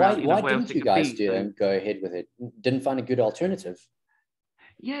try and figure out why where else didn't it you could guys be. go ahead with it? Didn't find a good alternative.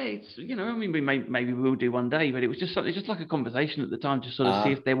 Yeah, it's I mean, maybe we'll do one day, but it was just like a conversation at the time to sort of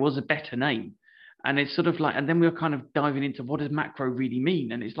see if there was a better name. And it's sort of like, and then we were kind of diving into what does macro really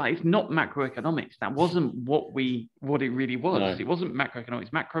mean? And it's like, it's not macroeconomics. That wasn't what it really was. No. It wasn't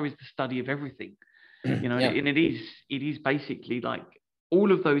macroeconomics. Macro is the study of everything, and it is basically like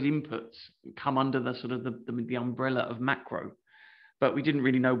all of those inputs come under the sort of the umbrella of macro, but we didn't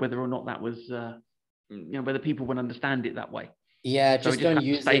really know whether or not that was, whether people would understand it that way. Yeah, So just don't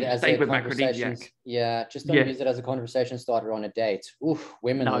use it as a conversation. Yeah, just don't use it as a conversation starter on a date. Oof,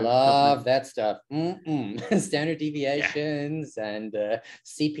 women love that stuff. Standard deviations and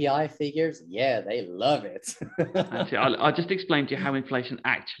CPI figures. Yeah, they love it. I'll just explain to you how inflation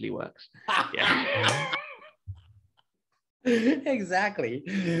actually works. Yeah. Exactly.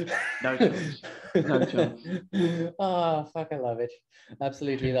 No chance. No chance. Oh, fuck, I love it.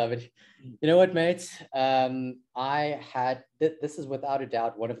 Absolutely love it. You know what, mate? I had, this is without a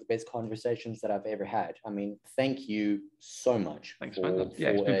doubt one of the best conversations that I've ever had. I mean, thank you so much for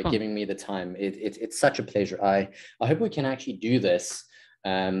giving me the time. It's such a pleasure. I hope we can actually do this,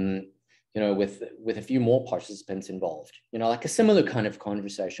 with a few more participants involved, like a similar kind of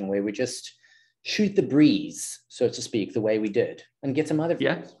conversation where we just shoot the breeze, so to speak, the way we did, and get some other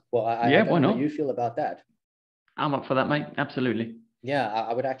views. Well, I don't know how you feel about that. I'm up for that, mate. Absolutely. Yeah,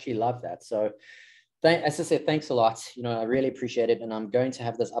 I would actually love that. So, as I said, thanks a lot. I really appreciate it, and I'm going to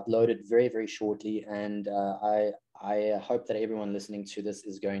have this uploaded very, very shortly. And I hope that everyone listening to this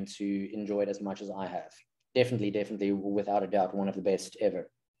is going to enjoy it as much as I have. Definitely, without a doubt, one of the best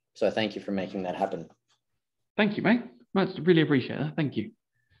ever. So, thank you for making that happen. Thank you, mate. I really appreciate that. Thank you.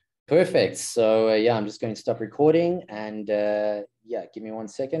 Perfect. So I'm just going to stop recording and give me 1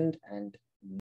 second and